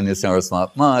Sri Chaitanya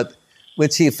Saraswat Mat,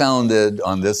 which he founded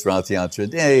on this Rath Yatra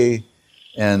day,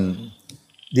 and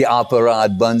the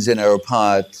Aparad Bhanjan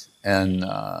Airpat and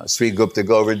Sri Gupta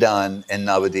Govardhan and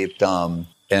Navadip Dham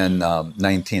in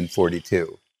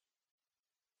 1942.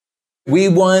 We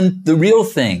want the real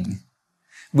thing.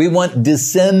 We want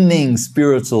descending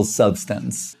spiritual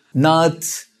substance, not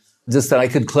just that I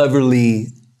could cleverly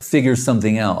figure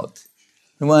something out.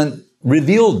 We want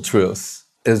revealed truth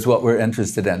is what we're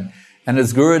interested in. And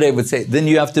as Gurudev would say, then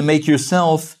you have to make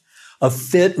yourself a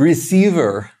fit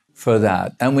receiver for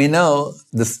that. And we know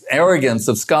this arrogance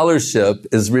of scholarship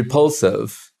is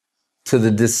repulsive to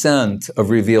the descent of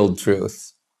revealed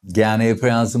truth. Jnane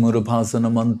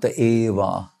prayasamudapasana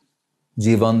eva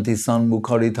jivanti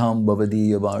sanmukharitam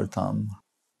bhavadiyavartam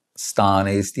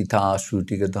stane stita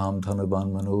shrutigatam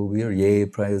thanaban manovir ye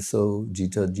prayaso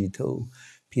jita jito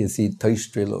piyasi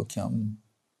taishtrilokyam.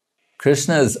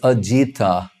 Krishna is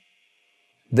ajita.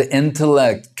 The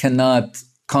intellect cannot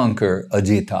conquer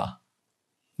ajita.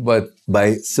 But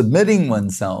by submitting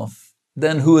oneself,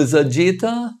 then who is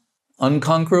ajita,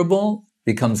 unconquerable,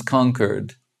 becomes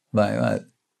conquered by what?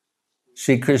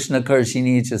 Shri Krishna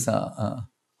Karshini Chasa,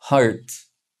 heart.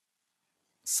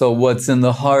 So what's in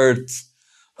the heart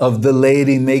of the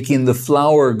lady making the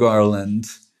flower garland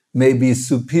may be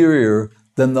superior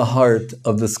than the heart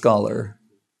of the scholar.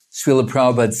 Srila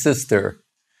Prabhupada's sister,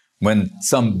 when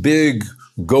some big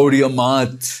Gaudiya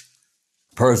Math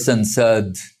person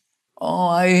said, "Oh,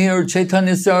 I hear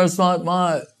Chaitanya Saraswat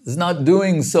Math is not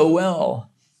doing so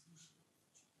well,"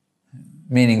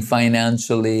 meaning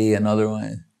financially and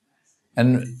otherwise.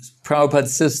 And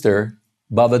Prabhupada's sister,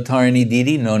 Bhavatarini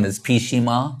Didi, known as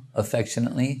Pishima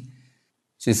affectionately,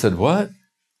 she said, "What?"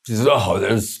 She said, "Oh,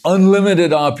 there's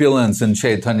unlimited opulence in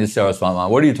Chaitanya Saraswat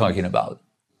Math. What are you talking about?"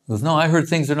 He goes, "No, I heard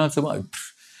things are not so much."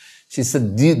 She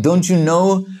said, "Don't you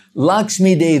know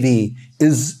Lakshmi Devi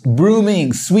is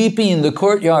brooming, sweeping the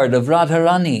courtyard of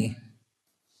Radharani?"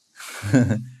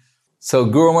 So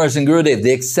Guru Maharaj and Gurudev,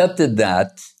 they accepted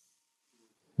that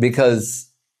because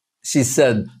she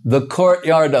said, the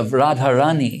courtyard of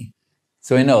Radharani.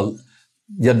 So we know,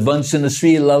 Yadvanshana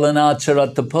Sri Lalana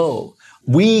Charatapo.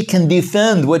 We can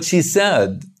defend what she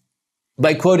said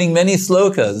by quoting many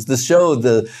slokas to show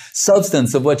the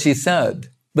substance of what she said.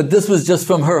 But this was just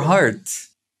from her heart.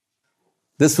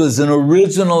 This was an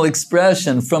original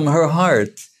expression from her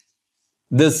heart.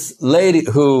 This lady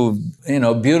who,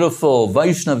 beautiful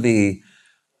Vaishnavi,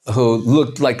 who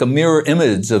looked like a mirror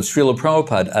image of Srila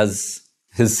Prabhupada as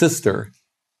his sister.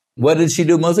 What did she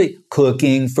do mostly?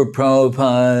 Cooking for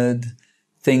Prabhupada,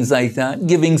 things like that,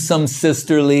 giving some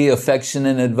sisterly affection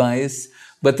and advice.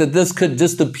 But that this could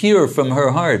just appear from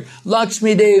her heart.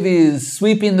 Lakshmi Devi is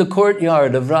sweeping the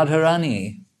courtyard of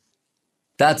Radharani.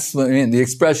 That's the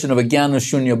expression of a Jnana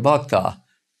Shunya Bhakta.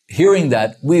 Hearing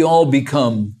that, we all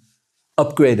become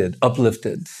upgraded,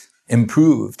 uplifted,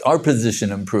 improved. Our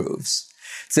position improves.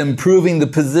 It's improving the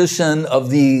position of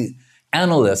the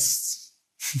analysts.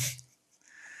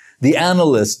 The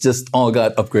analysts just all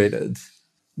got upgraded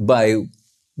by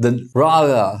the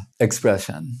raga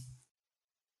expression.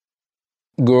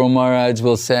 Guru Maharaj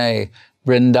will say,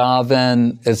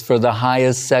 Vrindavan is for the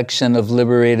highest section of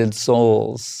liberated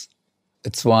souls.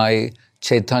 It's why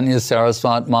Chaitanya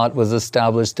Saraswat Mat was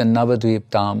established in Navadvip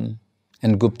Dham,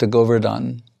 in Gupta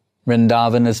Govardhan.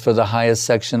 Vrindavan is for the highest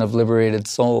section of liberated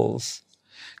souls.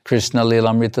 Krishna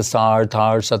Lilamrita Sar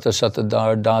Tar Shata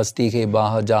Shatadar Das Dike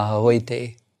Baha Jaha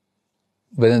Hoite.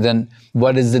 But then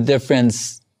what is the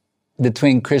difference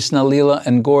between Krishna Lila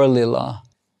and Gaur Lila?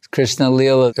 Krishna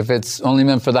Lila, if it's only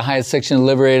meant for the highest section of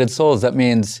liberated souls, that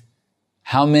means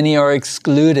how many are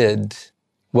excluded?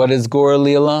 What is Gaur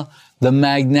Lila? The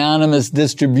magnanimous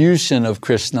distribution of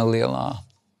Krishna Lila.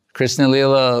 Krishna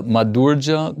Lila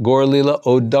Madhurja, Gaur Lila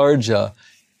Odarja.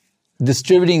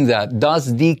 Distributing that. Das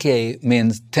Dike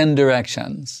means 10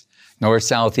 directions. North,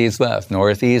 south, east, west,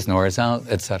 northeast, north, south,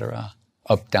 etc.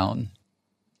 Up, down.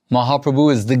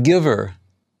 Mahaprabhu is the giver.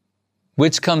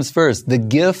 Which comes first, the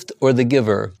gift or the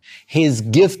giver? He's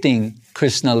gifting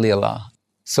Krishna Lila.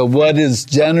 So what is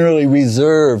generally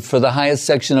reserved for the highest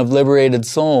section of liberated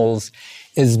souls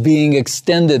is being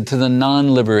extended to the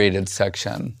non-liberated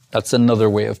section. That's another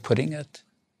way of putting it.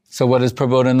 So what does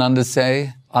Prabodhananda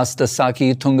say?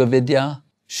 Astasaki Tunga Vidya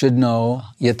should know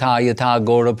Yata Yata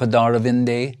Gora Padara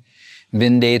Vinde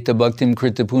Vindeta Bhaktim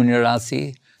Krita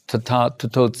Punyarasi Tata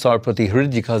Tatot Sarpati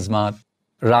Hridikasmat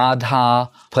Radha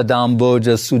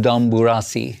Padamboja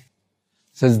Sudamburasi.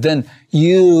 Says then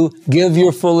you give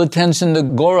your full attention to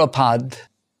Gaurapad,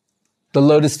 the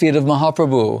lotus feet of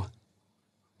Mahaprabhu.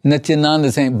 Nityananda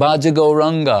is saying, Bhaja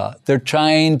Gauranga. They're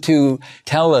trying to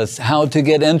tell us how to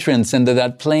get entrance into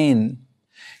that plane.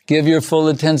 Give your full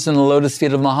attention to the lotus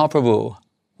feet of Mahaprabhu.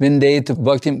 Vindeta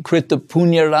Bhaktim Krita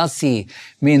Punya Rasi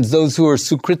means those who are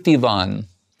Sukritivan,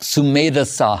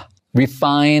 Sumedasa,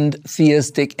 refined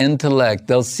theistic intellect.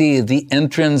 They'll see the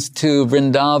entrance to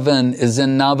Vrindavan is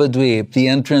in Navadvip. The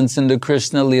entrance into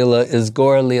Krishna Lila is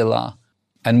Gaur Lila.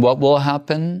 And what will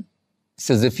happen? He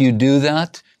says, if you do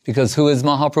that, because who is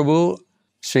Mahaprabhu?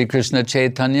 Sri Krishna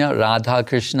Chaitanya, Radha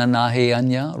Krishna Nahi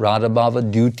Anya, Radha Bhava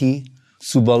Duty,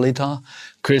 Subalita,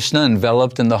 Krishna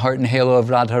enveloped in the heart and halo of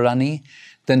Radharani,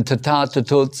 then Tata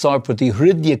Tatot Sarpati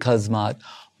Hridya Kazmat,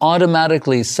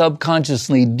 automatically,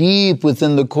 subconsciously, deep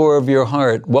within the core of your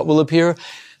heart, what will appear?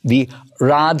 The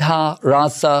Radha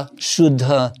Rasa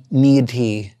Shuddha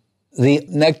Nidhi, the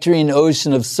nectarine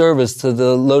ocean of service to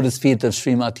the lotus feet of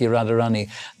Srimati Radharani.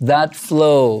 That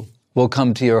flow will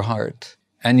come to your heart,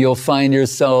 and you'll find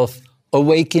yourself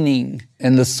awakening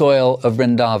in the soil of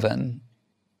Vrindavan.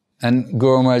 And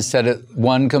Guru Maharaj said it,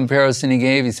 one comparison he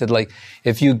gave, he said, like,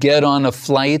 if you get on a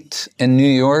flight in New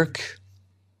York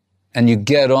and you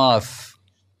get off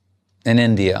in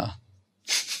India.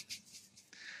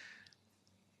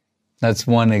 That's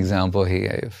one example he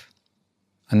gave.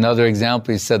 Another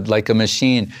example, he said, like a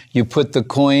machine, you put the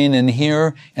coin in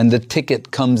here and the ticket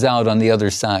comes out on the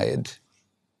other side.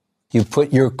 You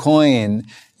put your coin,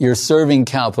 your serving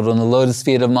capital in the lotus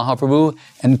feet of Mahaprabhu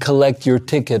and collect your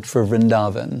ticket for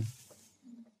Vrindavan.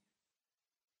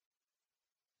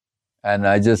 And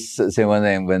I just say one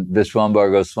thing, when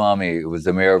Vishwambar Goswami was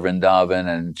the mayor of Vrindavan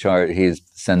and he's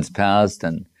since passed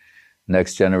and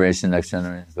next generation,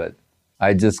 but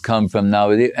I just come from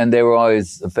Navadvip, and they were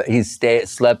always,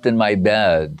 slept in my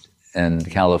bed in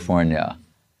California.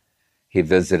 He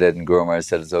visited and Guru Maharaj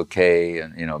said it's okay,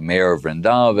 and mayor of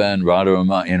Vrindavan,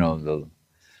 Radharama,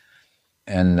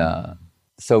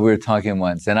 so we were talking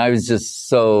once, and I was just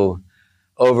so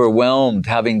overwhelmed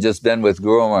having just been with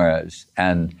Guru Maharaj,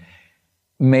 and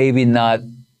maybe not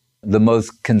the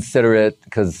most considerate,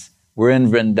 because we're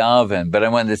in Vrindavan, but I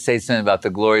wanted to say something about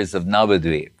the glories of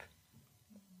Navadvip.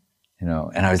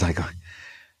 And I was like,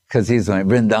 because he's going,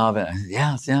 Vrindavan. I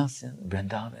said, yes,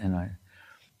 Vrindavan. And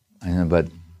I know, but,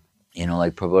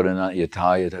 like Prabodhana,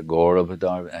 Yata,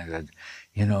 Gaura, I said,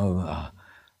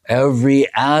 every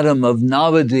atom of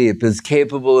Navadvip is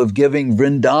capable of giving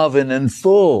Vrindavan in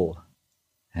full.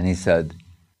 And he said,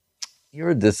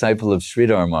 you're a disciple of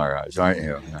Sridhar Maharaj, aren't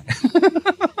you?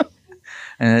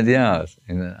 And yes.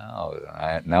 Now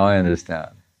I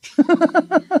understand.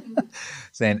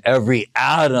 Saying every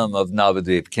atom of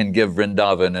Navadvip can give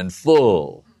Vrindavan in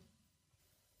full.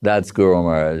 That's Guru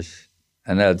Maharaj,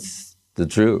 and that's the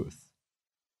truth.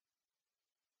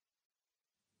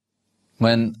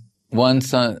 When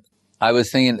once I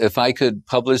was thinking, if I could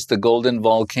publish the golden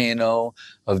volcano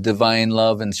of divine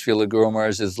love in Srila Guru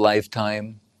Maharaj's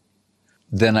lifetime,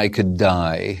 then I could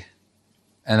die.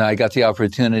 And I got the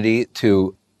opportunity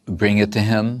to bring it to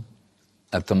him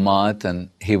at the Mat, and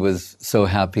he was so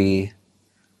happy.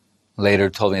 Later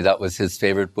told me that was his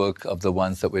favorite book of the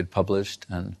ones that we'd published.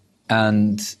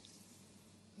 And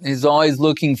he's always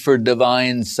looking for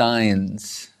divine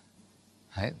signs,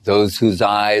 right? Those whose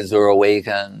eyes are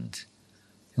awakened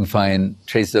can find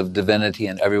traces of divinity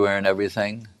in everywhere and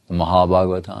everything, the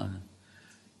Mahabhagavatam.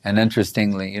 And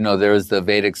interestingly, there is the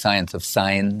Vedic science of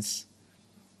signs,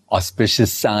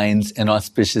 auspicious signs,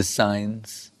 inauspicious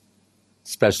signs,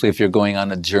 especially if you're going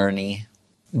on a journey.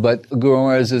 But Guru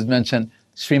Maharaj has mentioned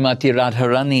Srimati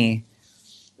Radharani,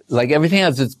 like everything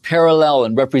has its parallel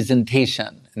and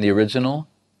representation in the original.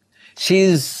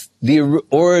 She's the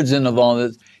origin of all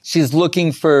this. She's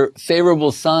looking for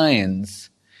favorable signs,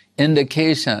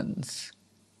 indications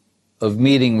of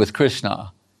meeting with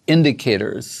Krishna,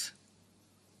 indicators.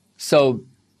 So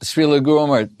Srila Guru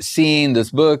Maharaj, seeing this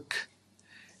book,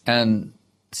 and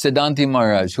Siddhanti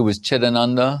Maharaj, who was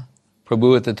Chidananda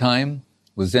Prabhu at the time,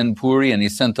 was in Puri, and he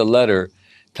sent a letter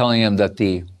telling him that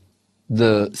the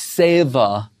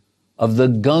seva of the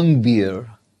Gambhir,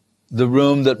 the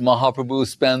room that Mahaprabhu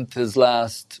spent his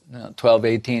last 12,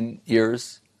 18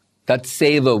 years, that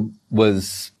seva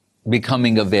was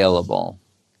becoming available.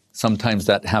 Sometimes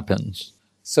that happens.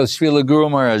 So Srila Guru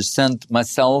Maharaj sent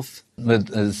myself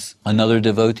with another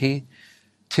devotee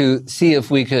to see if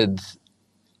we could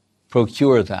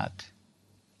procure that.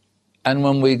 And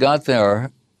when we got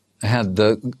there, I had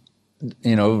the,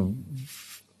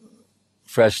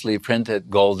 freshly printed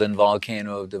Golden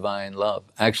Volcano of Divine Love.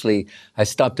 Actually, I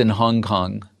stopped in Hong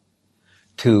Kong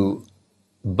to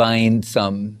bind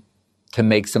some, to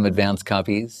make some advanced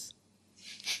copies.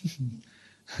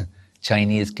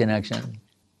 Chinese connection.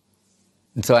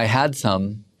 And so I had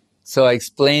some. So I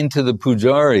explained to the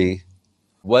pujari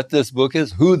what this book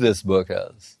is, who this book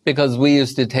is. Because we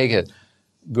used to take it.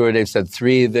 Gurudev said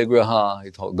 3 Vigraha.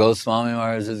 He told Goswami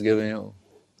Maharaj is giving you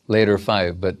later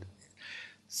 5. But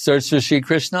search for Sri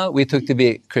Krishna, we took to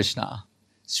be Krishna.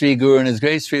 Sri Guru and His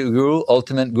Grace, Sri Guru,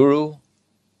 ultimate Guru,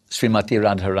 Srimati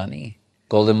Radharani.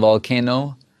 Golden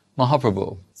Volcano,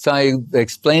 Mahaprabhu. So I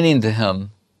explaining to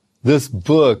him, this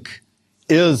book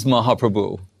is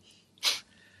Mahaprabhu.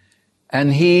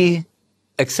 And he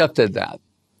accepted that.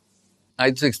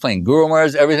 I just explained Guru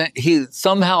Maharaj, everything.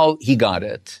 Somehow he got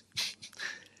it.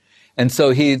 And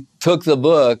so he took the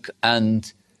book,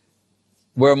 and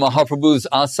where Mahaprabhu's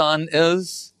asan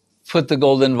is, put the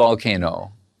golden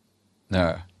volcano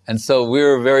there. And so we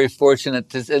were very fortunate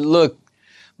to say, look,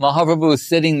 Mahaprabhu is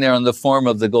sitting there in the form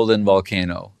of the golden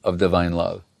volcano of divine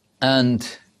love.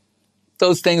 And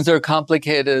those things are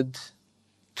complicated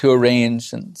to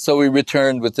arrange. And so we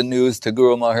returned with the news to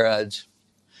Guru Maharaj.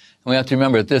 And we have to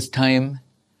remember, at this time,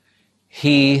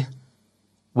 he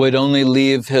would only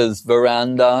leave his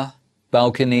veranda,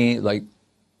 balcony, like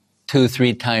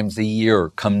 2-3 times a year,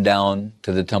 come down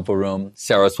to the temple room.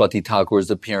 Saraswati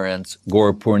Thakur's appearance,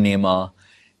 Gaur Purnima,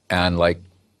 and like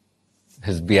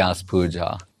his Vyas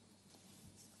Puja.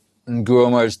 And Guru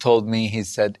Maharaj told me, he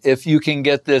said, if you can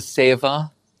get this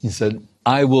seva, he said,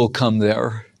 I will come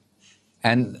there.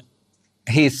 And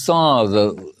he saw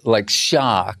the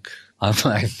shock on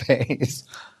my face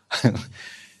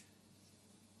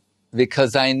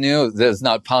because I knew that it's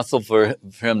not possible for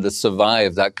him to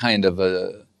survive that kind of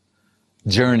a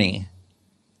journey.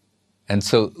 And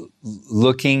so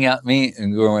looking at me,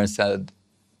 and Guru Maharaj said,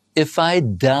 if I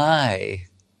die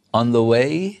on the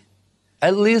way,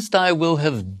 at least I will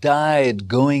have died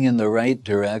going in the right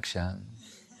direction.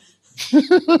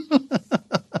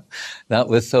 That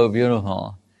was so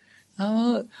beautiful.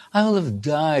 I will have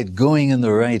died going in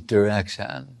the right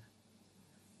direction.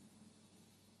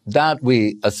 That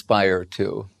we aspire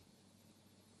to.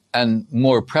 And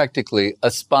more practically,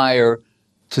 aspire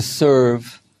to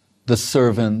serve the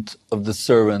servant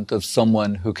of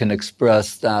someone who can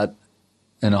express that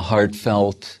in a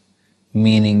heartfelt,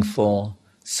 meaningful,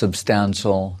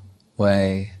 substantial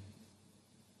way.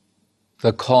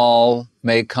 The call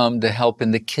may come to help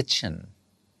in the kitchen.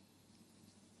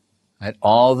 Right?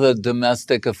 All the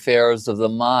domestic affairs of the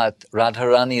mat,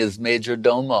 Radharani is major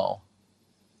domo.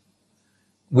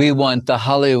 We want the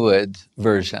Hollywood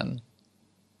version.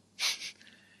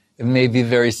 It may be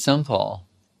very simple.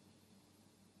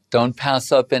 Don't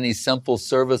pass up any simple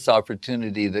service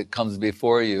opportunity that comes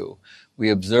before you. We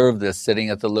observe this sitting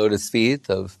at the lotus feet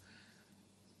of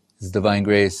His Divine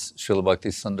Grace, Srila Bhakti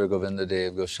Sundar Govinda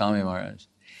Dev Goswami Maharaj.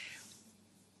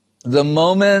 The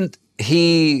moment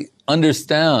he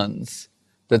understands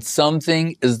that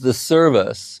something is the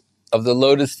service of the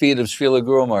lotus feet of Srila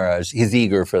Guru Maharaj, he's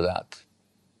eager for that,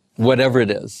 whatever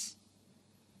it is.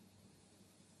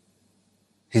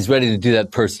 He's ready to do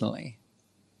that personally.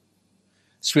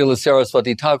 Srila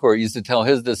Saraswati Thakur used to tell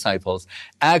his disciples,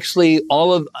 actually,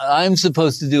 I'm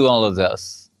supposed to do all of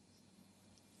this,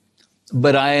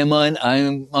 but I'm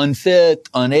unfit,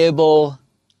 unable,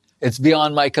 it's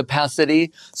beyond my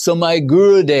capacity. So my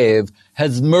Gurudev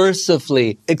has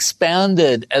mercifully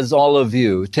expanded as all of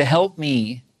you to help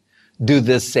me do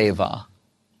this seva.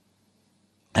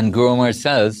 And Guru Maharaj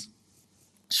says,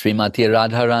 Srimati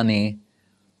Radharani,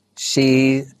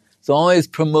 she is always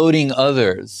promoting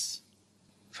others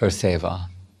for seva.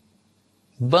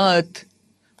 But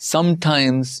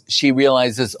sometimes she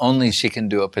realizes only she can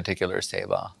do a particular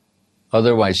seva.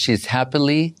 Otherwise, she's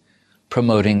happily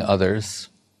promoting others.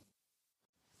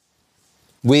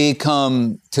 We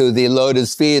come to the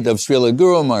lotus feet of Srila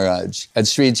Guru Maharaj at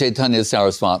Sri Chaitanya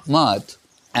Saraswat Mat,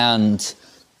 and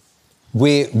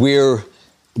we're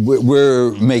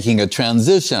making a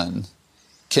transition.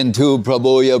 Kintu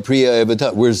Prabhoya Priya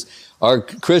Evata. Our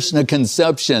Krishna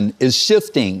conception is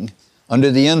shifting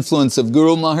under the influence of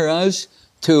Guru Maharaj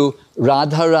to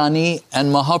Radharani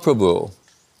and Mahaprabhu,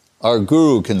 our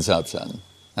Guru conception,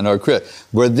 and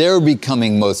where they're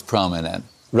becoming most prominent.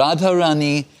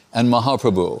 Radharani and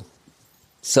Mahaprabhu.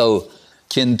 So,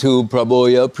 Kintu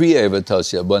Prabhoya Priya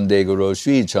Tasya Bande Guru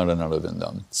Shri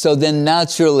Charanarvindam. So then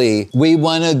naturally, we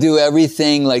want to do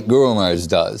everything like Guru Maharaj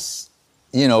does.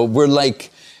 You know, we're like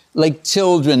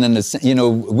children in a sense. You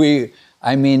know,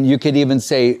 you could even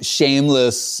say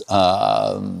shameless,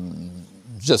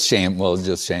 just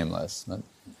shameless.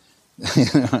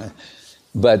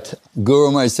 But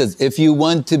Guru Maharaj says, if you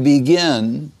want to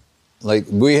begin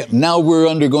Like now we're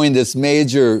undergoing this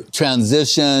major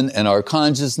transition in our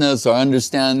consciousness, our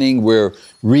understanding. We're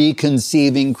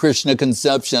reconceiving Krishna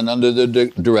conception under the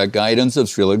direct guidance of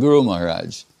Srila Guru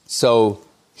Maharaj. So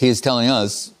he's telling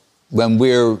us, when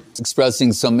we're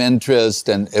expressing some interest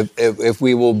and if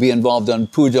we will be involved on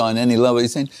puja on any level,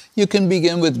 he's saying, you can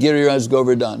begin with Giriraj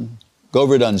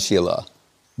Govardhan Shila.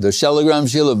 The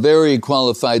Shalagram Shila, very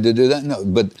qualified to do that. No,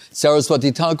 but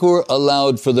Saraswati Thakur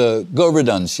allowed for the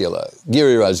Govardhan Shila,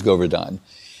 Giriraj Govardhan.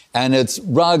 And it's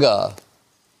Raga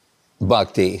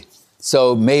Bhakti.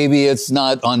 So maybe it's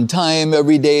not on time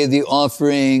every day, the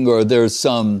offering, or there's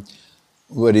some,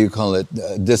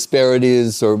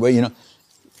 disparities, or,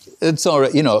 it's all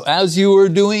right. As you were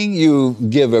doing, you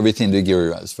give everything to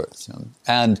Giriraj first.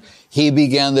 And he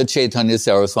began the Chaitanya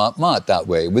Saraswat Mat that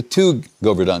way, with 2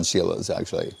 Govardhan Shilas,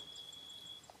 actually.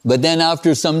 But then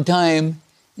after some time,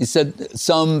 he said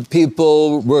some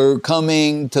people were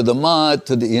coming to the Mat,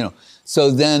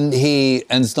 so then he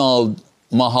installed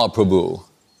Mahaprabhu.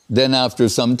 Then after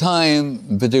some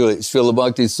time, particularly Srila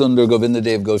Bhakti Sundar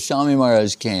Govindadev Goswami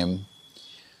Maharaj came.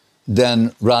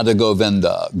 Then Radha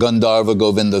Govinda, Gandharva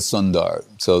Govinda Sundar.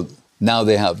 So now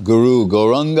they have Guru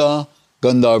Gauranga,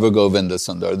 Gandharva Govinda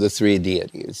Sundar, the 3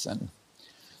 deities. And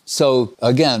so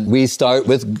again, we start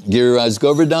with Giriraj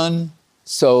Govardhan.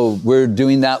 So we're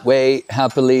doing that way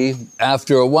happily.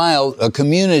 After a while, a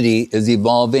community is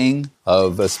evolving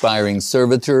of aspiring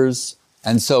servitors.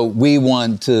 And so we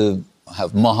want to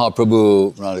have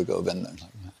Mahaprabhu, Radha Govinda.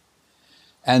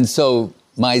 And so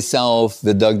myself,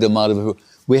 Vidagdha Madhava,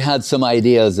 we had some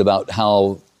ideas about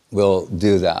how we'll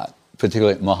do that,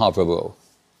 particularly Mahaprabhu.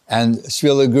 And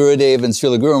Srila Gurudev and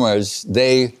Srila Guru Maharaj,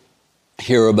 they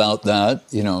hear about that,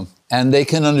 and they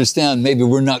can understand maybe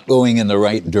we're not going in the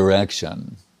right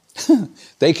direction.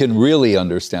 They can really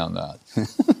understand that.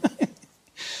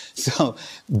 So,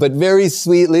 but very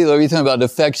sweetly, every time about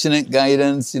affectionate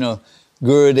guidance,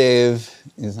 Gurudev,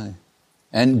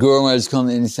 and Guru Maharaj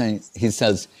comes and he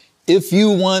says, if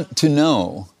you want to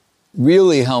know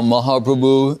really how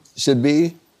Mahaprabhu should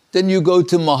be, then you go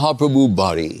to Mahaprabhu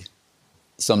Bari,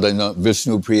 sometimes not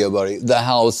Vishnu Priya Bari, the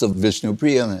house of Vishnu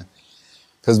Priya.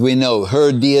 Because we know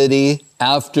her deity,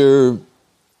 after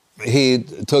he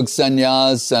took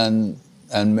sannyas and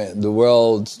the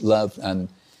world left, and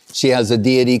she has a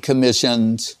deity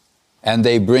commissioned, and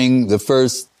they bring the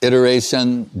first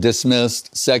iteration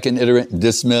dismissed, second iteration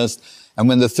dismissed, and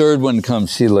when the third one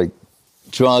comes, she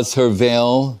draws her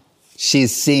veil.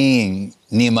 She's seeing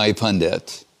Nimai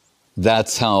Pandit.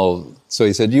 That's how, so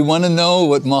he said, you want to know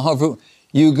what Mahaprabhu,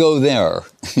 you go there,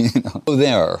 go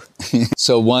there.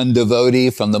 So one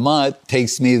devotee from the Mat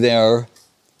takes me there,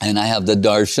 and I have the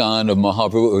darshan of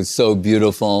Mahaprabhu. It was so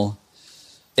beautiful,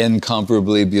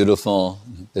 incomparably beautiful,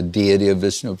 the deity of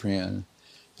Vishnu Priya. And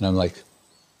I'm like,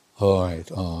 all right,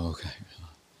 okay.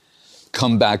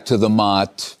 Come back to the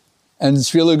Mat. And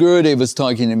Srila Gurudev was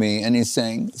talking to me, and he's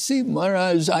saying, see,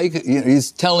 Maharaj,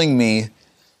 he's telling me,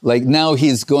 now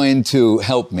he's going to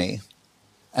help me.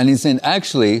 And he's saying,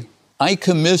 actually, I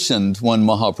commissioned one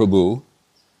Mahaprabhu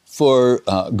for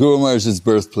Guru Maharaj's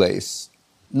birthplace.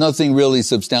 Nothing really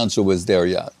substantial was there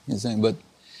yet. He's saying,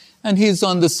 and he's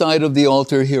on the side of the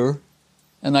altar here,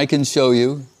 and I can show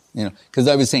you, because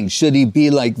I was saying, should he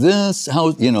be like this?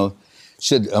 How,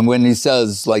 and when he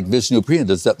says Vishnu Priya,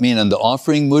 does that mean in the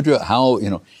offering mudra? How,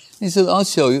 He said, I'll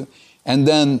show you. And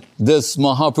then this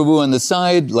Mahaprabhu on the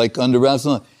side, under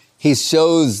Rasana, he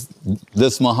shows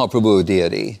this Mahaprabhu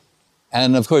deity.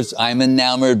 And of course, I'm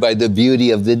enamored by the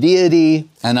beauty of the deity.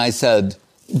 And I said,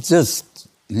 just,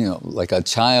 like a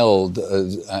child,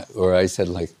 or I said,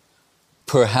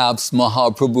 perhaps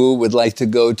Mahaprabhu would like to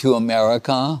go to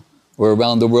America or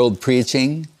around the world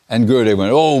preaching. And Gurudev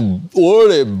went, oh,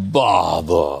 Ore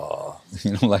Baba.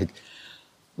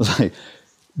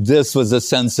 This was a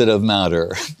sensitive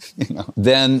matter.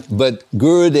 But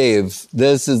Gurudev,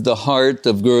 this is the heart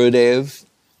of Gurudev.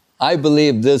 I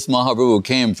believe this Mahaprabhu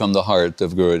came from the heart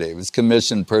of Gurudev. It was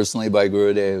commissioned personally by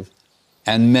Gurudev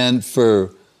and meant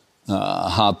for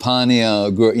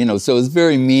Hapanya, so it was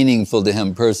very meaningful to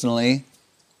him personally.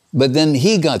 But then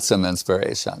he got some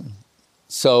inspiration.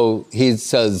 So he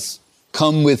says,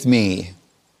 come with me.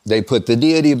 They put the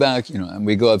deity back, and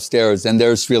we go upstairs, and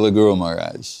there's Srila Guru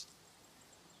Maharaj.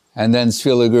 And then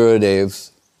Srila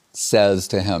Gurudev says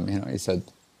to him, he said,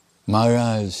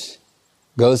 Maharaj,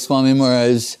 Goswami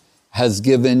Maharaj has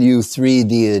given you 3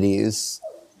 deities.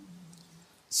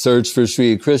 Search for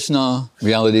Sri Krishna,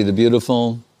 reality the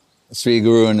beautiful, Sri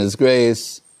Guru and his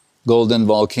grace, golden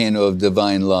volcano of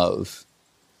divine love.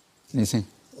 And he's saying,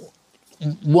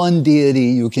 one deity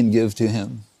you can give to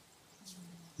him.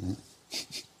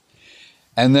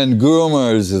 And then Guru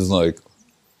Maharaj is like,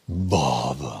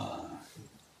 Baba.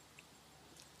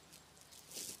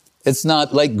 It's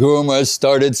not like Guru Maharaj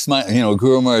started smiling. You know,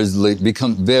 Guru Maharaj like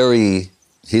become very,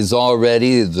 he's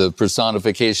already the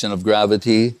personification of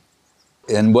gravity.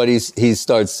 And what he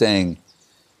starts saying,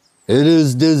 it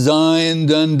is designed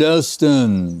and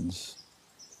destined.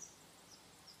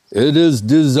 It is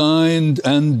designed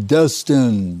and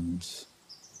destined.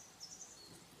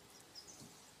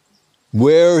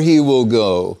 Where he will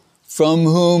go, from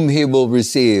whom he will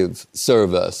receive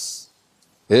service.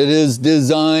 It is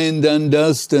designed and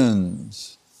destined.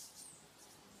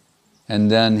 And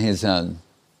then he said,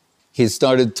 he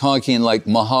started talking like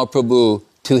Mahaprabhu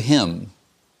to him.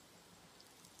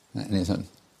 And he said,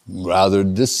 rather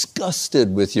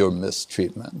disgusted with your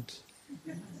mistreatment.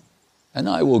 And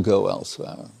I will go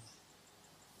elsewhere.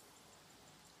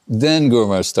 Then Guru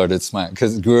Maharaj started smiling,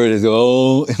 because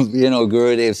Gurudev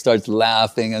starts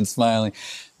laughing and smiling.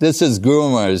 This is Guru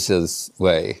Maharaj's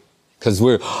way, because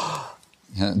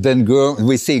then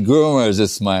we see Guru Maharaj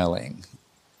is smiling,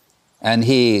 and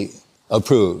he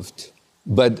approved.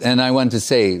 And I want to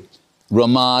say,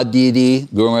 Rama Didi,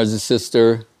 Guru Maharaj's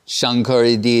sister,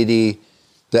 Shankari Didi,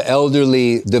 the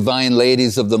elderly divine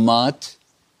ladies of the Mat,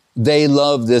 they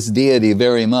loved this deity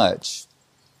very much.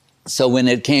 So when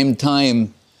it came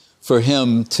time for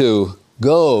him to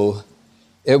go,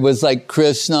 it was like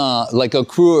Krishna, like a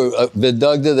Akrura,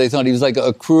 Vidagdha, they thought he was like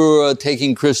a Akrura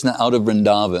taking Krishna out of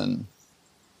Vrindavan.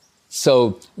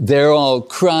 So they're all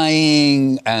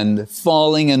crying and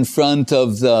falling in front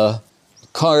of the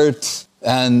cart,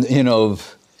 and,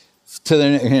 to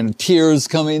their, tears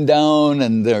coming down,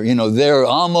 and they're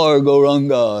Amar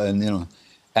Gauranga,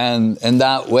 and in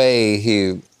that way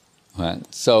he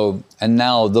went. So, and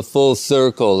now the full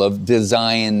circle of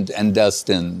designed and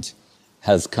destined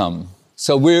has come.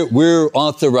 So we're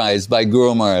authorized by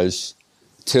Guru Maharaj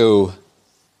to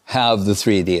have the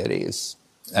three deities.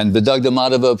 And Vidagdha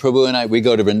Madhava Prabhu and I, we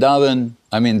go to Vrindavan,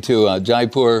 to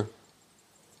Jaipur,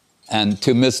 and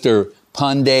to Mr.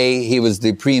 Pandey, he was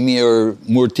the premier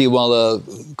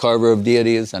Murtiwala carver of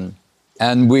deities,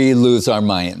 and we lose our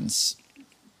minds.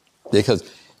 Because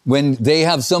when they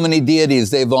have so many deities,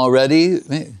 they've already,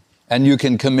 and you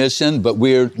can commission, but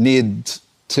we need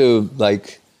to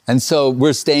and so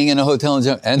we're staying in a hotel,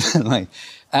 and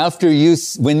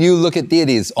when you look at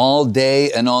deities all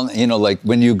day and all,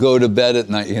 when you go to bed at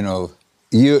night,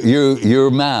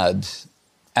 you're mad.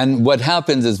 And what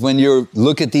happens is when you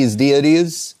look at these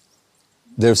deities,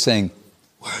 they're saying,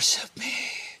 worship me.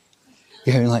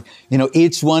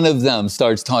 Each one of them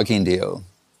starts talking to you.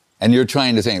 And you're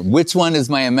trying to think, which one is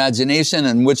my imagination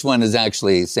and which one is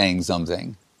actually saying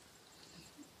something?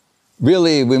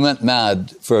 Really, we went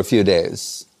mad for a few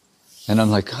days. And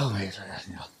I'm like,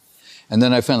 and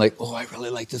then I found I really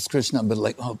like this Krishna, but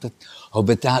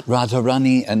but that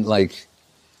Radharani. And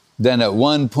then at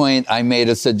one point I made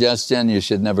a suggestion you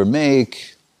should never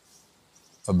make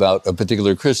about a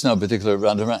particular Krishna, a particular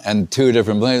Radharani, and two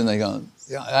different places. And they go,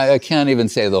 I can't even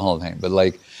say the whole thing, but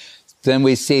then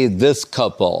we see this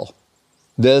couple,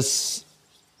 this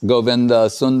Govinda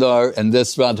Sundar and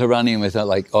this Radharani, and we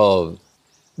thought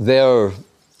they're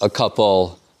a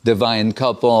couple, divine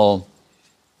couple,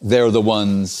 they're the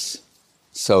ones.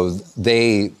 So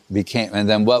they became, and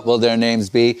then what will their names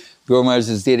be? Guru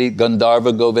Maharaj's deity,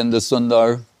 Gandharva Govinda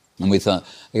Sundar. And we thought,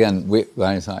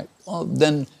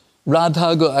 then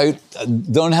Radha, I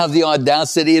don't have the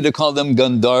audacity to call them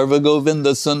Gandharva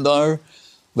Govinda Sundar.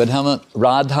 But how about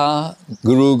Radha,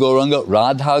 Guru Gauranga,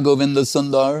 Radha Govinda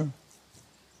Sundar?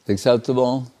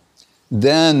 Acceptable?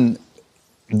 Then,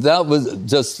 that was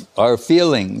just our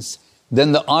feelings.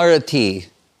 Then the Arati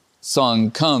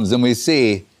song comes and we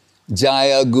see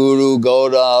Jaya Guru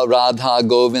Gaura Radha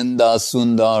Govinda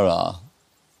Sundara.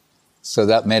 So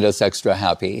that made us extra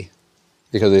happy.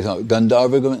 Because we thought,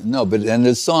 Gandharva Govinda, no, but in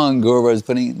the song, Guru was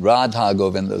putting Radha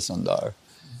Govinda Sundar.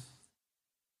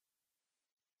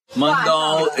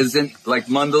 Mandal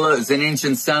mandala is an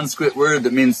ancient Sanskrit word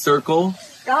that means circle.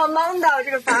 But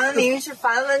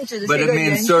it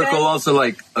means circle also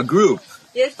like a group,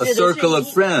 a circle of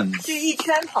friends,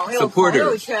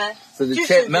 supporters. So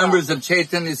the members of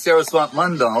Chaitanya Saraswat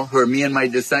Mandal, who are me and my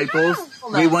disciples,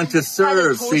 we want to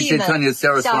serve Sri Chaitanya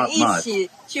Saraswat Mat.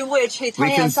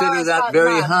 We consider that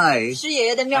very high,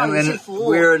 and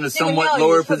we're in a somewhat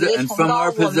lower position, and from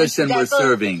our position we're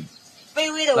serving.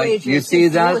 You see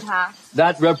that?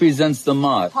 That represents the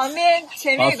Mat. Off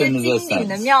into the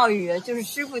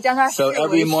sun. So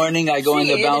every morning I go in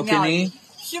the balcony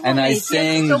and I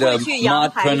sing the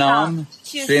Mat Pranam,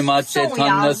 Sri Mat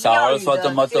Chaitanya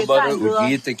Saraswata Matabara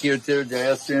Ujita Kirtir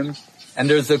Jayasrim. And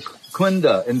there's a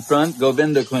Kunda in front,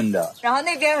 Govinda Kunda. 然后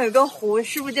那边有一个湖，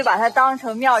师傅就把它当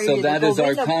成庙宇 So 里的 that is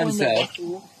our Govinda Kunda 的 concept,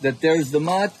 湖。 that there's the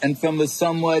mat, and from a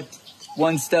somewhat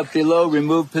one step below,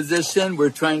 removed position, we're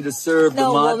trying to serve the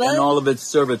No, mat and all of its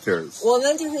servitors. 我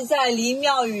们就是在离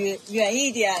庙宇远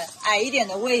一点、矮一点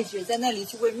的位置，在那里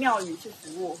去为庙宇去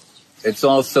服务。 It's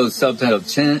also subtitled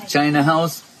China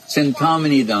House,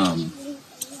 Chintamani Dham.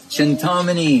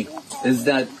 Chintamani is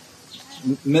that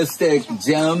mystic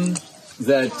gem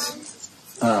that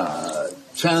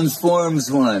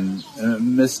transforms one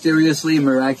mysteriously,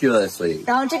 miraculously.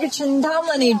 然后这个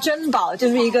Chintamani 珍宝就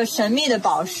是一个神秘的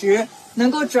宝石，能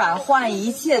够转换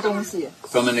一切东西，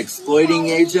 From an exploiting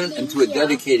agent into a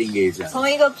dedicating agent. 从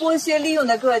一个剥削利用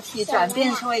的个体转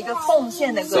变成为一个奉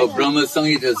献的个 So 体。 Brahma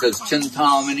Samhita says,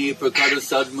 Chintamani prakara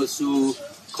sadmasu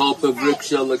kalpa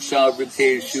vriksha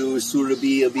lakshavriteshu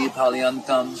surabhi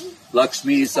abhipalyantam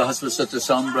lakshmi sahasrasata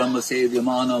sambrahma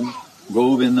sevyamanam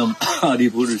govindam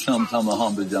adipurusham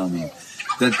tamaham bhajami.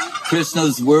 That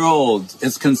Krishna's world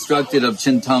is constructed of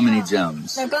Chintamani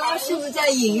gems. 那刚刚师傅在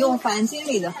引用梵经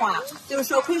里的话，就是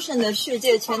说 Krishna 的世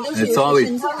界全都是 It's 由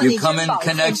always, Chintamani you come in 珍宝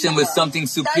connection 形 with 成的。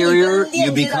 something 当你 superior, 跟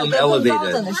you 链接到 become 更高等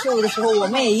elevated. 的事物的时候，我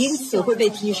们也因此会被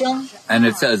提升。 And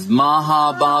it says,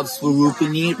 Mahabhav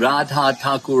Swarupini Radha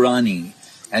Thakurani.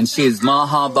 And she is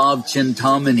Mahabhav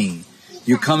Chintamani.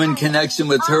 You come in connection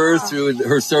with her through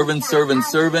her servants,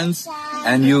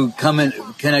 and you come in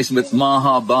connection with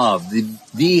Mahabhav,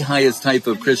 the highest type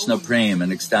of Krishna prem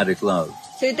and ecstatic love.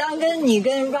 所以当你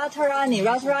跟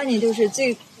Radharani 就是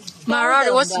最高等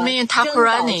的 What's mean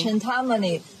Thakurani?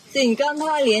 Chintamani， 所以你跟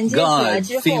他连接起来 God,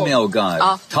 之后， female God.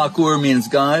 Oh. Thakur means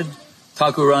God.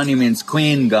 Thakurani means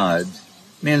queen God.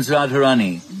 Means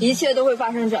Radharani. 一切都会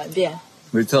发生转变。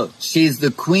 We're told she's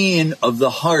the queen of the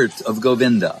heart of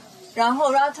Govinda. 然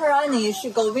后 Radharani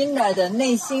是 Govinda 的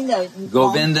内心的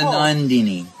Govinda 皇后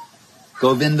Nandini.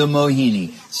 Govinda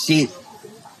Mohini.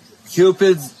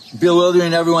 Cupid's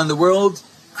bewildering everyone in the world.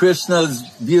 Krishna's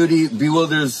beauty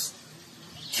bewilders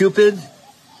Cupid.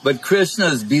 But Krishna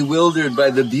is bewildered by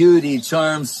the beauty,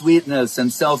 charm, sweetness,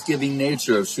 and self-giving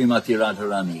nature of Srimati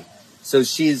Radharani. So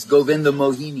she's Govinda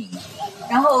Mohini.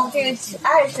 然后这个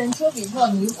爱神丘比特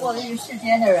迷惑的是世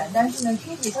间的人，但是呢，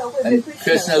丘比特会被 And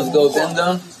Krishna's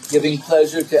Govinda, giving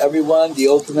pleasure to everyone, the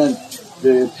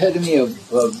epitome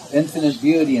of infinite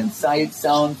beauty in sight,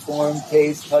 sound, form,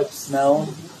 taste, touch, smell.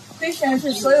 Krishna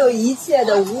是所有一切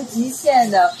的无极限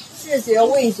的视觉、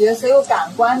味觉，所有感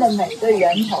官的每个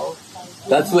源头。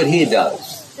 That's what he does.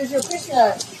 就是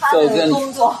Krishna 他 So 的 then,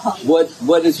 工作。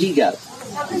 what does he get?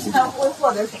 那 Krishna 会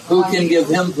获得什么 Who 呢？ can give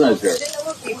him pleasure? 谁能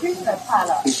够比 Krishna 快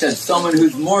乐？ He said, someone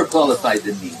who's more qualified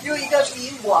than me. 只有一个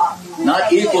比我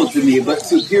Not equal to me, but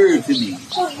superior to me.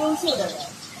 更优秀的人。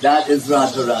 That is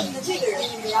Radharani. 那这个人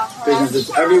就是让 Krishna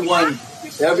says,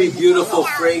 every beautiful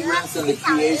fragrance in the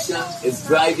creation is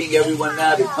driving everyone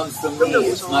mad. It comes from me.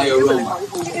 It's my aroma.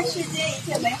 这个世间一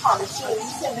切美好的事物，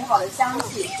一切美好的香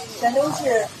气，全都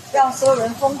是让所有人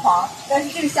疯狂。但是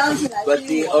这个香气来自 But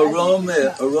于 the 我，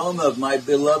 aroma of my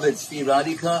beloved Sri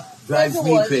Radhika 但 drives 是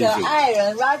me 我的 crazy. 爱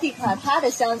人 Radhika 她的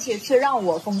香气却让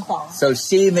我疯狂。 So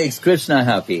she makes Krishna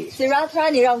happy. 所以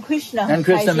Radharani 让 Krishna And 很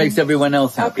开 Krishna makes 心， everyone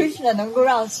else 而 happy. Krishna 能够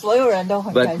让所有人都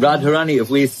很开 But 心。 Radharani, if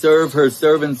we serve her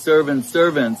servants,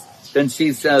 then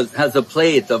she says, has a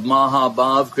plate of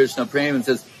Mahabhav, Krishna Prem, and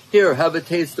says, here, have a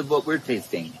taste of what we're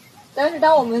tasting. 但是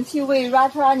当我们去为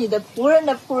Radharani 的仆人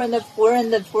的仆人的仆人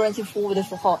的仆人去服务的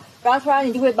时候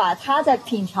 ，Radharani 就会把他在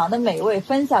品尝的美味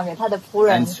分享给他的仆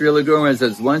人 And。Srila Gurumar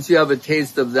says, once you have a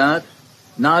taste of that,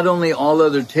 not only all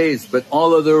other tastes, but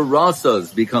all other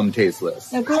rasas become tasteless.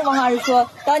 那哥本哈是说，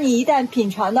当你一旦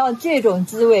品尝到这种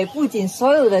滋味，不仅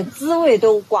所有的滋味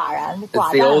都寡 It's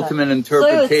淡 the 了， ultimate 所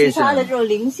有其 interpretation 他的这种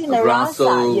灵性的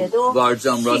rasa 也 Raso 都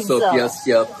varjam 逊 raso 色了。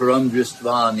 pyasya param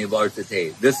drishtva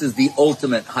nivartate. This is the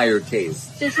ultimate higher taste.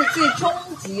 这是最终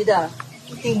极的、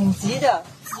顶级的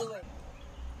滋味。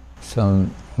 So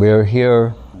we're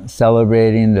here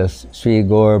celebrating the Sri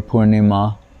Gaur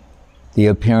Purnima, the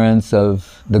appearance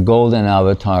of the golden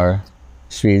avatar,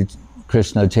 Sri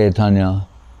Krishna Chaitanya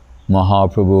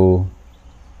Mahaprabhu.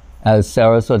 As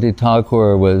Saraswati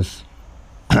Thakur was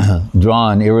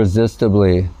drawn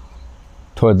irresistibly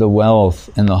toward the wealth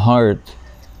and the heart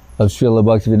of Srila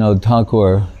Bhaktivinoda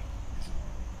Thakur,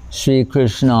 Sri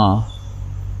Krishna,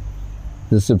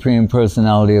 the Supreme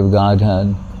Personality of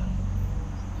Godhead,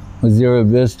 was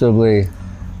irresistibly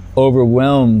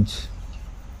overwhelmed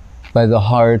by the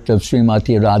heart of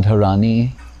Srimati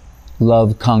Radharani.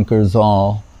 Love conquers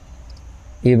all,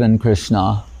 even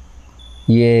Krishna.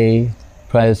 Ye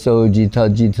prayaso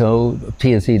jita jito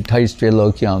piyasi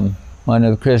taistrilokyam. One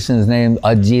of Krishna's names,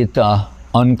 Ajita,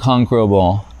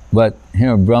 unconquerable. But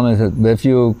here Brahma says, if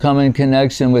you come in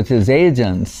connection with his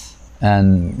agents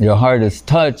and your heart is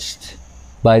touched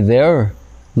by their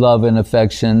love and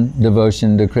affection,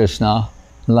 devotion to Krishna,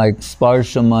 like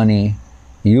Sparshamani,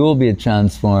 you will be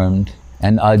transformed.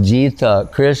 And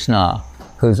Ajita, Krishna,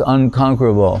 who's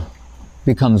unconquerable,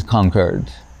 becomes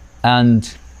conquered.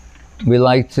 And we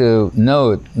like to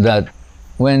note that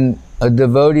when a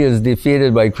devotee is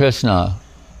defeated by Krishna,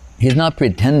 he's not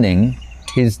pretending.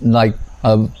 He's like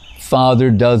a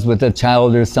father does with a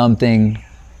child or something.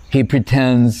 He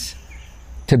pretends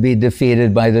to be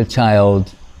defeated by the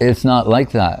child. It's not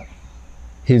like that.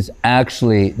 He's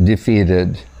actually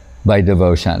defeated by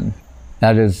devotion.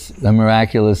 That is a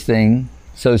miraculous thing.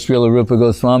 So Srila Rupa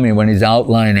Goswami, when he's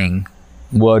outlining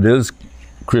what is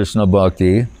Krishna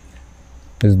Bhakti,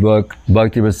 his book,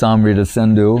 Bhakti Rasamrita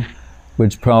Sindhu,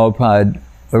 which Prabhupada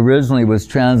originally was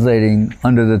translating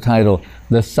under the title,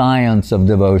 The Science of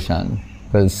Devotion,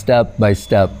 a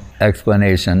step-by-step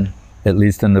explanation, at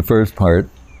least in the first part.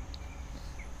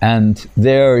 And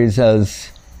there he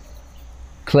says,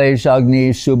 Kleshagni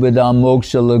Shubhada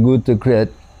Moksha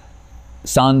Lagutakrit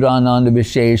Sandrananda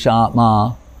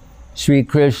Visheshatma Sri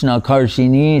Krishna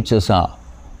Karshini Chasa.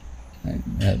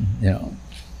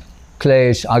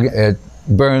 Klesh, it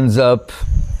burns up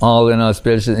all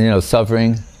inauspicious,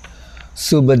 suffering.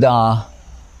 Subhada,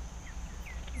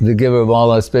 the giver of all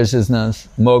auspiciousness.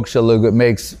 Moksha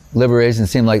makes liberation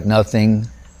seem like nothing.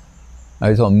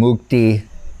 I told Mukti,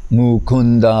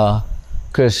 Mukunda,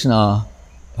 Krishna,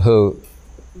 who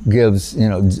gives,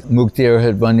 Muktir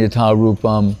Hitvanyata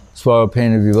Rupam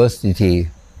Swarapena Vivastiti.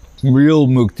 Real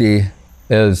mukti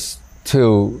is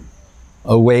to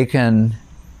awaken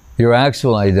your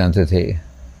actual identity,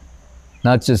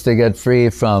 not just to get free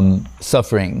from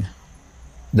suffering.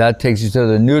 That takes you to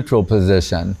the neutral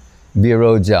position,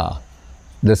 viroja,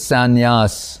 the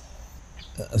sannyas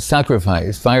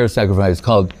sacrifice, fire sacrifice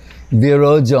called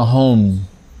viroja home.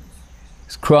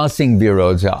 It's crossing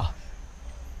viroja.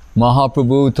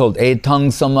 Mahaprabhu told Etang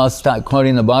Samasta,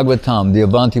 according to Bhagavatam, the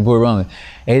Avanti Purana,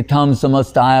 Etam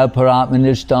Samastaya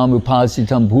Paratmanishtam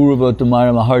Upasitam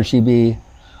Puravatamara Maharshibi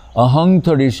Ahang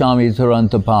Tarishami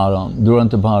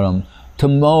Durantaparam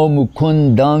Tamo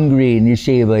Mukundangri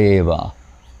Nisheva Eva.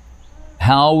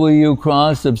 How will you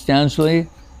cross substantially?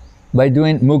 By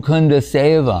doing Mukunda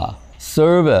Seva,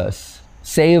 service,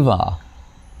 Seva.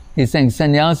 He's saying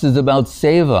sannyas is about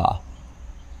Seva.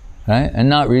 Right? And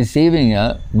not receiving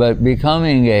it, but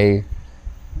becoming a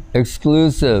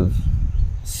exclusive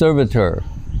servitor.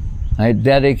 Right?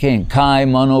 Dedicating Kai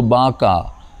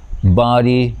Manobhaka,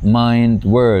 body, mind,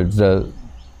 words.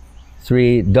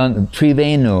 Trivenu,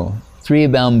 three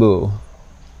bamboo.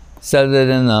 Said it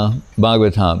in the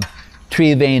Bhagavatam.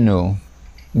 Trivenu.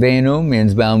 Venu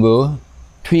means bamboo.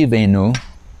 Trivenu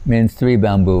means three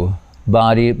bamboo.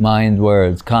 Body, mind,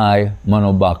 words. Kai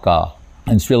Manobhaka.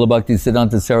 And Srila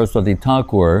Bhaktisiddhanta Saraswati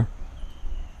Thakur,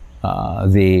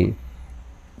 the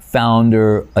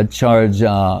founder,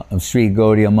 Acharya of Sri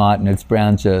Gaudiya Math and its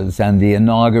branches, and the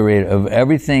inaugurator of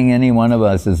everything any one of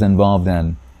us is involved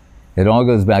in, it all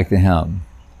goes back to him.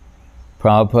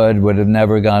 Prabhupada would have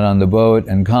never got on the boat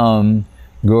and come,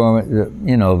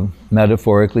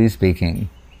 metaphorically speaking.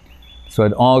 So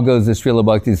it all goes to Srila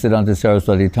Bhaktisiddhanta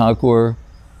Saraswati Thakur,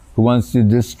 who wants to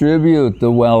distribute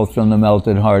the wealth from the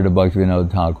melted heart of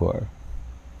Bhaktivinoda Thakur.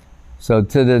 So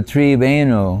to the three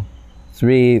Venu,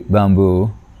 three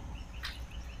bamboo,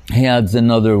 he adds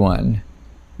another one,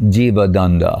 Jiva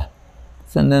Danda.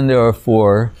 And then there are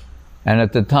four, and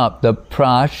at the top, the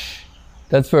Prash,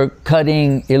 that's for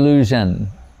cutting illusion,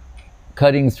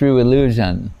 cutting through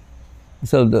illusion.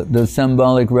 So the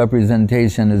symbolic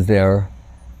representation is there,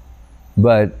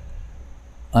 but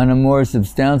on a more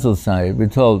substantial side, we're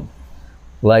told,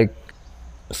 like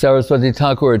Saraswati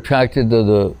Thakur attracted to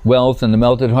the wealth and the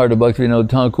melted heart of Bhaktivinoda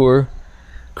Thakur,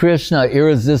 Krishna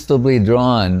irresistibly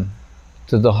drawn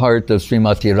to the heart of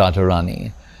Srimati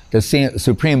Radharani. The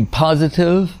supreme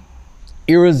positive,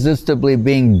 irresistibly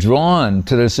being drawn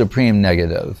to the supreme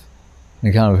negative. On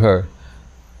account of her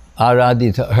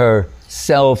aradita, her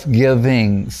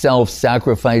self-giving,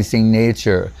 self-sacrificing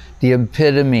nature, the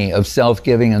epitome of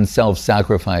self-giving and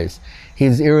self-sacrifice.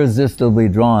 He's irresistibly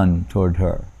drawn toward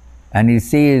her. And he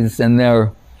sees in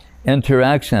their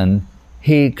interaction,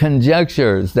 he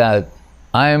conjectures that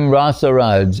I am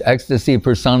Rasaraj, ecstasy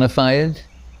personified,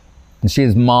 and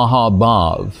she's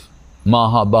Mahabhav,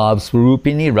 Mahabhav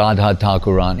Swarupini Radha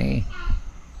Thakurani.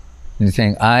 And he's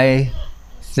saying, I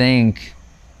think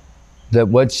that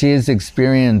what she is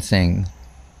experiencing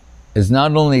is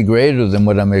not only greater than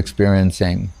what I'm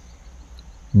experiencing,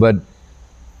 but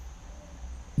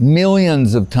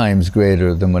millions of times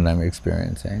greater than what I'm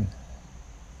experiencing.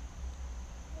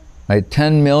 Right?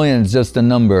 10 million is just a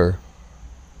number.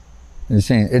 You're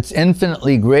saying it's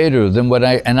infinitely greater than what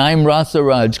and I'm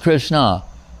Rasaraj, Krishna.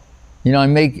 You know, I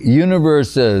make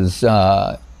universes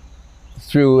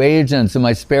through agents in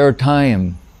my spare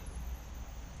time.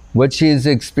 What she's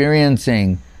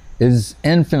experiencing is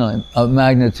infinite of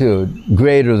magnitude,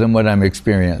 greater than what I'm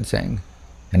experiencing.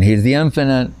 And he's the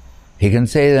infinite. He can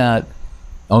say that.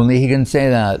 Only he can say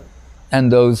that.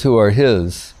 And those who are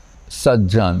his,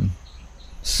 Sajjan,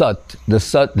 Sat,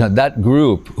 that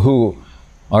group who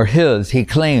are his, he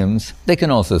claims, they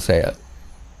can also say it.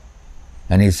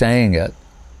 And he's saying it.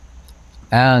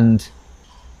 And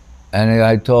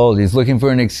I told, he's looking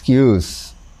for an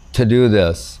excuse to do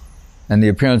this. And the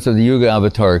appearance of the Yuga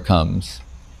avatar comes.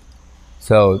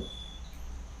 So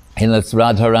he lets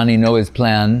Radharani know his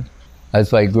plan.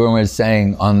 That's why Guru Maharaj is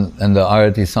saying in the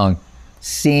Arati song,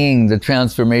 seeing the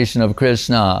transformation of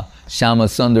Krishna, Shama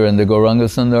Sundar and the Gauranga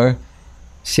Sundar,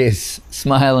 she's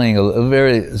smiling, a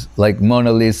very like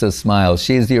Mona Lisa smile.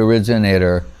 She's the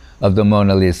originator of the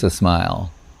Mona Lisa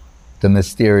smile, the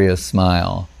mysterious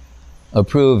smile,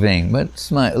 approving, but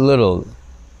a little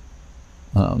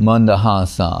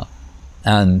mandahasa.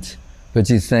 But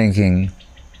she's thinking,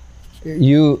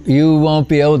 you won't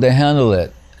be able to handle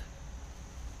it.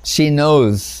 She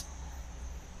knows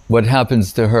what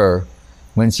happens to her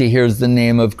when she hears the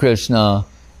name of Krishna,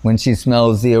 when she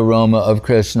smells the aroma of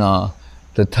Krishna,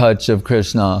 the touch of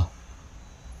Krishna,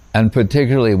 and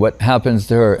particularly what happens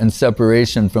to her in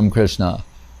separation from Krishna.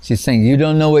 She's saying, you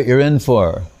don't know what you're in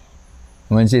for.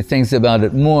 And when she thinks about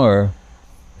it more,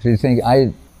 she thinks,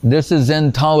 this is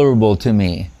intolerable to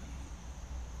me,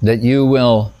 that you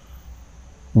will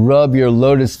rub your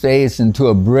lotus face into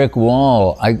a brick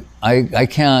wall. I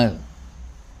can't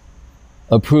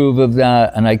approve of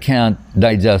that, and I can't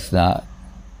digest that.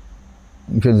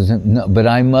 But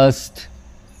I must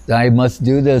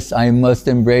do this. I must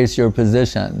embrace your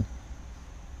position.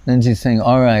 Then she's saying,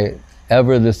 all right,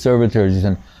 ever the servitor, she's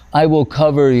saying, I will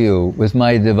cover you with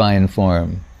my divine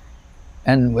form.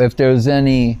 And if there's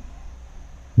any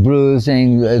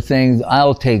bruising things,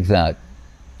 I'll take that.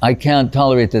 I can't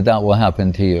tolerate that will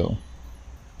happen to you.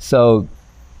 So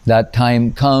that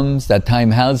time comes, that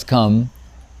time has come.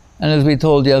 And as we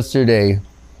told yesterday,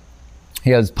 he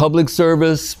has public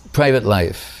service, private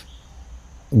life.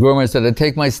 Guru Maharaj said, I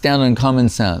take my stand on common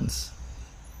sense.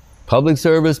 Public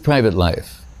service, private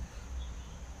life.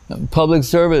 Public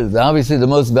service, obviously the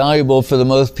most valuable for the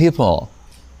most people.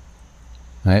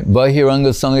 Right? Bahiranga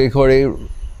Sangha Kore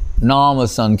Nama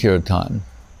Sankirtan.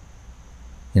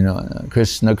 You know,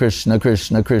 Krishna, Krishna,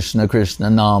 Krishna, Krishna, Krishna,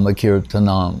 Nama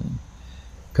Kirtanam.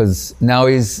 Because now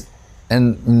he's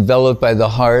enveloped by the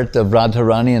heart of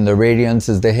Radharani, and the radiance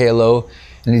is the halo,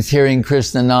 and he's hearing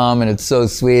Krishna Nam, and it's so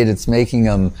sweet, it's making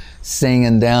him sing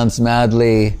and dance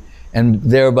madly, and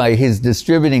thereby he's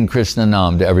distributing Krishna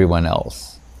Nam to everyone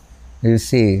else. You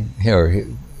see here,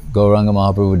 Gauranga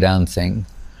Mahaprabhu dancing.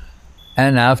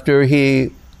 And after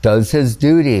he does his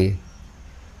duty,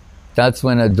 that's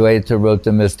when Advaita wrote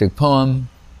the mystic poem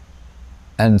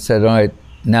and said, all right,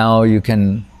 now you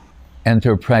can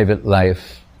enter private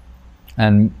life.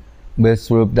 And with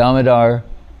Swarup Damodar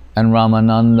and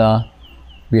Ramananda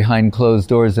behind closed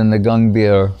doors in the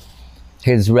Gangbir,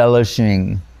 he's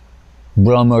relishing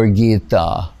Brahmar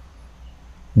Gita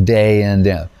day and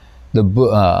day.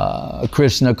 The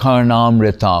Krishna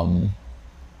Karnamritam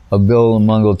of Bil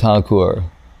Mangal Thakur.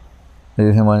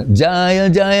 Jaya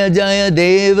Jaya Jaya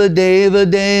Deva Deva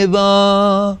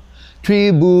Deva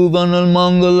Tribhuvanal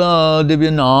Mangala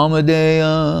Divya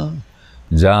Namadeya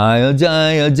Jaya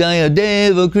Jaya Jaya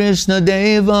Deva Krishna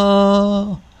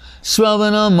Deva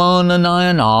Sravana Mana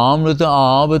Nayana Amrita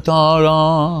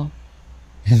Avatara.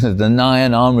 The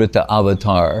Nayana Amrita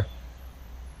Avatar.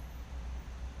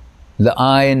 The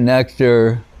eye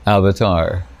nectar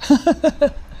avatar.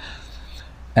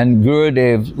 And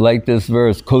Gurudev liked this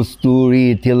verse,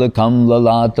 Kosturi tilakam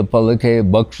lalata palake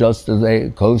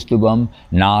bhakshastase kostubam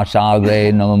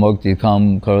nashagre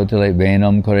namamuktikam karatale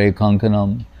venam kare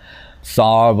kankanam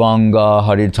sarvanga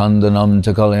harichandanam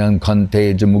chakalayan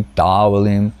kante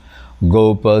jamuktavalim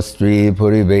gopastri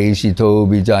puriveshito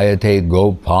vijayate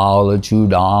gopala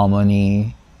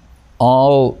chudamani.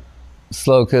 All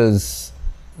slokas,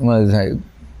 what is it?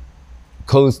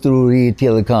 Kosturi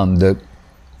tilakam, the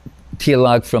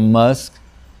tilak from musk,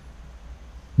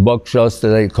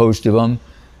 bhakshastale kostuvam,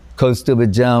 kostuva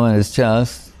gem in his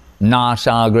chest,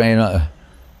 nashagrena,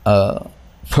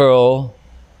 pearl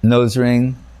nose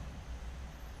ring,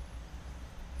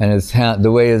 and his hand,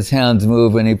 the way his hands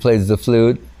move when he plays the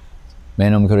flute,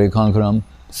 menam kare kankaram,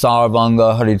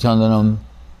 Sarvanga Harichandanam,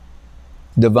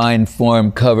 divine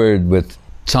form covered with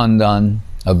chandan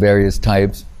of various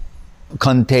types.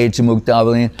 Kante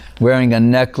Muktavali, wearing a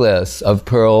necklace of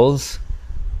pearls,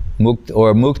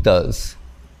 or muktas.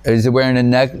 Is he wearing a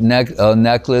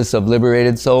necklace of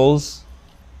liberated souls?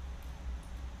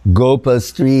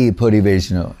 Gopastri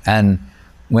Puriveshnu. And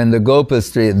when the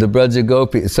Gopastri, the Braja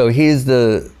Gopi, so he's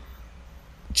the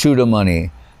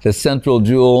Chudamani, the central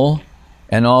jewel,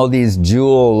 and all these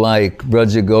jewel-like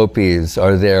Braja Gopis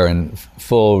are there in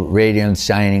full radiance,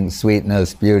 shining,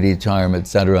 sweetness, beauty, charm,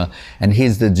 etc. And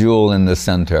he's the jewel in the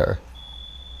center.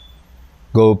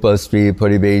 Gopastri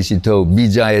Pariveshito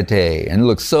Vijayate, and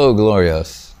looks so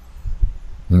glorious.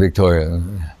 Victoria.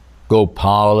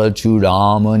 Gopala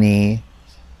Chudamani.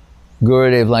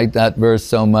 Gurudev liked that verse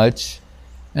so much,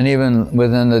 and even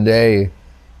within the day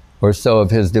or so of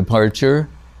his departure,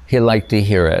 he liked to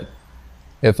hear it.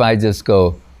 If I just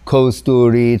go,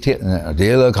 Kosturi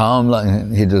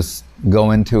Tilakam, he'd just go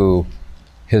into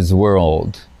his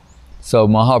world. So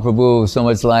Mahaprabhu so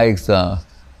much likes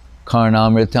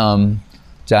Karnamritam,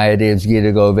 Jayadev's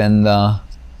Gita Govinda,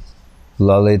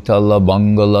 Lalitala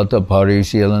Bangalata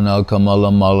Parishilana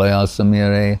Kamala Malaya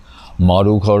Samire,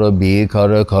 Marukara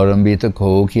Bikara Karambita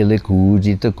Kokili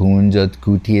Kujita Kunjat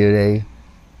Kutire.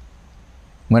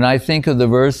 When I think of the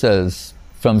verses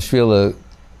from Srila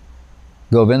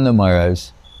Govinda Maharaj,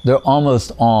 they're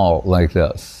almost all like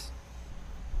this.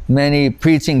 Many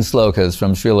preaching slokas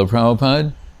from Srila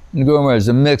Prabhupada, and Guru Maharaj is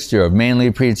a mixture of mainly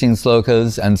preaching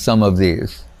slokas and some of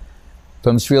these.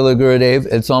 From Srila Gurudev,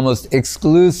 it's almost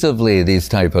exclusively these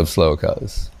type of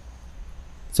slokas.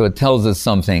 So it tells us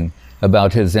something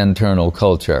about his internal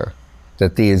culture,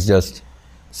 that these just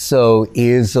so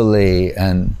easily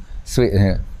and sweet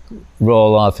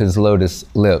roll off his lotus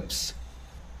lips.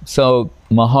 So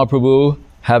Mahaprabhu,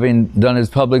 having done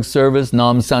his public service,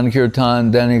 Nam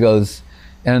Sankirtan, then he goes,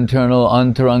 internal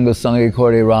Antaranga Sangi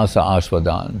Kori Rasa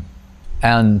Ashwadan,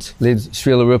 and leaves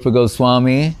Srila Rupa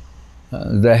Goswami,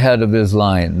 the head of his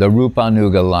line, the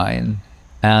Rupanuga line.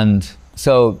 And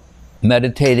so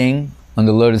meditating on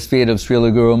the lotus feet of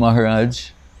Srila Guru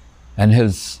Maharaj and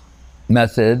his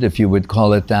method, if you would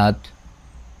call it that,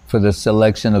 for the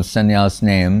selection of sannyas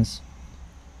names,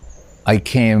 I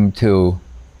came to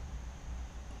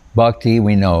Bhakti,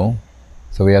 we know,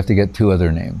 so we have to get two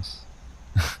other names.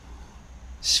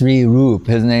 Sri Rup,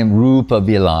 his name Rupa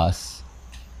Vilas.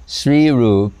 Sri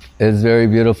Rup is very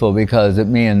beautiful because it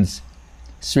means,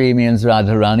 Sri means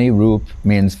Radharani, Rup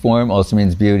means form, also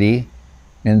means beauty,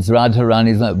 means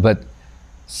Radharani's not, but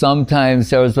sometimes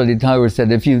Saraswati Thakur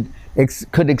said if you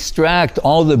could extract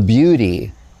all the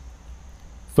beauty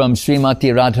from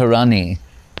Srimati Radharani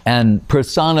and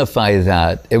personify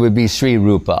that, it would be Sri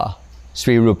Rupa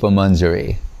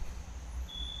Manjari,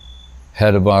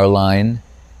 head of our line,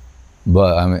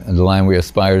 but I mean, the line we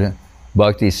aspire to,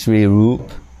 Bhakti Sri Rup.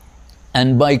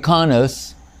 And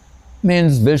Vaikanas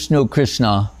means Vishnu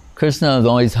Krishna. Krishna is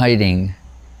always hiding.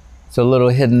 It's a little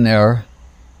hidden there.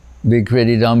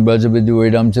 Vikridam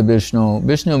Brajaviduridam to Vishnu.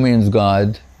 Vishnu means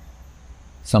God,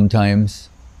 sometimes.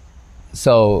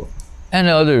 So, and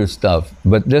other stuff,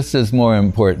 but this is more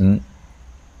important.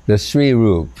 The Sri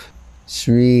Rup,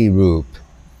 Srimati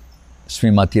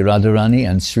Radharani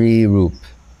and Sri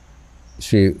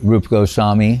Rup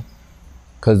Goswami.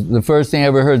 Because the first thing I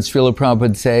ever heard Srila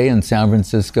Prabhupada say in San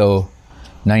Francisco,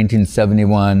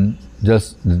 1971,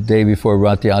 just the day before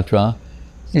Rath Yatra,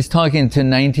 he's talking to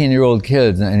 19-year-old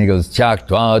kids, and he goes,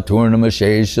 Chaktva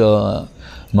Turnamashesha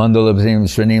Mandalabhim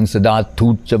Shrinim Sadat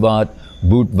Tuchavat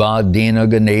Bhutva Dina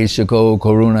Ganeshako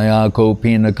Korunaya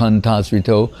Kopina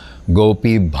Kantasrito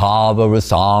Gopi Bhava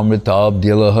Rasamritab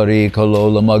Dilahari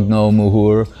Kalola Magno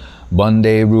Muhur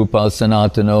Bande Rupa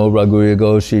Sanatano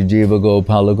Ragurigo Shri Jiva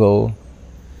Gopalago.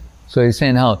 So he's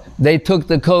saying how they took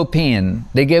the kopin,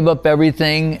 they gave up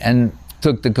everything and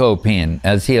took the kopin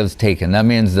as he has taken. That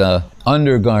means the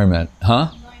undergarment,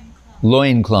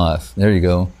 Loincloth. There you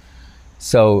go.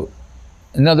 So,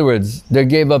 in other words, they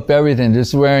gave up everything,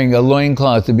 just wearing a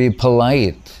loincloth to be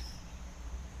polite.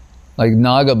 Like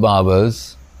Naga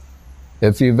Babas,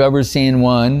 if you've ever seen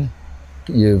one,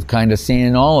 you've kind of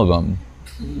seen all of them.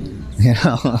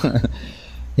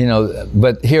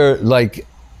 But here, like,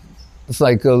 it's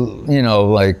like,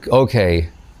 okay,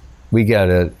 we get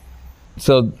it.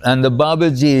 So, and the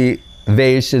Babaji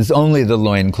Vesh is only the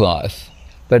loincloth.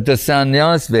 But the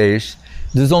Sannyas Vesh,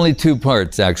 there's only two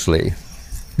parts actually.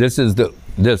 This is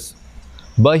this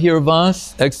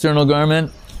Bahirvas, external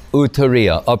garment,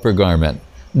 Uttariya, upper garment.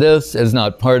 This is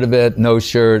not part of it, no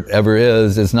shirt ever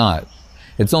is not.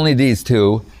 It's only these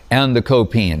two, and the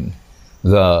kopin,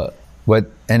 what what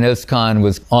in ISKCON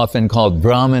was often called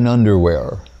Brahmin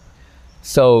underwear.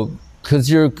 So,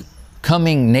 because you're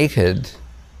coming naked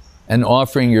and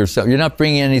offering yourself, you're not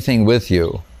bringing anything with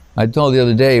you. I told the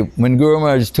other day, when Guru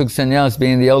Maharaj took sannyas,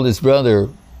 being the eldest brother,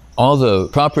 all the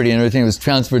property and everything was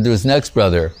transferred to his next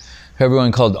brother,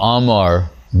 everyone called Amar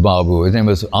Babu. His name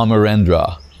was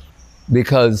Amarendra.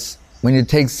 Because when you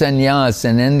take sannyas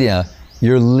in India,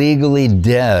 you're legally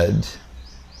dead.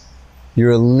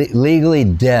 You're legally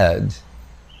dead.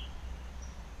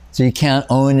 So you can't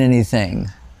own anything.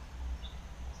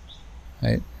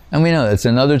 Right? And we know it's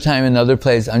another time, another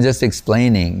place. I'm just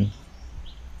explaining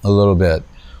a little bit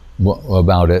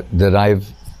about it that I've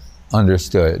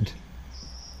understood.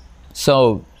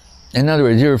 So, in other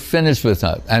words, you're finished with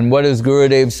that. And what does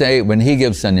Gurudev say when he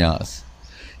gives sannyas?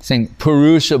 He's saying,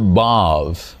 Purusha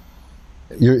Bhav.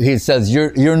 He says,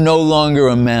 you're no longer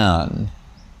a man.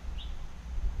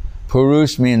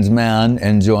 Purush means man,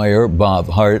 enjoyer, Bhav,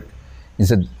 heart. He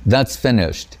said, that's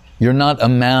finished. You're not a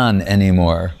man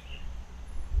anymore.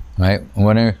 Right?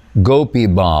 Gopi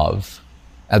Bhav.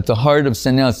 At the heart of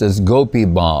sannyas is Gopi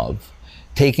Bhav,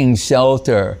 taking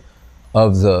shelter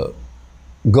of the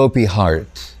Gopi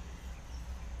heart.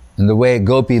 And the way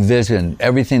Gopi vision,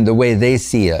 everything the way they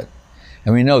see it.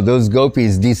 And we know those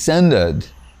Gopis descended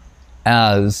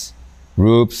as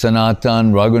Rup,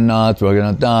 Sanatan,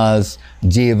 Raghunath Das,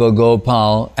 Jiva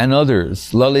Gopal, and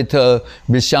others. Lalita,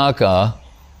 Vishaka,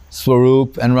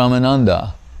 Swarup, and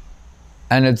Ramananda.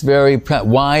 And it's very,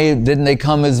 why didn't they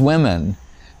come as women?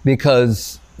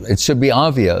 Because it should be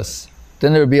obvious.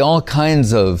 Then there would be all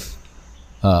kinds of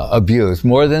abuse,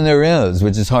 more than there is,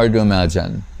 which is hard to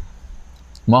imagine.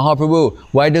 Mahaprabhu,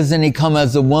 why doesn't he come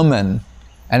as a woman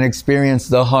and experience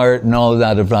the heart and all of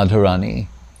that of Radharani?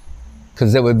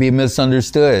 Because that would be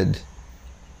misunderstood.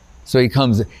 So he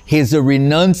comes, he's a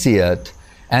renunciate,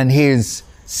 and he's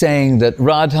saying that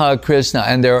Radha, Krishna,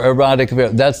 and their erotic,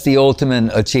 that's the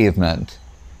ultimate achievement.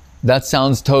 That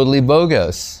sounds totally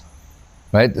bogus,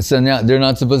 right? So now they're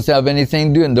not supposed to have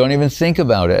anything to do and don't even think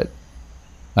about it,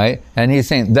 right? And he's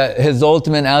saying that his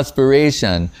ultimate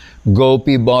aspiration,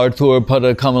 Gopi Bhartur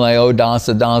Padakamalaya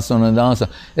Dasa Dasana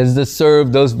Dasa, is to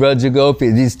serve those Braja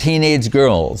Gopis, these teenage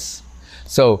girls.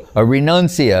 So a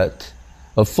renunciate,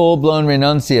 a full-blown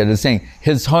renunciate is saying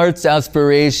his heart's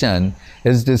aspiration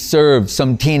is to serve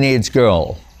some teenage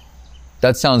girl.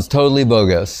 That sounds totally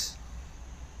bogus.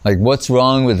 Like, what's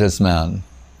wrong with this man?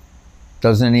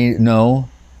 Doesn't he know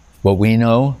what we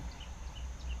know?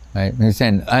 Right? And he's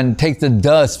saying, and take the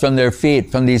dust from their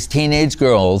feet, from these teenage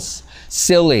girls,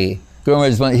 silly.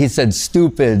 He said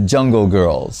stupid jungle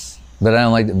girls. But I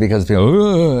don't like it because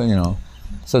people, you know.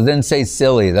 So then say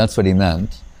silly, that's what he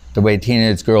meant. The way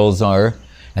teenage girls are,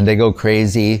 and they go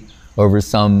crazy over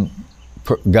some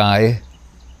guy.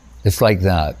 It's like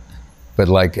that, but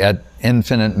like at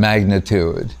infinite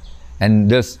magnitude.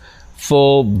 And this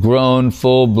full-grown,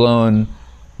 full-blown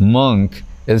monk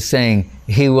is saying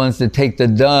he wants to take the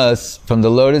dust from the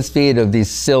lotus feet of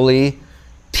these silly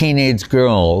teenage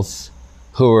girls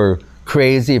who are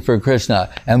crazy for Krishna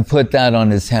and put that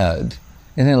on his head.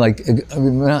 And then like,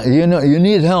 you know, you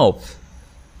need help,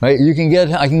 right?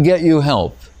 I can get you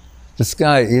help. This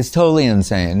guy, he's totally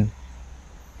insane.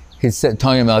 He's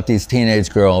talking about these teenage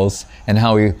girls and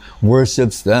how he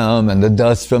worships them and the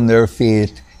dust from their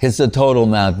feet. He's a total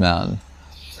madman.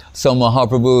 So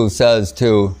Mahaprabhu says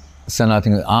to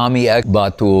Sanatana, Ami ek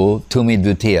batu tumi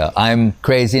dutiya. I'm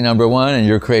crazy number one and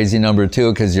you're crazy number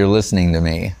two because you're listening to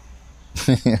me.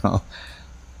 You know?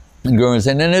 And Guru is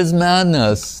saying, and it's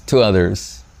madness to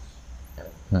others.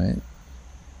 Right?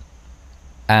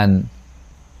 And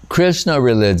Krishna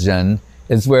religion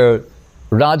is where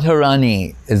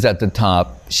Radharani is at the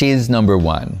top. She's number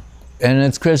one. And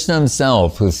it's Krishna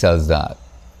himself who says that.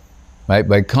 Right?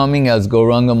 By coming as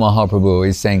Gauranga Mahaprabhu,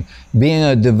 he's saying, being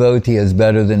a devotee is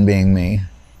better than being me.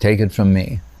 Take it from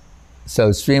me. So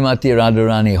Srimati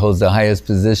Radharani holds the highest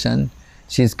position.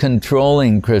 She's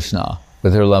controlling Krishna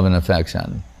with her love and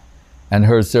affection. And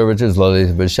her servitors,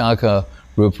 Lalita Vishaka,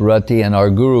 Ruparati, and our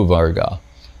Guru Varga.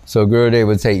 So Gurudev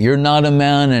would say, you're not a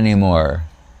man anymore.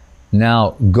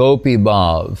 Now, Gopi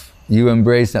Bhav, you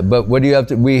embrace that. But what do you have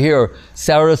to, we hear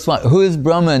Saraswati, who is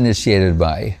Brahma initiated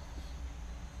by?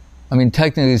 I mean,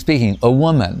 technically speaking, a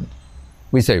woman.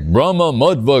 We say, Brahma,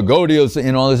 Madhva, Gaudiya,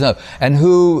 and all this stuff. And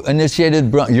who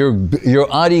initiated Brahma?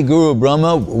 Your Adi Guru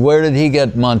Brahma, where did he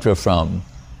get mantra from?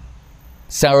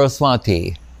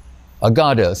 Saraswati, a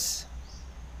goddess.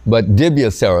 But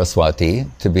Dibya Saraswati,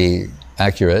 to be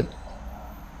accurate.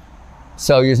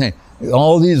 So you're saying,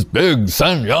 all these big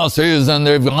sannyasis and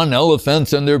they've on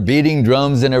elephants and they're beating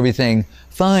drums and everything.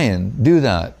 Fine, do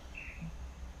that.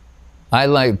 I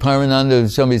like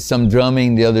Paramananda showed me some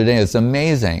drumming the other day. It's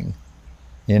amazing,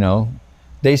 you know.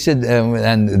 They should,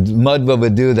 and Madhva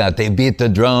would do that. They beat the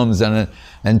drums and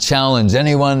challenge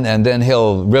anyone, and then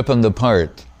he'll rip them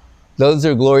apart. Those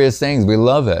are glorious things. We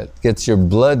love it. Gets your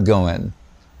blood going.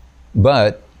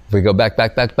 But if we go back,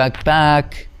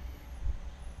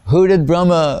 who did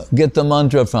Brahma get the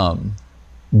mantra from?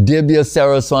 Dibya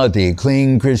Saraswati,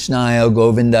 Kling Krishnaya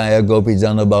Govindaya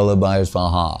Gopijana Balabhaya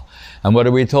Svaha. And what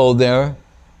are we told there?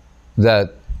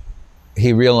 That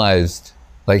he realized,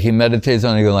 like he meditates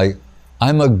on it, he goes like,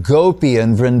 I'm a gopi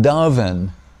in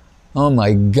Vrindavan. Oh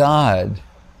my God.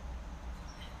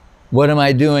 What am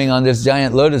I doing on this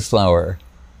giant lotus flower?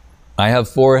 I have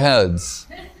 4 heads.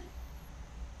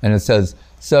 And it says,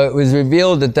 so it was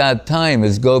revealed at that time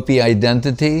as gopi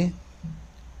identity,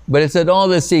 but it said all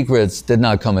the secrets did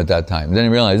not come at that time. Then he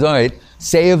realized, all right,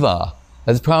 seva,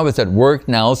 as Prabhupada said, work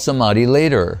now, samadhi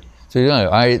later. So you know,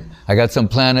 all right, I got some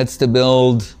planets to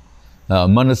build,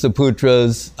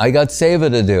 Manasaputras, I got seva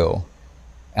to do.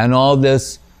 And all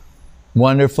this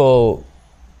wonderful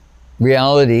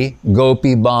reality,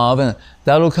 gopi bhav,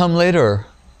 that'll come later.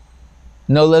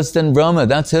 No less than Brahma,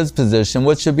 that's his position.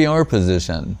 What should be our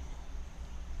position?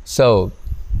 So,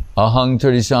 ahang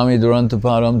tarishami duranta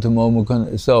param tamo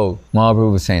mukunda. So,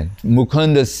 Mahaprabhu was saying,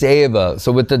 mukunda seva.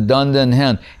 So with the danda in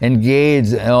hand,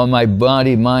 engage on my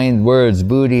body, mind, words,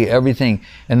 buddhi, everything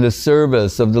in the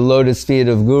service of the lotus feet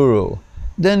of Guru.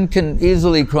 Then can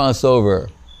easily cross over.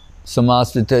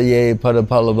 Samastita ye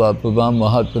padapalava pavam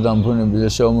mahat padam punam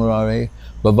vidashomurare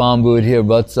bhavam buddhir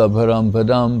vatsa param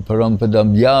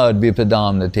padam yad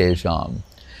vipadam natesham.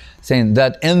 Saying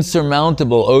that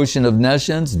insurmountable ocean of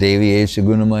nescience, Devi Esha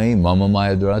Gunamai, Mama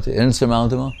Maya Dharata,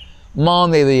 insurmountable,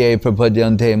 Mam Evaye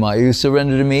Prapadyante Ma, you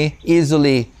surrender to me,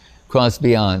 easily cross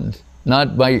beyond.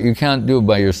 Not by, you can't do it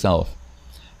by yourself.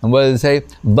 And what does it say?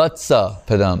 Vatsa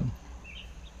Padam.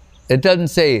 It doesn't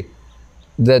say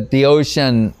that the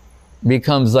ocean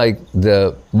becomes like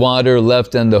the water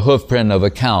left in the hoof print of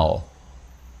a cow.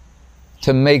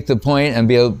 To make the point and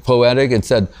be poetic, it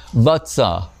said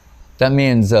Vatsa. That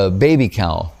means a baby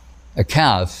cow, a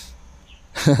calf.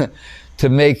 To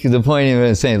make the point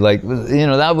of saying, like, you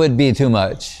know, that would be too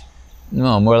much.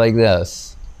 No, more like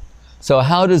this. So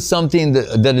how does something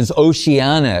that is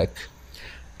oceanic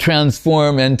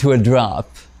transform into a drop?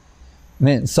 I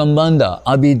mean, sambandha,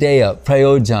 abhideya,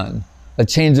 prayojan, a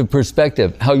change of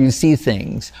perspective, how you see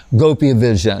things, gopi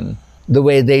vision, the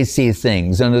way they see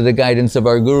things under the guidance of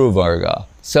our Guru Varga.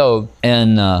 So,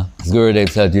 and Gurudev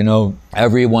said, you know,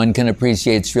 everyone can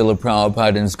appreciate Srila Prabhupada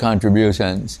and his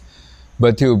contributions,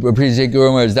 but to appreciate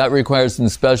Guru Maharaj, that requires some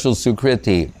special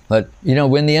sukriti. But, you know,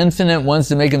 when the infinite wants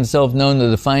to make himself known to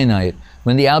the finite,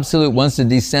 when the absolute wants to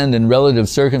descend in relative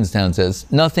circumstances,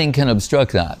 nothing can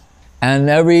obstruct that. And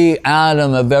every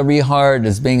atom of every heart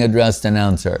is being addressed and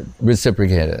answered,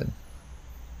 reciprocated.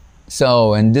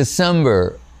 So, in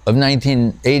December of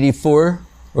 1984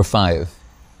 or 5,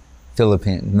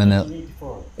 Philippines, Manila.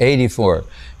 84.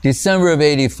 December of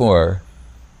 84,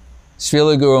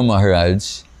 Srila Guru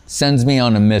Maharaj sends me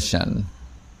on a mission,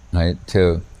 right,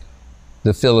 to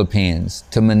the Philippines,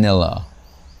 to Manila.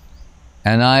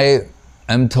 And I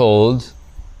am told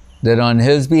that on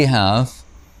his behalf,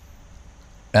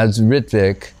 as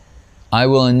Ritvik, I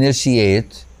will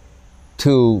initiate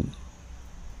 2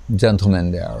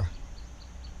 gentlemen there.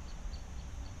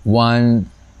 One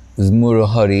is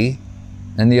Murahari,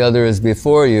 and the other is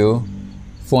before you,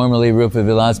 formerly Rupa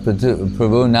Vilas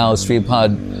Prabhu, now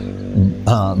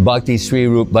Sripad Bhakti Sri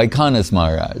Rup Vaikanas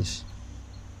Maharaj.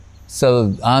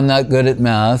 So I'm not good at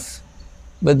math,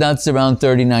 but that's around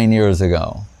 39 years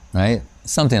ago, right?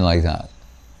 Something like that.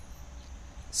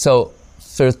 So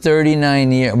for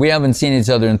 39 years, we haven't seen each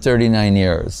other in 39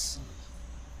 years.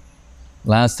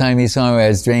 Last time he saw me, I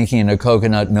was drinking a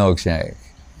coconut milkshake.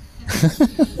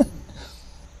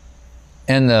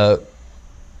 In the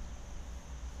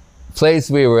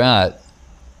place we were at,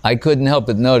 I couldn't help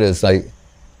but notice, like,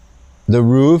 the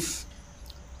roof,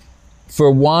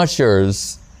 for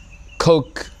washers,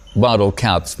 Coke bottle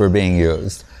caps were being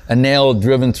used. A nail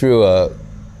driven through a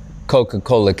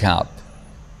Coca-Cola cap.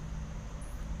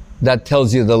 That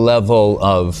tells you the level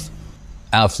of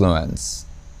affluence.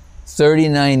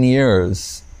 39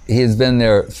 years, he's been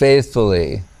there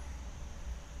faithfully.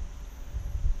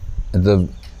 The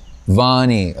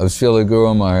Vani of Srila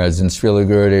Guru Maharaj and Srila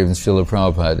Gurudev and Srila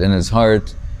Prabhupada in his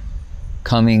heart,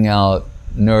 coming out,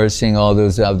 nourishing all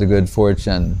those who have the good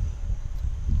fortune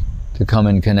to come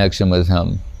in connection with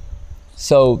him.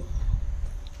 So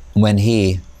when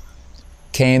he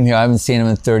came here, I haven't seen him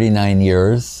in 39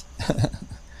 years.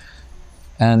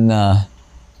 And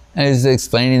And he's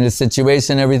explaining the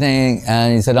situation, everything,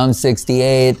 and he said, I'm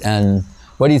 68, and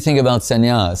what do you think about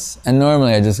sannyas? And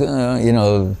normally I just,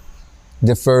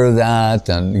 defer that,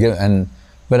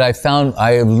 but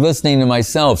I am listening to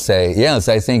myself say, yes,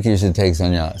 I think you should take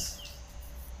sannyas.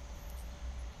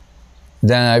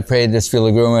 Then I prayed to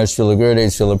Srila Guru Maharaj, Srila Gurudev,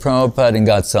 Srila Prabhupada, and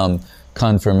got some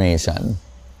confirmation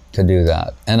to do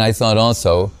that. And I thought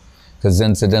also, because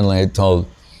incidentally I told,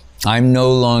 I'm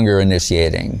no longer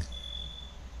initiating.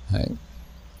 Right?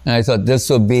 And I thought this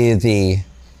would be the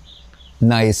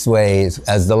nice way,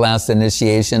 as the last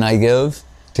initiation I give,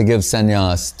 to give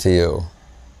sannyas to you.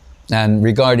 And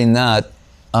regarding that,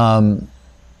 I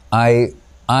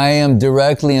am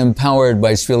directly empowered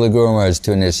by Srila Guru Maharaj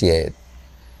to initiate.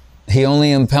 He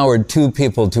only empowered 2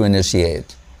 people to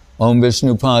initiate. Om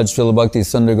Vishnupad, Srila Bhakti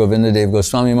Sundar Govindadev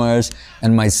Goswami Maharaj,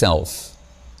 and myself.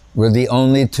 We're the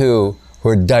only 2 who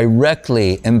are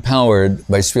directly empowered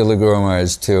by Srila Guru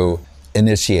Maharaj to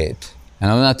initiate.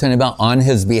 And I'm not talking about on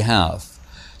his behalf.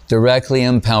 Directly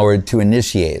empowered to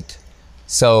initiate.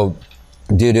 So,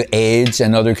 due to age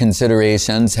and other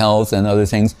considerations, health and other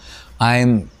things,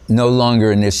 I'm no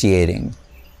longer initiating.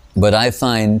 But I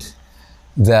find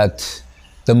that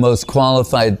the most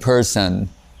qualified person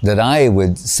that I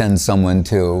would send someone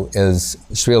to is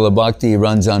Srila Bhakti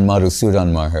Ranjan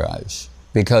Madhusudan Maharaj,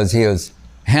 because he was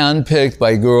handpicked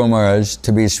by Guru Maharaj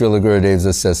to be Srila Gurudev's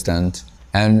assistant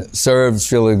and served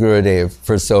Srila Gurudev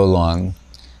for so long.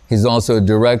 He's also a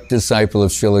direct disciple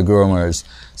of Srila Guru Maharaj.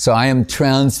 So I am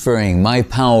transferring my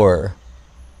power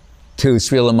to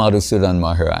Srila Madhusudan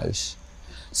Maharaj.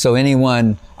 So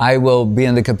anyone, I will be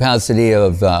in the capacity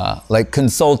of like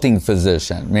consulting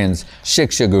physician, means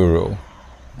Shiksha Guru.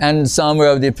 And some are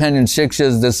of the opinion Shiksha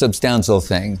is the substantial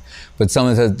thing. But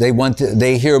someone says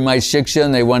they hear my Shiksha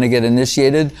and they want to get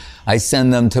initiated, I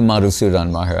send them to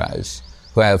Madhusudan Maharaj,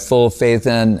 who I have full faith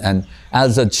in, and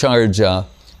as a charja,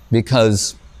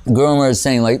 because Guru Maharaj is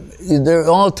saying, like, there are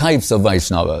all types of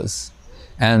Vaishnavas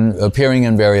and appearing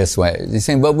in various ways. He's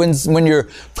saying, but when you're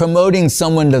promoting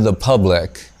someone to the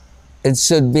public, it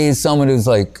should be someone who's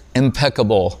like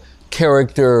impeccable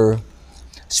character.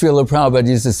 Srila Prabhupada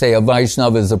used to say, a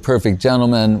Vaishnava is a perfect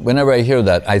gentleman. Whenever I hear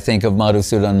that, I think of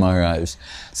Madhusudan Maharaj.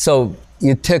 So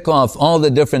you tick off all the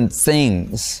different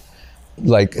things,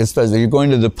 like especially you're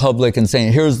going to the public and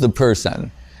saying, here's the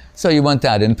person. So you want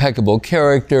that impeccable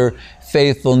character,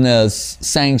 faithfulness,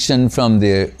 sanction from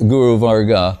the Guru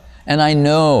Varga. And I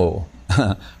know,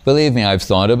 believe me, I've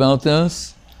thought about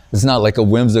this. It's not like a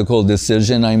whimsical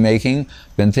decision I'm making.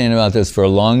 Been thinking about this for a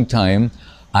long time.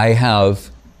 I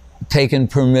have taken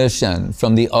permission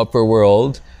from the upper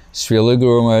world, Srila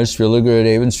Guru Maharaj, Srila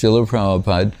Gurudev, and Srila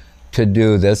Prabhupada, to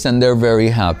do this, and they're very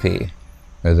happy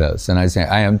with this. And I say,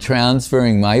 I am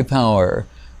transferring my power,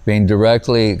 being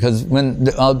directly, because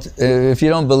if you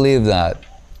don't believe that,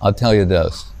 I'll tell you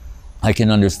this, I can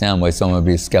understand why someone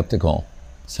would be skeptical.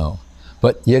 So,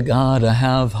 but you gotta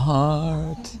have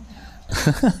heart.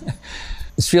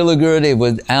 Srila Gurudev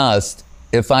was asked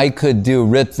if I could do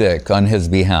Ritvik on his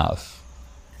behalf.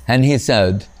 And he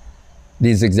said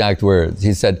these exact words.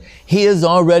 He said, he is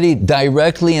already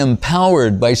directly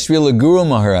empowered by Srila Guru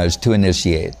Maharaj to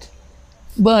initiate.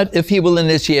 But if he will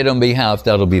initiate on behalf,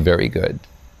 that'll be very good.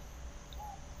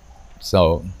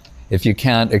 So, if you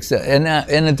can't accept,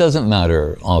 and it doesn't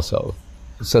matter also.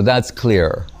 So that's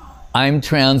clear. I'm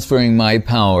transferring my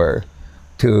power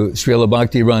to Srila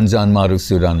Bhakti Ranjan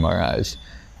Madhusudan Maharaj.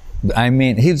 I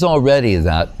mean, he's already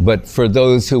that, but for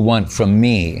those who want from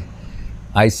me,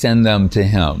 I send them to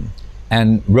him.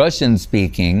 And Russian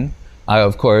speaking,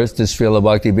 of course, to Srila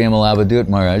Bhakti Bimal Avadut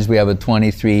Maharaj, we have a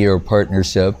 23-year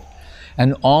partnership.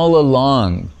 And all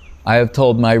along, I have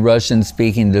told my Russian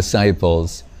speaking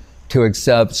disciples to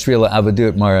accept Srila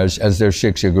Avadut Maharaj as their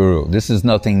Shiksha Guru. This is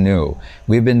nothing new.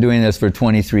 We've been doing this for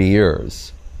 23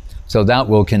 years. So that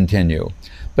will continue.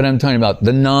 But I'm talking about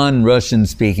the non-Russian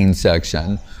speaking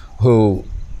section who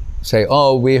say,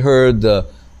 oh, we heard the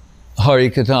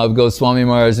Harikatha of Goswami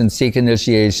Maharaj and seek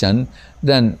initiation.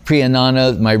 Then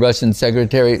Priyanana, my Russian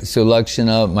secretary,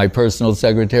 Sulakshana, my personal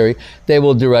secretary, they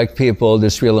will direct people to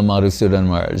Srila Madhusudan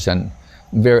Maharaj.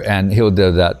 And he'll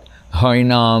do that.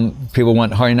 Harinam, people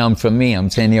want Harinam from me. I'm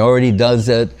saying he already does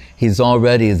it. He's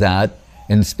already that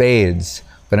in spades.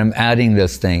 But I'm adding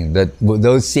this thing, that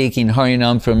those seeking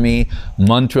Harinam from me,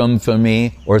 mantram from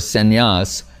me, or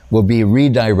sannyas will be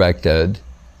redirected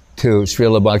to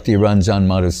Srila Bhakti Ranjan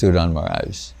Madhusudan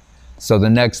Maharaj. So the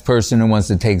next person who wants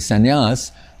to take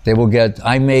sannyas, They will get,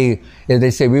 if they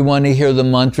say, we want to hear the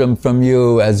mantra from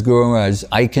you as Guru Maharaj,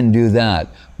 I can do that.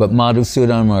 But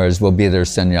Madhusudan Maharaj will be their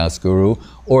sannyas guru,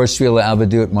 or Srila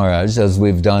Avadut Maharaj, as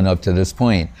we've done up to this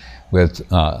point with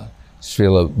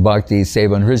Srila Bhakti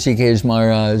Sevan Hrishikesh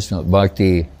Maharaj,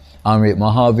 Bhakti Amrit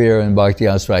Mahavir, and Bhakti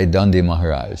Asrai Dandi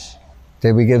Maharaj.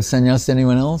 Did we give sannyas to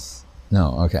anyone else?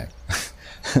 No, okay.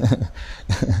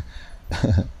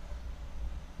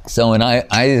 So, and I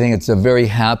think it's a very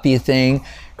happy thing.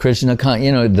 Krishna,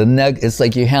 it's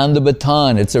like you hand the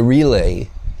baton, it's a relay.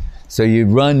 So you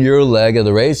run your leg of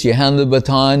the race, you hand the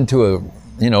baton to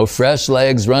a, fresh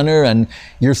legs runner, and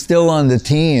you're still on the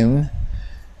team,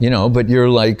 but you're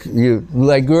like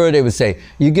Gurudev would say,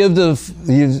 you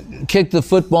kick the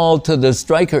football to the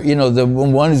striker, the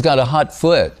one who's got a hot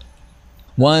foot.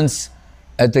 Once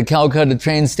at the Calcutta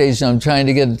train station, I'm trying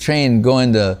to get a train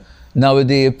going to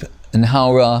Navadip and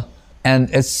Howrah, and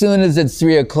as soon as it's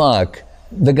 3 o'clock,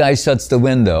 the guy shuts the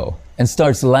window and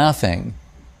starts laughing.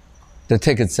 The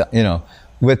tickets,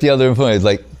 with the other employees,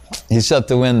 like, he shut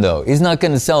the window. He's not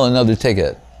going to sell another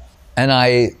ticket. And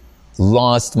I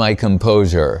lost my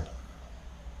composure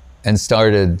and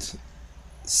started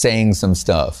saying some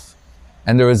stuff.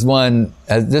 And there was one,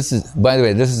 by the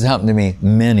way, this has happened to me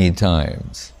many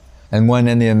times. And one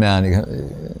Indian man, he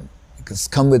goes,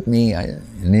 come with me.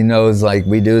 And he knows, like,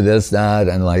 we do this, that,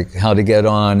 and like how to get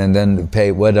on and then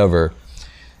pay, whatever.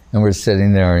 And we're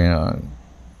sitting there,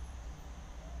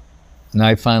 and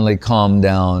I finally calmed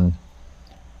down,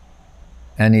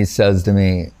 and he says to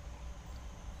me,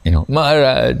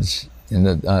 Maharaj,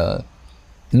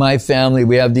 my family,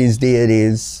 we have these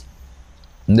deities,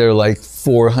 and they're like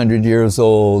 400 years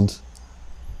old,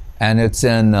 and it's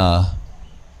in,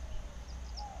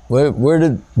 where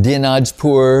did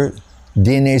Dinajpur,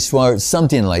 Dineshwar,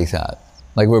 something like that,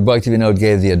 like where Bhaktivinoda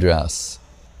gave the address.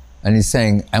 And he's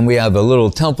saying, and we have a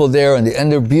little temple there, and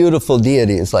they're beautiful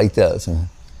deities like this. And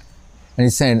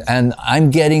he's saying, and I'm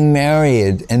getting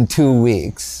married in 2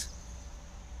 weeks,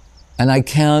 and I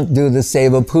can't do the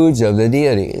Seva Puja of the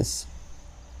deities.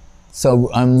 So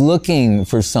I'm looking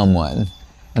for someone.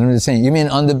 And I'm just saying, you mean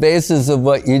on the basis of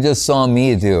what you just saw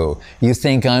me do, you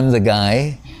think I'm the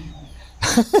guy?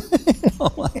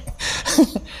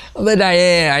 But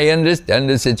I understand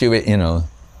the situation,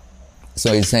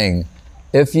 So he's saying,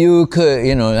 if you could,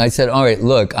 I said, all right,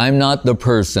 look, I'm not the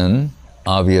person,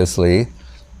 obviously,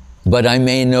 but I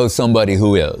may know somebody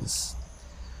who is.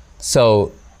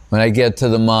 So when I get to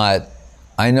the mat,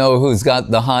 I know who's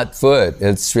got the hot foot.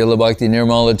 It's Srila Bhakti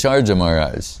Nirmalacharya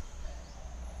Maharaj.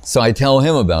 So I tell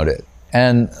him about it.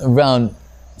 And around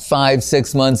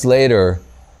 5-6 months later,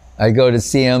 I go to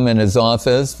see him in his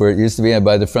office, where it used to be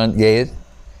by the front gate.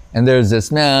 And there's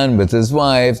this man with his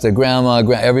wife, the grandma,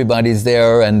 everybody's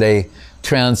there, and they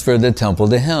transfer the temple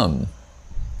to him,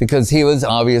 because he was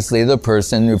obviously the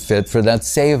person who fit for that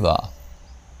seva.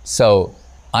 So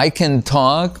I can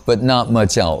talk, but not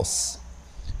much else.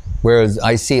 Whereas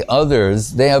I see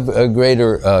others, they have a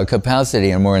greater capacity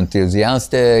and more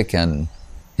enthusiastic and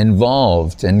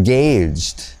involved,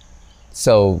 engaged.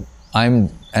 So and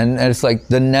it's like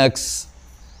the next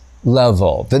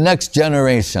level, the next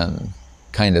generation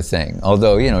kind of thing.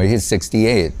 Although, he's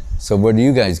 68, so what are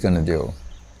you guys going to do?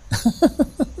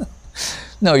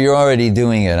 No, you're already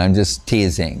doing it. I'm just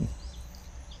teasing,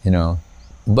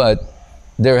 But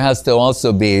there has to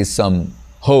also be some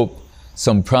hope,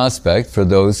 some prospect for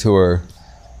those who are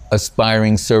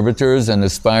aspiring servitors and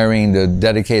aspiring to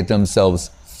dedicate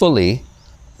themselves fully.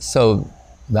 So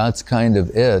that's kind of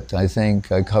it. I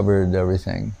think I covered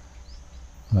everything.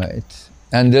 Right.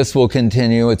 And this will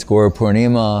continue. It's Gaura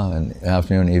Purnima, and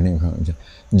afternoon, evening.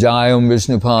 Jai Om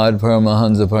Vishnupad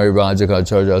Paramahansa Parivajaka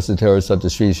Acharya Asatara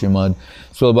Satasri Srimad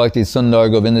Srila Bhakti Sundar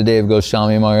Govindadev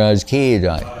Goswami Maharaj Ki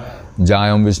Jai. Jai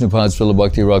Om Vishnupad Srila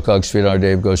Bhakti Rakak Sridhar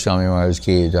Dev Goswami Maharaj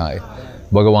Ki Jai.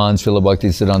 Bhagavan Srila Bhakti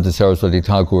Siddhanta Saraswati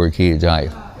Thakur Ki Jai.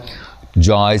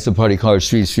 Jai Saparikar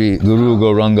Sri Sri Guru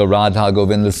Gauranga Radha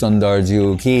Govinda Sundar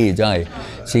Jiu Ki Jai.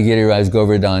 Shri Giriraj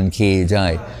Govardhan Ki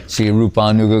Jai. Shri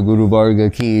Rupanuga Guru Varga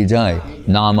Ki Jai.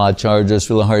 Namacharya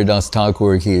Srila Haridas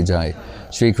Thakur Ki Jai.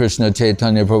 Shri Krishna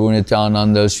Chaitanya Prabhu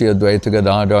Nityananda Shri Advaita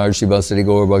Gadadhar Shri Vasari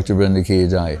Gaur Bhakti Vrinda Ki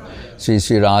Jai. Shri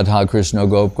Shri Radha Krishna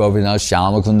Gop Govindam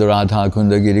Shyama Kunda Radha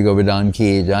Kunda Giri Govardhan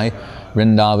Ki Jai.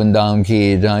 Vrindavan Dham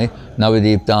Ki Jai.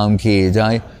 Navadip Dham Ki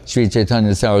Jai. Shri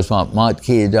Chaitanya Saraswat Mat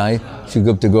Ki Jai. Shri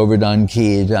Gupta Govardhan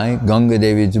Ki Jai. Ganga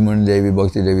Devi Jamuna Devi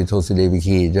Bhakti Devi Tulsi Devi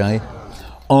Ki Jai.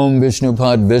 Om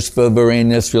Vishnupad Vishva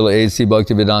Varenya Srila A.C.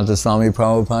 Bhaktivedanta Swami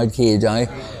Prabhupada Ki Jai.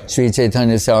 Shri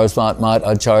Chaitanya Saraswat Mat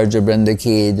Acharya Brinda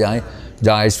Ki Jai.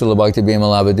 Jai Srila Bhakti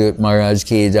Bimal Avadut Maharaj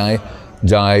Ki Jai.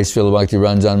 Jai Srila Bhakti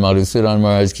Ranjan Madhusudan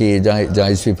Maharaj ki Jai,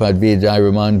 Jai Sri Padvi Jai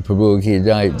Raman Prabhu ki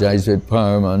Jai, Jai Sri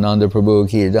Paramananda Prabhu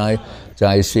ki Jai,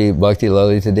 Jai Sri Bhakti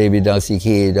Lalita Devi Dasi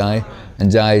ki Jai,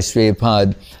 and Jai Sri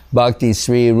Pad Bhakti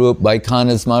Sri Rup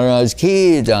Vaikanas Maharaj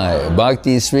ki Jai,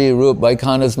 Bhakti Sri Rup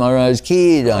Vaikanas Maharaj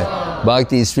ki Jai,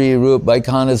 Bhakti Sri Rup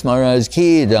Vaikanas Maharaj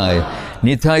ki Jai,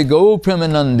 Nitai Go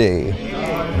Premanande.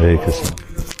 Hare Krishna.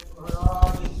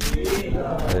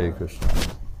 Hare Krishna.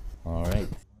 All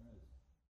right.